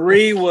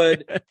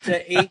 3-wood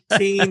to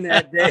 18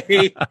 that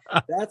day.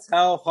 That's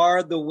how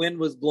hard the wind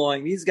was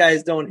blowing. These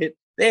guys don't hit.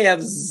 They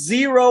have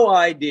zero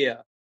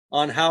idea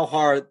on how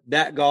hard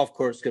that golf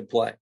course could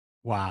play.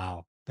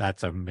 Wow.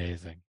 That's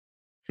amazing.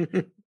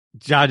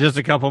 John, just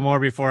a couple more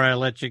before I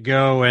let you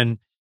go. And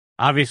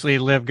obviously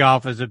live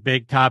golf is a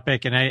big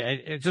topic. And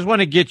I just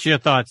want to get your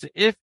thoughts.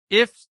 If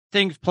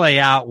things play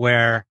out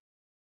where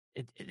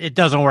it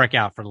doesn't work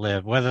out for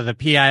live, whether the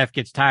PIF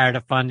gets tired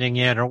of funding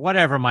it or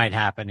whatever might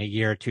happen a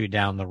year or two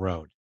down the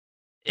road,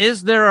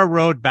 is there a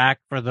road back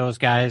for those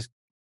guys?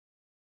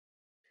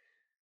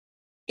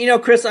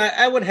 Chris,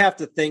 I would have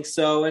to think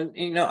so.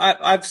 And,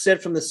 I've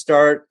said from the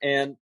start,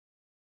 and,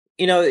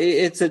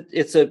 it's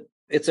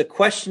a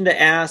question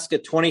to ask a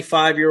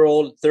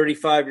 25-year-old,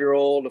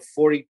 35-year-old, a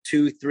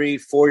 42, 3,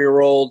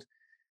 4-year-old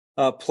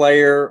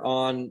player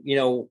on,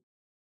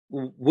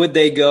 would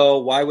they go?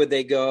 Why would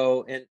they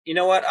go? And you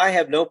know what? I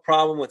have no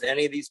problem with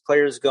any of these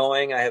players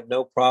going. I have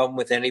no problem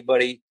with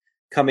anybody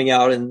coming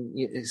out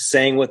and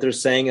saying what they're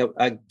saying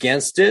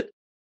against it.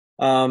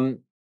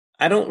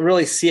 I don't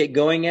really see it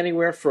going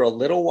anywhere for a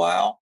little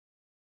while.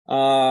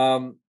 I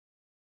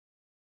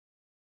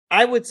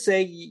would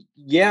say,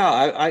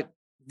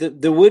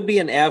 there would be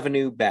an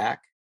avenue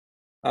back.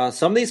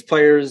 Some of these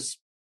players,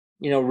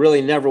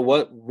 really never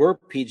were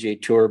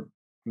PGA Tour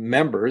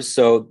members.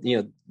 So,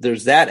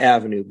 there's that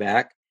avenue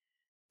back.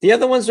 The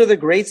other ones are the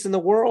greats in the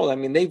world. I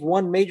mean, they've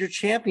won major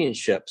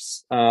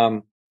championships.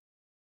 Do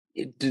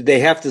they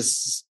have to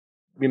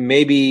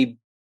maybe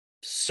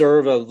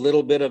serve a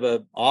little bit of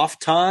a off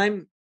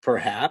time?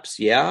 Perhaps,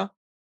 yeah.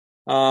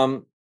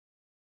 But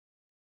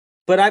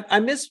I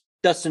miss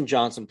Dustin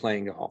Johnson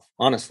playing golf,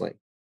 honestly.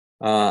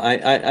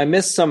 I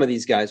miss some of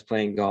these guys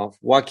playing golf.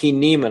 Joaquin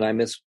Neiman,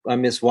 I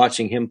miss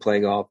watching him play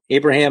golf.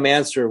 Abraham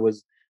Ancer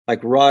was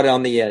like right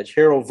on the edge.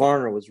 Harold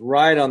Varner was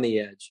right on the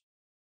edge.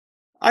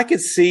 I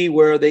could see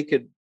where they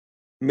could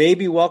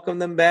maybe welcome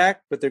them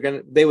back, but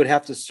they would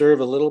have to serve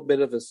a little bit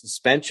of a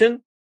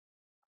suspension.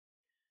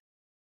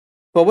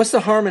 But what's the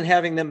harm in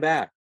having them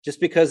back?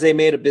 Just because they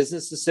made a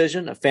business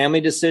decision, a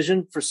family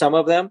decision for some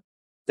of them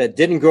that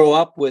didn't grow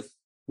up with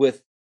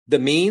the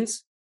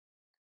means.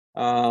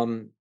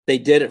 They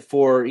did it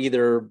for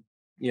either,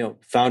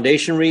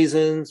 foundation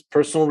reasons,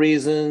 personal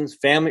reasons,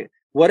 family,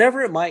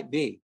 whatever it might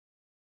be.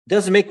 It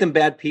doesn't make them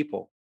bad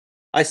people.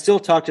 I still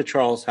talk to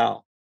Charles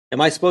Howell. Am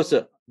I supposed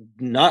to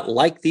not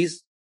like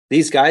these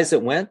guys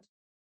that went?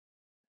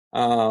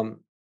 Am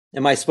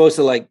I supposed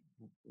to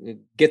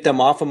get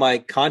them off of my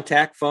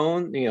contact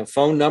phone,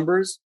 phone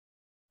numbers?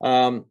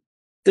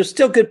 They're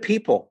still good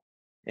people.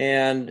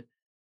 And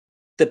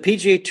the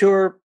PGA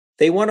Tour,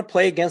 they want to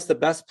play against the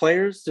best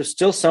players. There's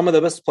still some of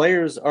the best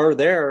players are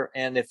there.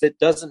 And if it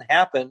doesn't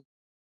happen,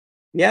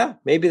 yeah,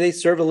 maybe they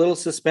serve a little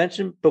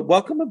suspension, but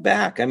welcome them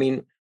back. I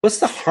mean, what's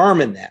the harm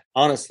in that?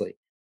 Honestly,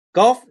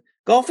 golf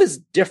is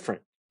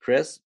different,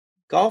 Chris.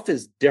 Golf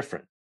is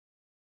different.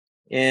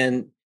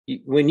 And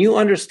when you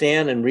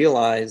understand and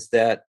realize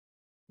that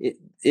it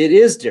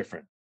is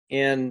different,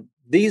 and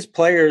these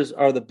players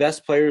are the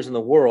best players in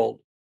the world,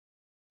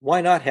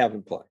 why not have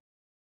them play?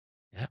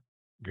 Yeah,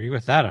 agree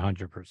with that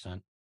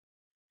 100%.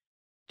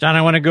 John,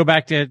 I want to go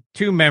back to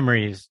two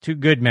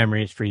good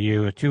memories for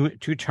you,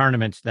 two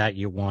tournaments that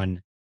you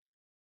won.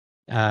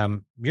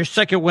 Your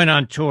second win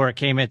on tour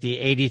came at the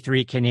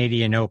 83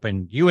 Canadian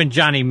Open. You and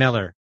Johnny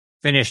Miller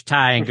finish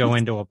tie and go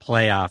into a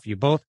playoff. You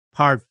both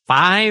parred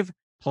 5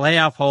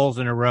 playoff holes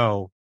in a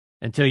row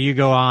until you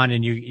go on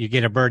and you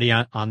get a birdie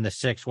on the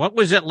 6th. What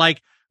was it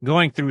like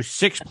going through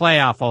 6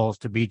 playoff holes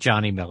to beat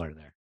Johnny Miller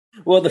there?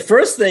 Well, the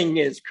first thing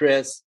is,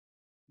 Chris,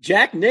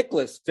 Jack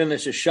Nicklaus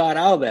finished a shot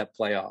out of that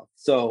playoff.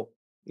 So,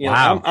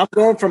 wow. I'm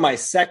going for my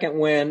second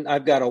win.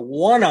 I've got a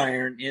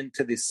 1-iron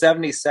into the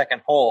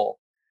 72nd hole.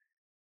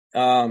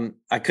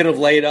 I could have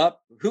laid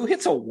up. Who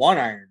hits a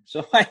 1-iron?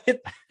 So I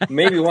hit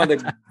maybe one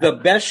of the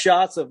best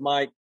shots of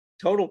my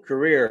total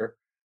career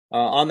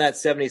on that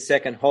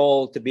 72nd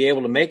hole to be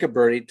able to make a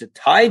birdie to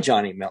tie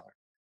Johnny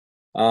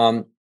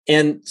Miller.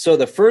 And so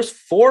the first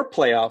 4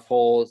 playoff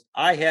holes,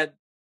 I had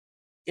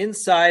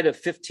inside of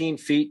 15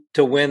 feet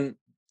to win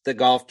the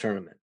golf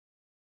tournament.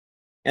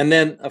 And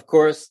then, of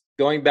course,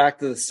 going back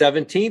to the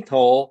 17th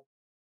hole,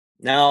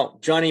 now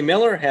Johnny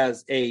Miller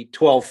has a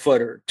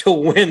 12-footer to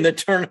win the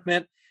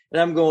tournament.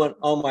 And I'm going,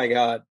 oh my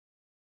God,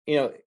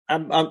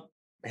 I'm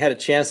had a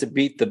chance to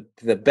beat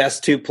the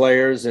best 2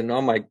 players, and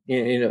oh my,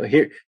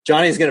 here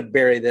Johnny's going to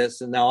bury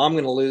this, and now I'm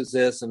going to lose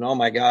this, and oh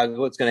my God,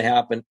 what's going to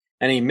happen?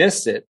 And he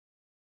missed it,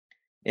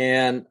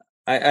 and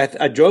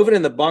I drove it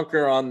in the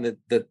bunker on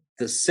the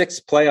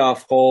 6th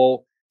playoff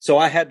hole, so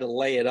I had to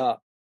lay it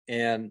up,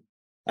 and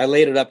I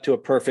laid it up to a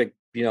perfect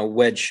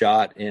wedge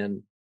shot,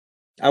 and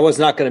I was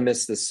not going to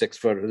miss this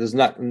 6-footer.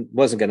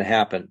 Wasn't going to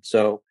happen.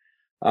 So.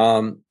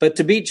 But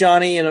to beat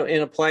Johnny in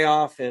a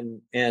playoff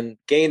and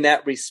gain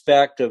that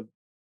respect of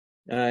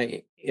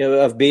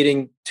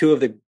beating 2 of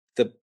the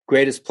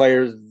greatest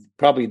players,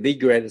 probably the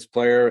greatest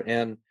player,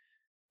 and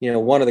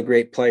one of the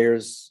great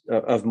players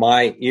of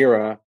my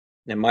era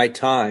and my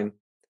time,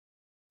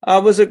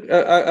 was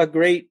a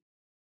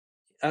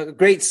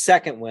great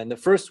second win. The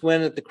first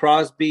win at the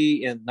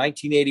Crosby in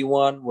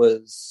 1981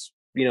 was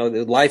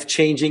life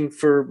changing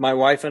for my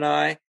wife and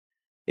I.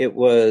 It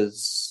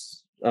was.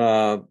 In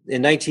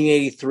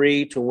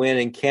 1983 to win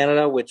in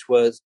Canada, which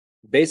was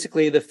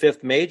basically the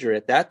 5th major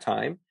at that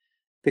time,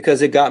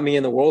 because it got me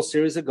in the World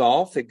Series of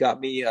Golf. It got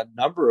me a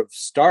number of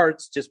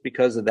starts just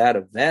because of that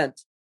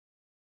event.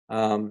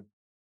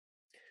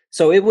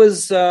 So it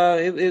was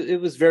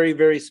very,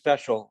 very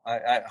special.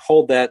 I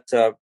hold that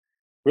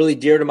really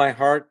dear to my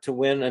heart to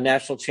win a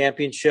national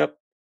championship,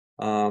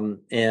 and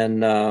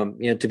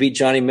to beat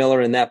Johnny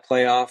Miller in that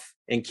playoff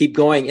and keep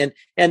going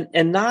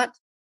and not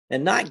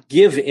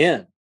give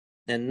in.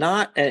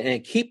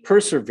 And keep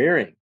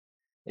persevering.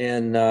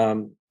 And,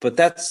 but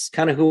that's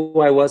kind of who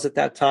I was at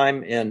that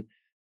time. And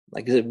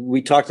like I said,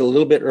 we talked a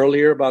little bit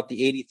earlier about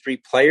the 83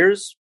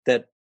 players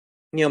that,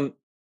 I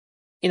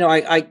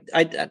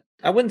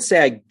wouldn't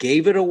say I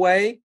gave it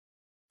away,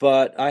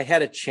 but I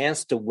had a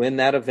chance to win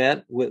that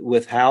event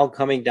with Hal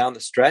coming down the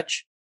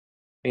stretch.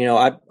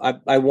 I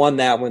won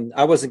that one.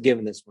 I wasn't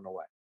giving this one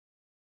away.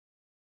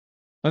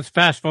 Let's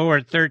fast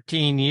forward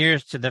 13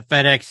 years to the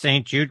FedEx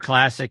St. Jude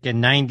Classic in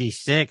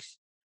 96.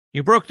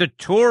 You broke the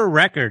tour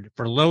record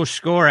for low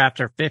score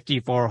after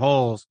 54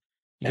 holes.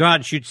 You go out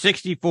and shoot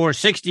 64,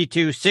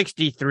 62,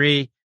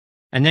 63,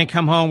 and then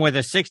come home with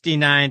a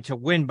 69 to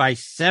win by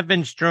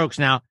 7 strokes.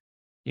 Now,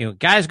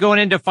 guys going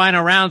into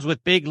final rounds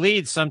with big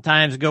leads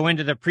sometimes go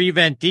into the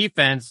prevent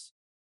defense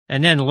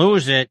and then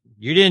lose it.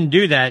 You didn't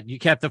do that. You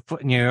kept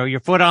your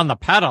foot on the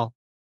pedal.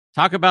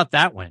 Talk about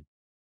that win.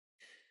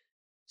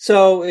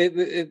 So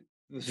it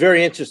was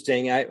very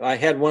interesting. I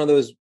had one of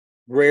those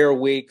rare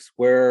weeks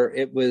where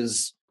it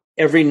was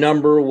every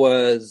number it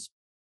was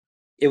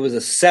a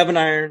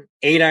 7-iron,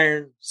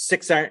 8-iron,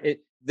 6-iron.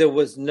 There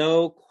was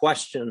no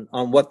question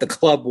on what the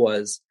club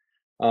was.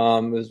 It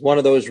was one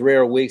of those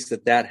rare weeks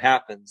that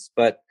happens.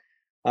 But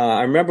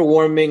I remember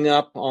warming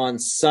up on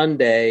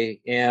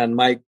Sunday, and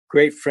my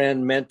great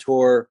friend,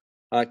 mentor,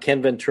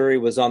 Ken Venturi,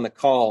 was on the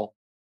call.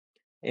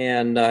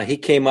 And he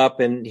came up,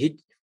 and he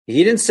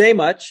didn't say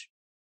much.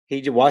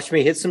 He watched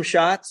me hit some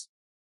shots,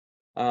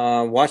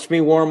 watched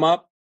me warm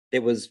up.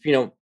 It was,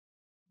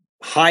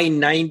 high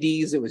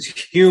 90s. It was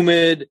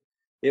humid.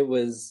 It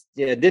was,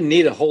 it didn't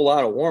need a whole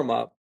lot of warm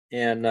up.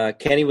 And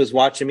Kenny was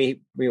watching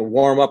me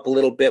warm up a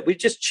little bit. We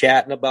just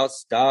chatting about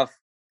stuff.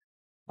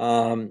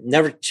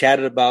 Never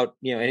chatted about,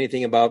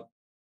 anything about,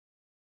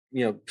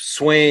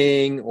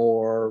 swing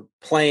or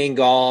playing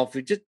golf.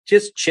 We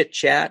just chit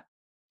chat.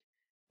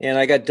 And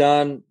I got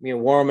done,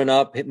 warming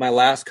up, hit my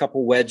last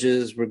couple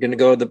wedges. We're going to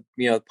go to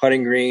the,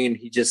 putting green.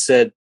 He just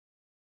said,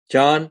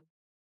 "John,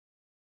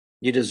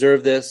 you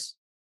deserve this.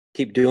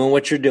 Keep doing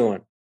what you're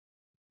doing."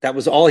 That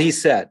was all he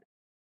said.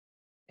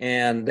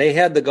 And they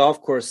had the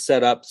golf course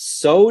set up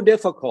so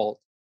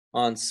difficult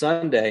on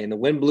Sunday, and the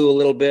wind blew a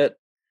little bit.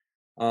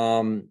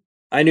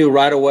 I knew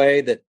right away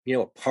that,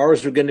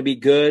 pars were going to be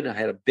good. I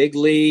had a big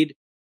lead.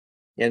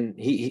 And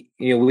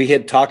we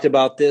had talked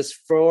about this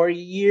for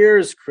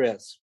years,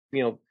 Chris.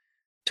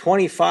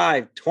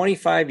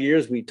 25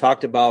 years we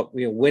talked about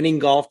winning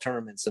golf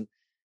tournaments and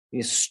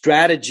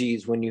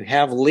strategies when you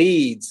have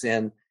leads.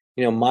 And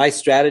my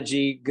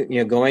strategy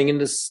going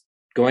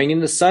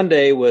into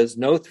Sunday was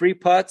no 3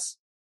 putts,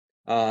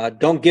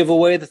 don't give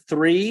away the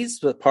threes,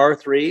 the par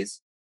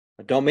threes,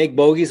 don't make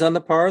bogeys on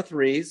the par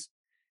threes.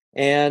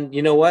 And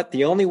you know what,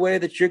 the only way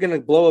that you're going to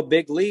blow a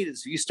big lead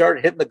is you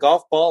start hitting the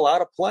golf ball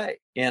out of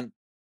play. And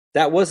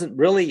that wasn't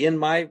really in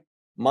my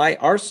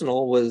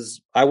arsenal.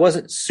 I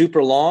wasn't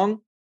super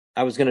long.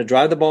 I was going to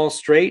drive the ball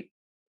straight.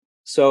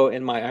 So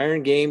in my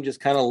iron game just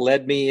kind of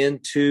led me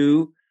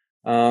into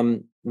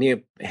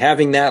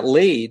having that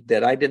lead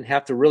that I didn't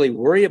have to really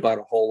worry about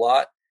a whole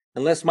lot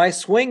unless my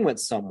swing went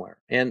somewhere.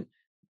 And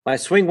my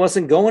swing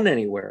wasn't going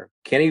anywhere.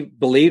 Kenny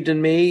believed in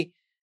me.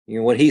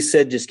 What he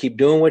said, just keep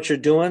doing what you're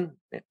doing.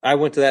 I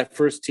went to that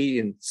first tee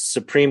in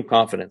supreme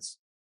confidence.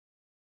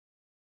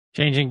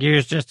 Changing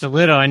gears just a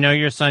little, I know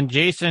your son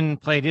Jason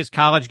played his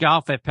college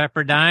golf at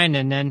Pepperdine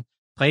and then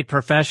played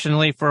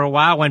professionally for a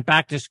while, went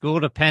back to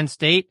school to Penn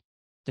State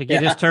to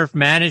get his turf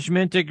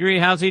management degree.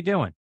 How's he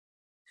doing?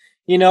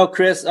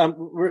 Chris,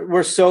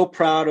 we're so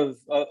proud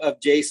of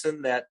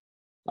Jason that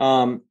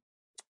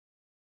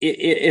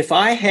if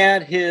I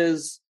had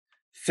his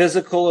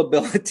physical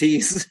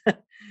abilities,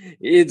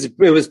 it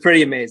was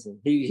pretty amazing.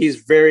 He's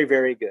very,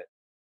 very good.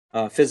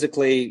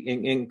 Physically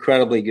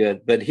incredibly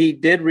good, but he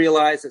did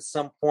realize at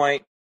some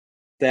point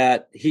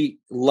that he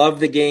loved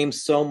the game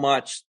so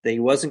much that he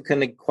wasn't going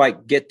to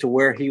quite get to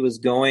where he was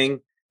going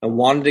and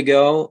wanted to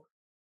go,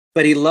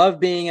 but he loved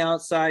being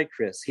outside,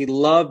 Chris. He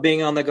loved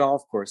being on the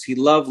golf course. He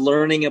loved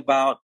learning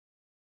about,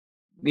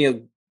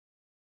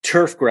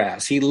 turf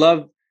grass. He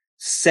loved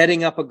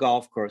setting up a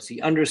golf course. He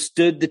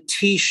understood the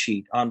tee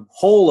sheet on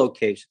hole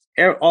locations,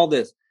 all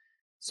this.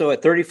 So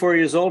at 34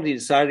 years old, he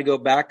decided to go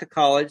back to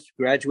college,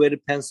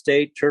 graduated Penn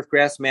State, turf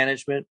grass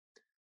management.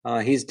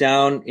 He's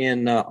down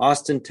in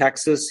Austin,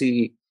 Texas.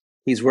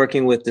 He's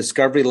working with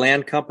Discovery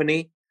Land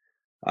Company.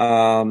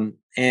 And,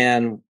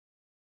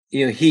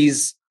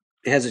 he's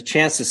has a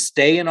chance to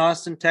stay in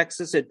Austin,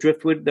 Texas at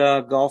Driftwood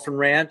Golf and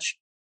Ranch,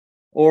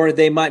 or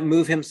they might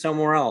move him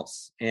somewhere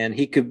else. And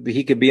he could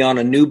be on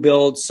a new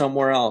build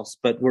somewhere else.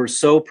 But we're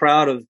so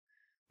proud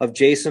of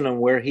Jason and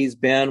where he's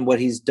been, what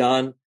he's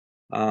done.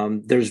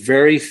 There's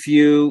very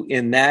few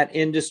in that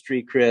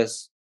industry,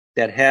 Chris,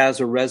 that has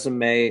a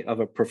resume of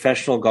a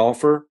professional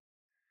golfer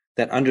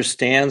that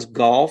understands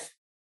golf,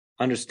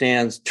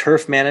 understands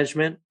turf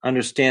management,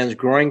 understands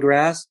growing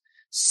grass,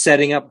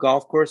 setting up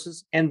golf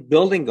courses, and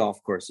building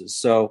golf courses.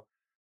 So,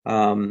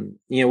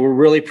 we're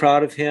really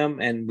proud of him,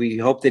 and we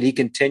hope that he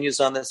continues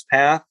on this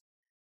path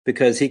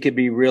because he could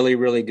be really,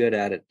 really good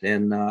at it.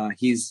 And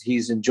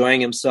he's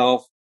enjoying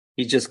himself.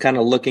 He's just kind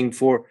of looking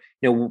for,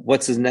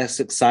 what's his next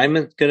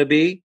assignment going to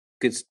be?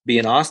 Could be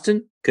in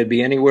Austin, could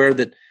be anywhere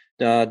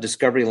that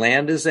Discovery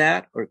Land is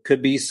at, or it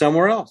could be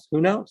somewhere else.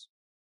 Who knows?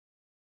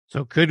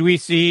 So could we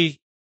see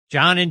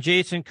John and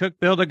Jason Cook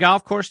build a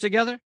golf course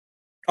together?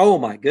 Oh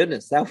my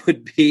goodness. That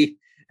would be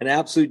an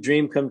absolute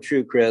dream come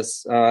true,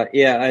 Chris. As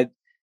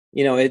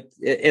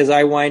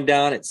I wind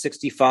down at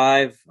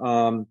 65,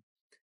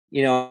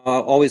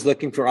 always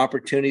looking for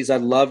opportunities.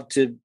 I'd love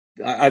to,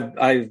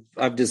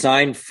 I've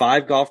designed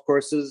 5 golf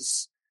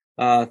courses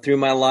through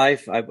my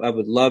life. I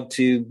would love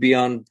to be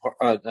on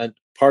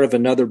part of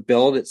another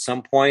build at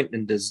some point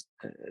and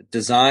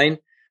design.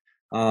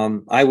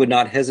 I would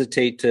not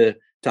hesitate to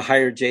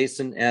hire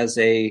Jason as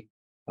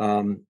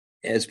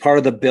part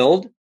of the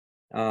build.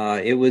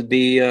 It'd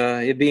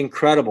be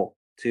incredible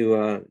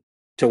to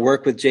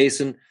work with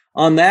Jason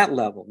on that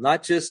level,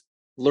 not just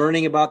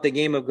learning about the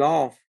game of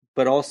golf,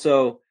 but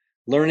also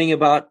learning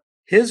about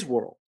his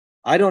world.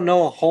 I don't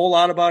know a whole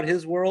lot about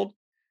his world,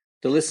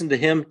 to listen to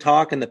him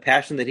talk and the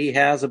passion that he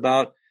has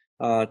about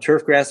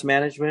turf grass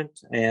management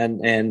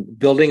and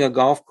building a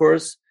golf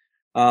course.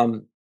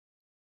 I'm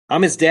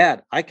his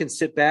dad. I can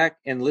sit back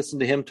and listen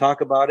to him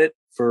talk about it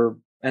for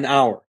an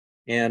hour,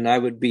 and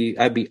I'd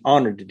be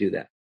honored to do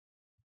that.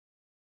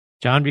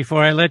 John,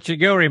 before I let you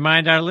go,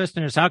 remind our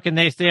listeners, how can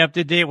they stay up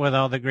to date with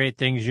all the great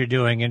things you're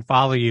doing and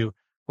follow you,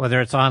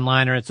 whether it's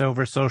online or it's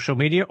over social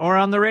media or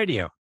on the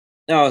radio?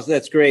 Oh,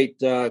 that's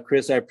great,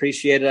 Chris. I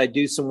appreciate it. I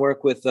do some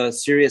work with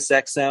Sirius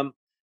XM,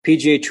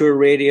 PGA Tour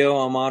Radio.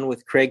 I'm on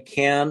with Craig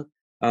Can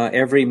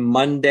every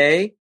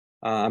Monday.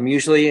 I'm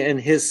usually in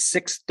his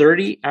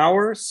 6:30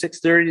 hour,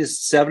 6:30 to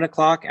 7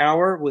 o'clock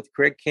hour with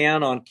Craig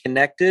Can on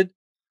Connected.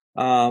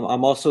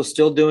 I'm also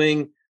still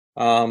doing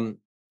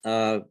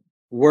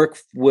work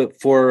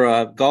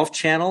for Golf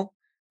Channel.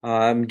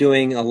 I'm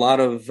doing a lot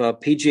of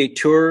PGA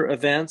Tour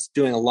events,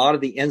 doing a lot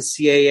of the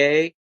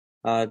NCAA,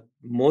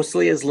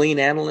 mostly as lead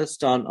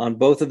analyst on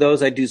both of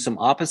those. I do some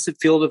opposite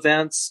field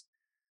events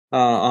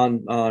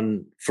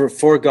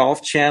for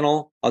Golf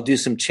Channel. I'll do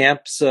some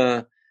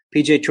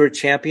PGA Tour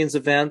Champions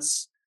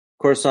events.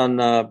 Of course,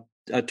 on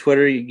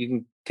Twitter, you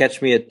can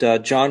catch me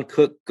at John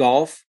Cook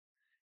Golf,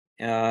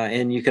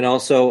 and you can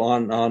also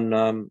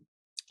on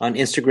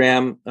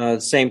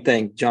Instagram, same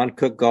thing, John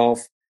Cook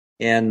Golf,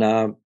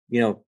 and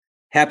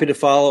happy to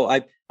follow.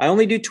 I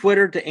only do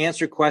Twitter to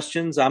answer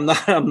questions. I'm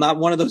not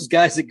one of those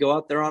guys that go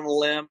out there on a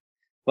limb,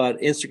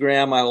 but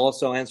Instagram, I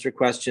also answer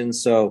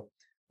questions. So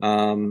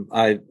I'm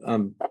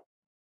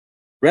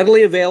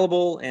readily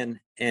available and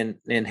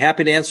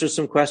happy to answer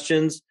some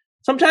questions.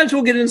 Sometimes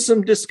we'll get into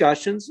some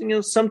discussions.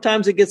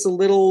 Sometimes it gets a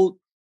little,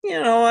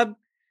 I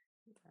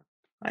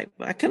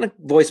kind of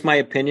voice my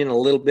opinion a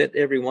little bit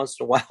every once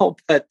in a while,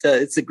 but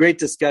it's a great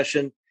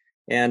discussion,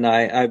 and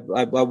I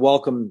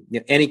welcome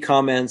any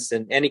comments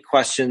and any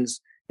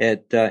questions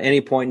at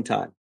any point in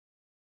time.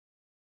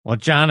 Well,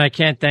 John, I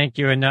can't thank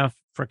you enough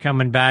for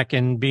coming back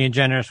and being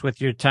generous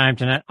with your time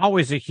tonight.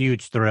 Always a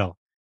huge thrill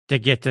to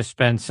get to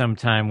spend some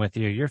time with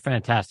you. You're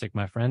fantastic,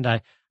 my friend.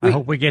 I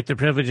hope we get the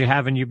privilege of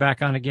having you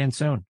back on again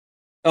soon.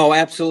 Oh,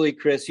 absolutely,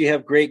 Chris. You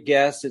have great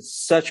guests. It's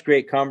such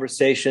great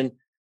conversation.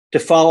 To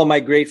follow my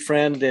great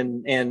friend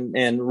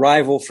and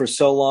rival for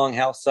so long,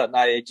 Hal Sutton,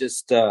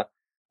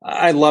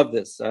 I love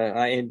this.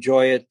 I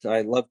enjoy it.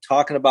 I love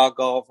talking about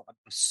golf. I'm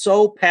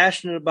so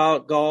passionate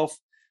about golf,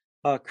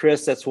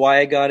 Chris. That's why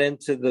I got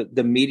into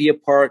the media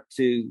part,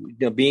 to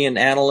being an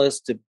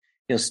analyst,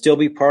 to still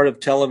be part of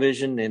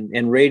television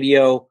and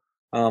radio.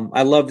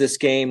 I love this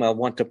game. I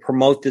want to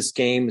promote this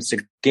game. It's a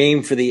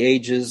game for the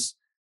ages.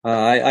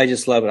 I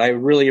just love it. I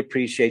really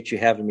appreciate you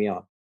having me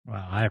on.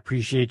 Well, I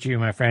appreciate you,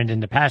 my friend,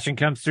 and the passion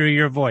comes through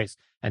your voice,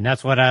 and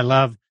that's what I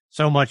love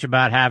so much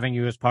about having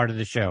you as part of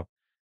the show.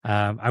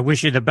 I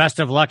wish you the best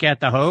of luck at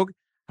the Hogue.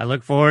 I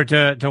look forward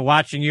to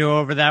watching you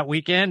over that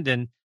weekend,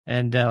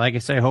 and like I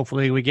say,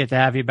 hopefully we get to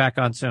have you back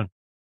on soon.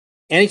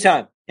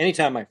 Anytime,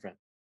 my friend.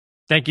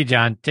 Thank you,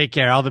 John. Take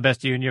care. All the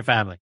best to you and your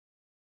family.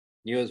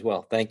 You as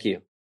well. Thank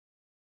you.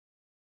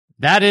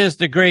 That is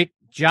the great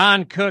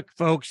John Cook,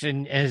 folks,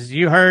 and as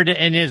you heard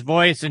in his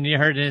voice and you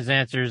heard in his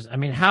answers, I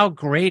mean, how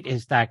great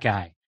is that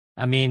guy?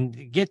 I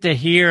mean, get to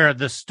hear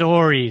the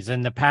stories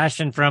and the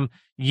passion from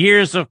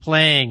years of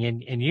playing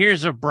and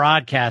years of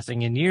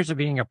broadcasting and years of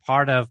being a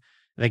part of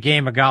the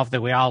game of golf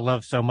that we all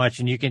love so much.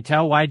 And you can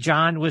tell why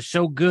John was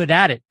so good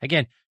at it.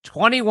 Again,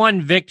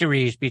 21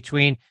 victories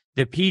between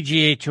the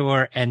PGA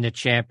Tour and the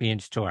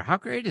Champions Tour. How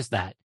great is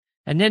that?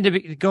 And then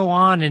to go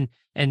on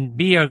and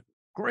be a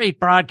great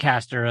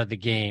broadcaster of the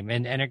game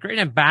and a great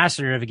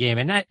ambassador of the game.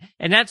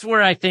 And that's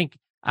where I think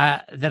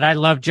that I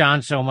love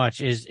John so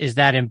much is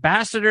that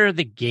ambassador of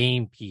the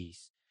game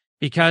piece,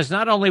 because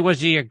not only was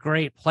he a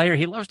great player,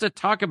 he loves to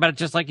talk about it,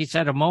 just like he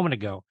said a moment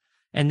ago.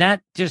 And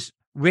that just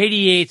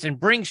radiates and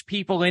brings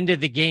people into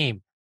the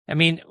game. I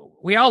mean,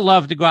 we all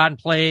love to go out and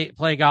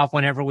play golf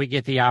whenever we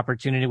get the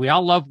opportunity. We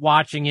all love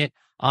watching it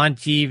on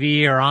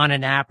TV or on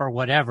an app or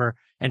whatever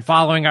and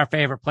following our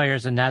favorite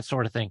players and that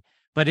sort of thing.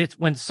 But it's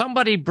when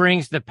somebody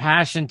brings the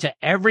passion to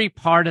every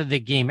part of the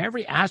game,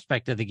 every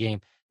aspect of the game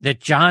that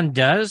John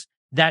does,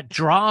 that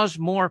draws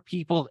more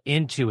people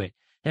into it.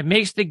 It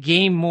makes the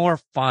game more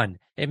fun.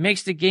 It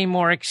makes the game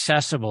more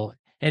accessible.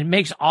 It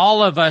makes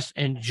all of us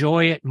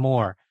enjoy it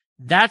more.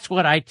 That's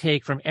what I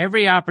take from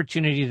every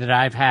opportunity that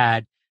I've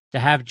had to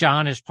have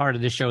John as part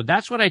of the show.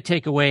 That's what I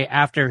take away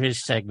after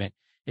his segment,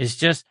 is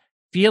just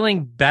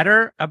feeling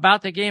better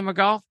about the game of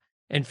golf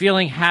and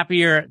feeling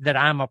happier that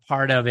I'm a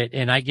part of it.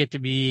 And I get to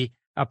be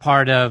a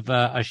part of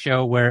a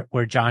show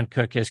where John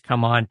Cook has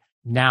come on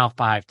now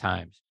 5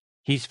 times.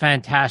 He's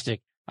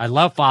fantastic. I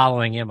love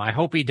following him. I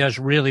hope he does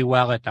really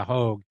well at the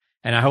Hogue,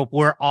 and I hope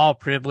we're all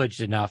privileged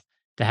enough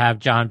to have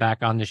John back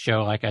on the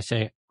show, like I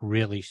say,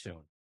 really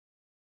soon.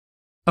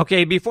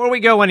 Okay, before we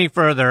go any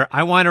further,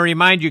 I want to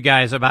remind you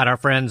guys about our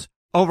friends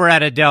over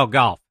at Adele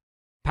Golf.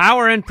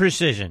 Power and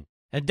precision.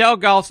 Adele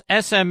Golf's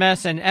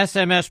SMS and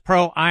SMS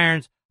Pro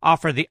irons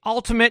offer the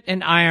ultimate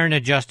in iron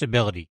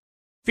adjustability.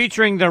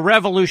 Featuring the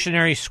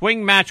revolutionary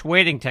swing match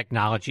weighting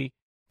technology,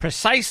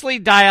 Precisely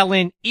dial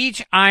in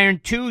each iron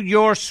to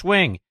your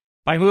swing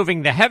by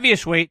moving the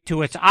heaviest weight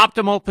to its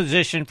optimal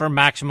position for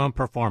maximum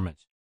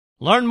performance.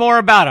 Learn more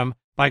about them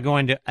by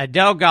going to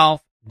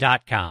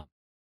adelgolf.com.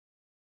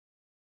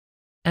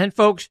 And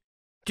folks,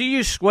 do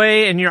you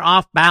sway and you're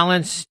off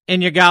balance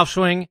in your golf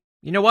swing?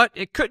 You know what?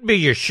 It could be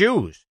your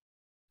shoes.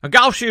 A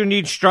golf shoe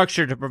needs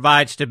structure to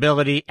provide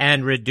stability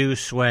and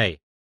reduce sway.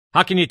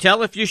 How can you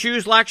tell if your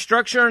shoes lack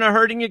structure and are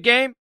hurting your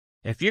game?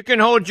 If you can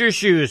hold your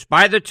shoes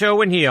by the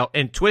toe and heel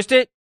and twist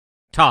it,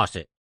 toss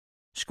it.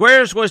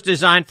 Squares was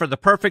designed for the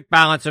perfect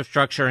balance of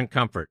structure and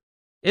comfort.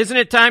 Isn't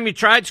it time you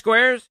tried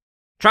Squares?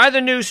 Try the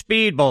new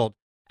Speedbolt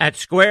at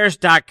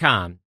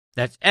squares.com.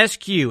 That's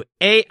SQAIRZ.com.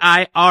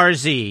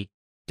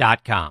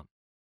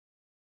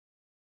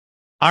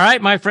 All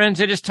right, my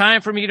friends, it is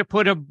time for me to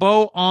put a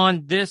bow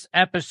on this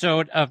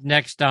episode of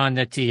Next on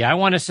the Tee. I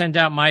want to send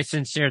out my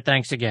sincere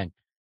thanks again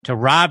to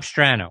Rob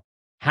Strano,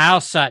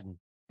 Hal Sutton,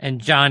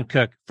 and John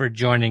Cook for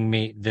joining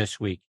me this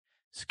week.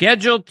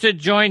 Scheduled to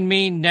join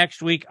me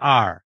next week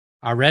are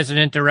our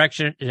resident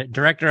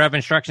director of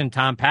instruction,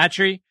 Tom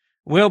Patry,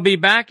 will be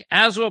back,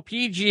 as will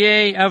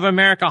PGA of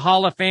America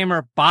Hall of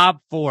Famer Bob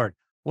Ford.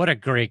 What a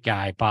great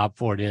guy Bob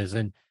Ford is,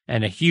 and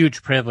a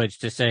huge privilege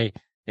to say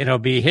it'll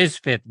be his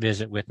 5th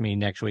visit with me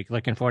next week.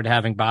 Looking forward to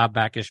having Bob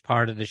back as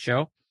part of the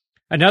show.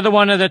 Another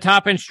one of the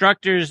top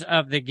instructors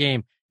of the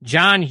game,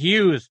 John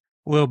Hughes,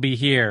 will be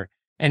here,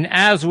 and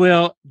as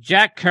will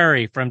Jack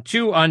Curry from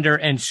 2 Under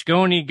and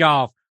Sconey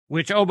Golf,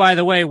 which, oh, by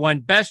the way, won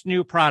Best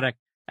New Product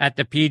at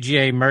the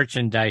PGA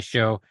Merchandise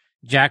Show.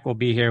 Jack will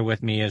be here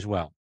with me as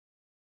well.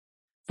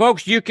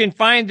 Folks, you can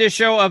find this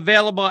show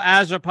available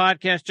as a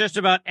podcast just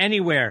about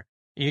anywhere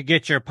you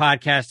get your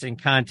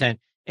podcasting content.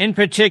 In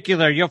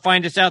particular, you'll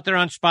find us out there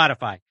on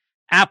Spotify,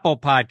 Apple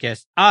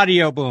Podcasts,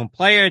 Audio Boom,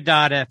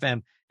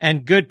 Player.fm,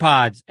 and Good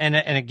Pods. And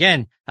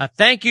again, a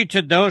thank you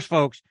to those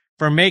folks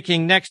for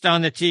making Next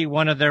on the Tee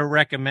one of their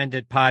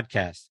recommended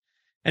podcasts.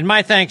 And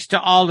my thanks to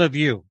all of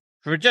you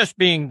for just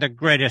being the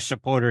greatest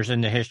supporters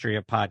in the history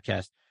of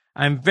podcasts.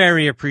 I'm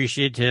very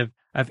appreciative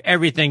of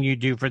everything you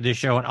do for this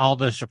show and all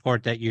the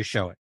support that you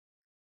show it.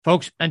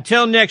 Folks,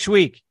 until next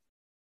week,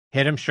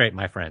 hit 'em straight,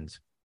 my friends.